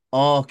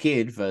 R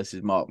Kid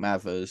versus Mark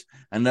Mathers,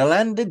 and the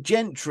landed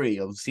gentry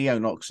of Theo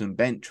Knox and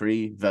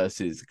Bentry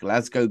versus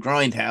Glasgow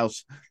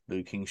Grindhouse,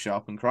 Luke King,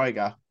 Sharp, and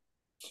Krieger.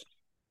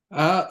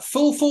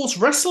 Full Force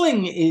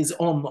Wrestling is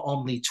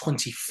on the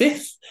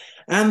 25th,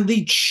 and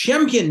the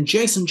champion,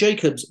 Jason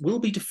Jacobs, will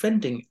be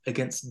defending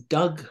against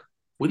Doug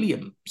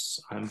Williams.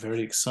 I'm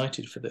very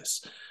excited for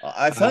this.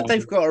 I've heard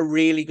they've got a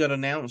really good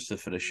announcer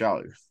for the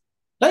show.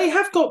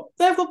 They've got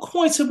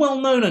quite a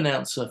well-known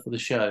announcer for the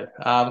show.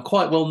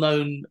 Quite well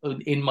known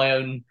in my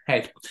own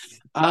head.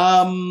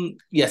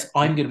 Yes,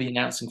 I'm going to be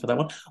announcing for that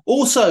one.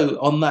 Also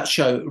on that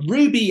show,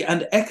 Ruby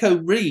and Echo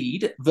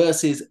Reed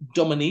versus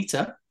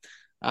Dominita,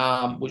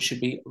 which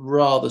should be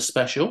rather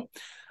special.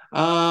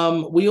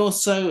 We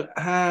also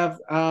have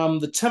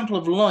the Temple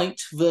of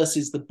Light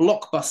versus the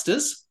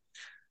Blockbusters.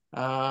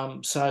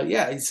 So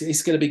yeah,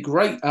 it's going to be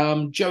great.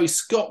 Joey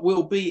Scott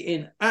will be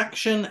in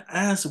action,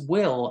 as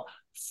will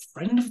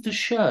friend of the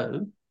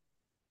show,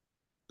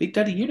 Big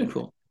Daddy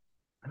Unicorn.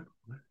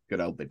 Good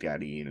old Big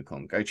Daddy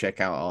Unicorn. Go check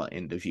out our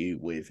interview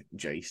with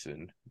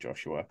Jason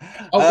Joshua.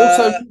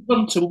 Also,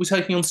 Hunter will be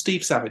taking on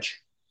Steve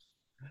Savage.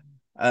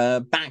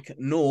 Back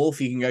north,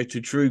 you can go to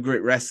True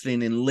Grit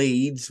Wrestling in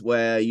Leeds,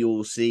 where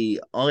you'll see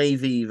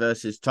Ivy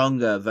versus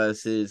Tonga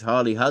versus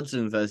Harley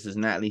Hudson versus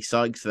Natalie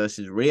Sykes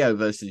versus Rio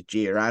versus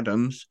Gia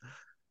Adams.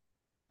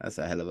 That's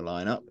a hell of a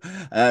lineup.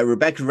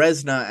 Rebecca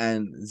Resner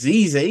and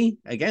Zizi,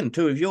 again,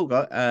 two of your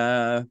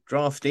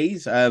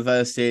draftees,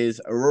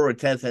 versus Aurora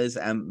Tethers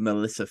and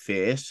Melissa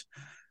Fierce.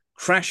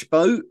 Crash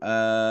Boat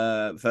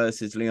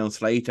versus Leon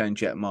Slater and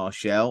Jet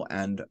Marshall,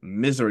 and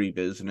Misery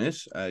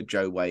Business,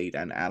 Joe Wade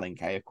and Alan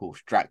Kay. Of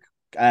course,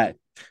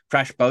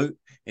 Crash Boat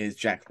is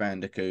Jack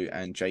Bandicoot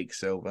and Jake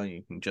Silver.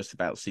 You can just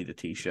about see the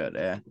t-shirt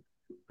there.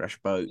 Crash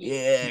Boat.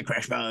 Yeah,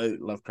 Crash Boat.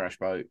 Love Crash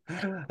Boat.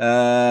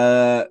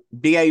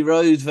 B.A.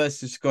 Rose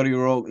versus Scotty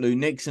Rourke. Lou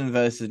Nixon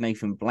versus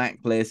Nathan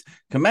Blacklist.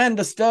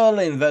 Commander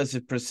Sterling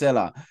versus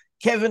Priscilla.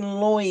 Kevin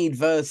Lloyd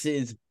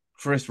versus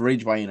Chris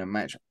Ridgway in a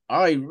match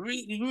I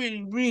really,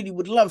 really, really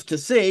would love to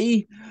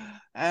see.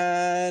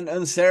 And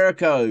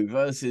Serico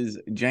versus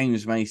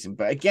James Mason.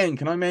 But again,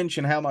 can I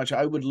mention how much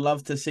I would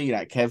love to see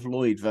that Kev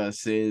Lloyd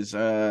versus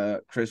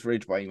Chris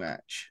Ridgway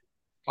match?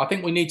 I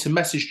think we need to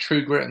message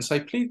True Grit and say,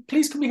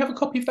 please, can we have a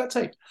copy of that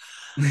tape?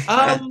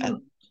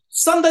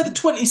 Sunday the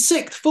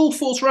 26th, Full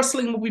Force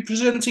Wrestling will be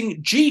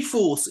presenting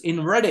G-Force in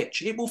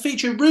Redditch. It will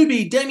feature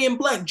Ruby, Damian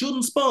Black,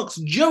 Jordan Sparks,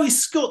 Joey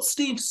Scott,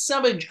 Steve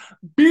Savage,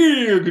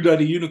 Big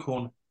Daddy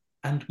Unicorn,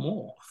 and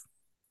more.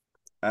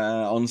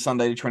 On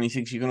Sunday the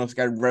 26th, you can also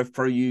go to Rev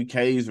Pro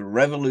UK's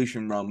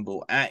Revolution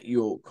Rumble at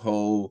York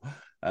Hall.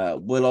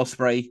 Will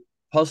Ospreay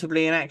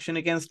possibly in action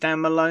against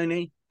Dan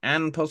Maloney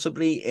and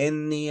possibly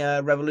in the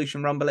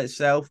Revolution Rumble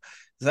itself.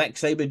 Zack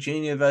Sabre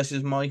Jr.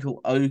 versus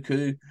Michael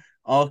Oku.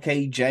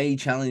 RKJ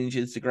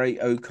challenges the Great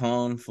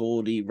Okan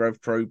for the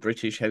Rev Pro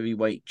British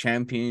Heavyweight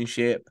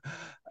Championship.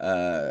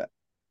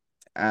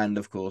 And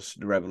of course,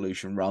 the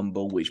Revolution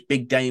Rumble, which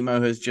Big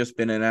Damo has just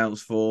been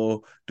announced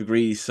for.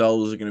 Degree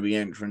Souls are going to be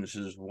entrants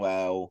as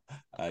well.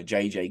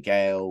 JJ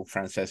Gale,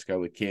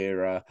 Francesco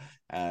Akira,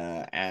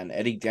 and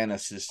Eddie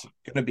Dennis is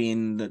going to be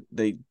in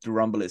the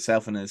Rumble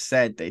itself, and has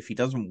said that if he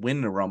doesn't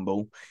win the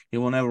Rumble, he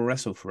will never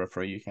wrestle for Rev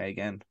Pro UK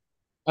again.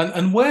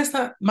 And where's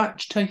that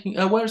match taking?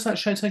 Where is that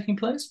show taking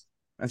place?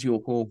 That's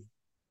your call.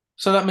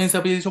 So that means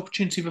there'll be this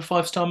opportunity for a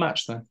 5-star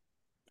match then.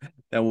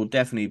 There will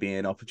definitely be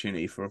an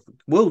opportunity for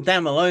Will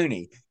Dan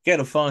Maloney get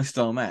a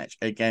 5-star match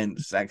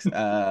against Will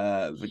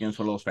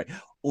Ospreay.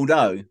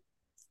 Although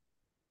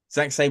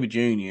Zack Sabre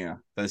Jr.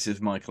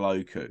 versus Michael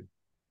Oku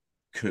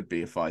could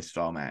be a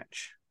 5-star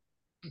match.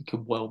 It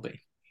could well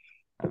be.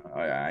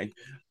 I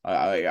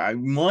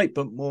might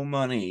put more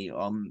money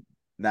on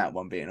that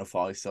one being a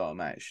 5-star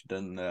match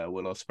than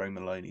Will Ospreay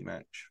Maloney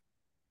match.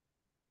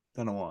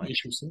 Don't know why. We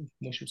shall see.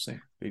 We shall see.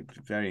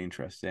 Very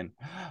interesting.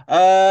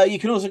 You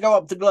can also go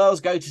up to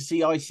Glasgow to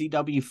see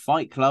ICW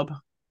Fight Club.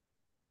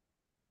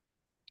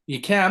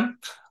 You can,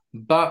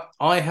 but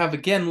I have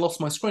again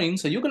lost my screen,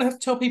 so you're going to have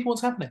to tell people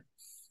what's happening.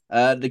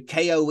 The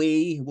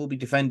KOE will be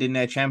defending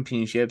their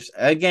championships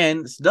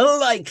against the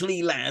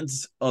likely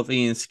lads of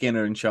Ian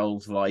Skinner and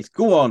Charles Weiss.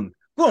 Go on,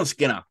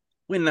 Skinner.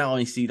 Win that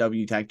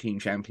ICW Tag Team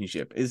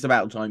Championship. It's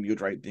about time you're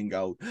draped in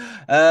gold.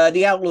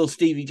 The Outlaw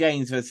Stevie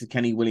James versus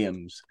Kenny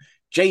Williams.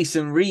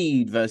 Jason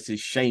Reed versus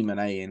Shaman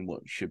A in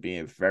what should be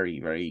a very,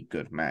 very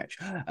good match.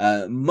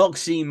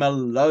 Moxie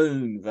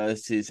Malone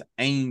versus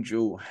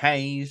Angel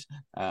Hayes.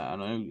 I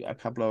know a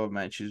couple of other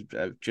matches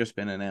have just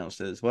been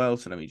announced as well,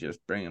 so let me just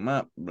bring them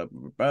up.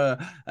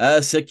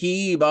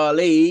 Saqib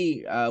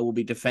Ali will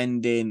be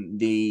defending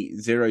the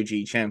Zero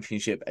G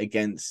Championship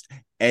against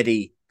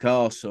Eddie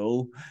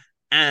Castle.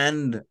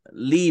 And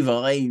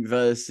Levi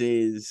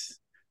versus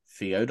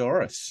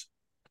Theodorus.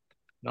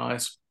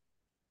 Nice.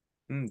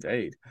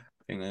 Indeed.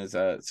 I think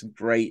there's some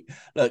great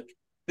look.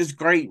 There's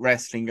great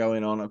wrestling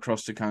going on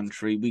across the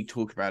country. We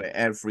talk about it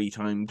every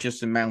time.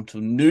 Just the amount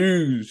of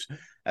news,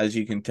 as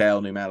you can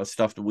tell, the amount of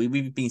stuff that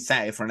we've been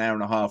sat here for an hour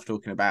and a half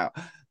talking about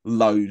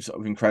loads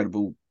of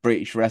incredible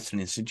British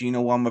wrestling. So do you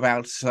know what I'm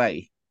about to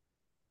say?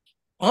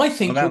 I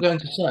think you're going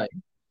to say.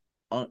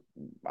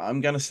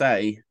 I'm going to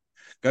say,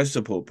 go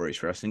support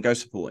British wrestling, go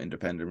support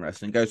independent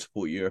wrestling, go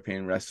support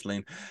European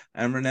wrestling,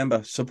 and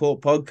remember, support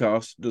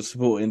podcasts that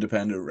support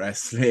independent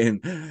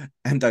wrestling,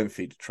 and don't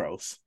feed the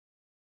trolls.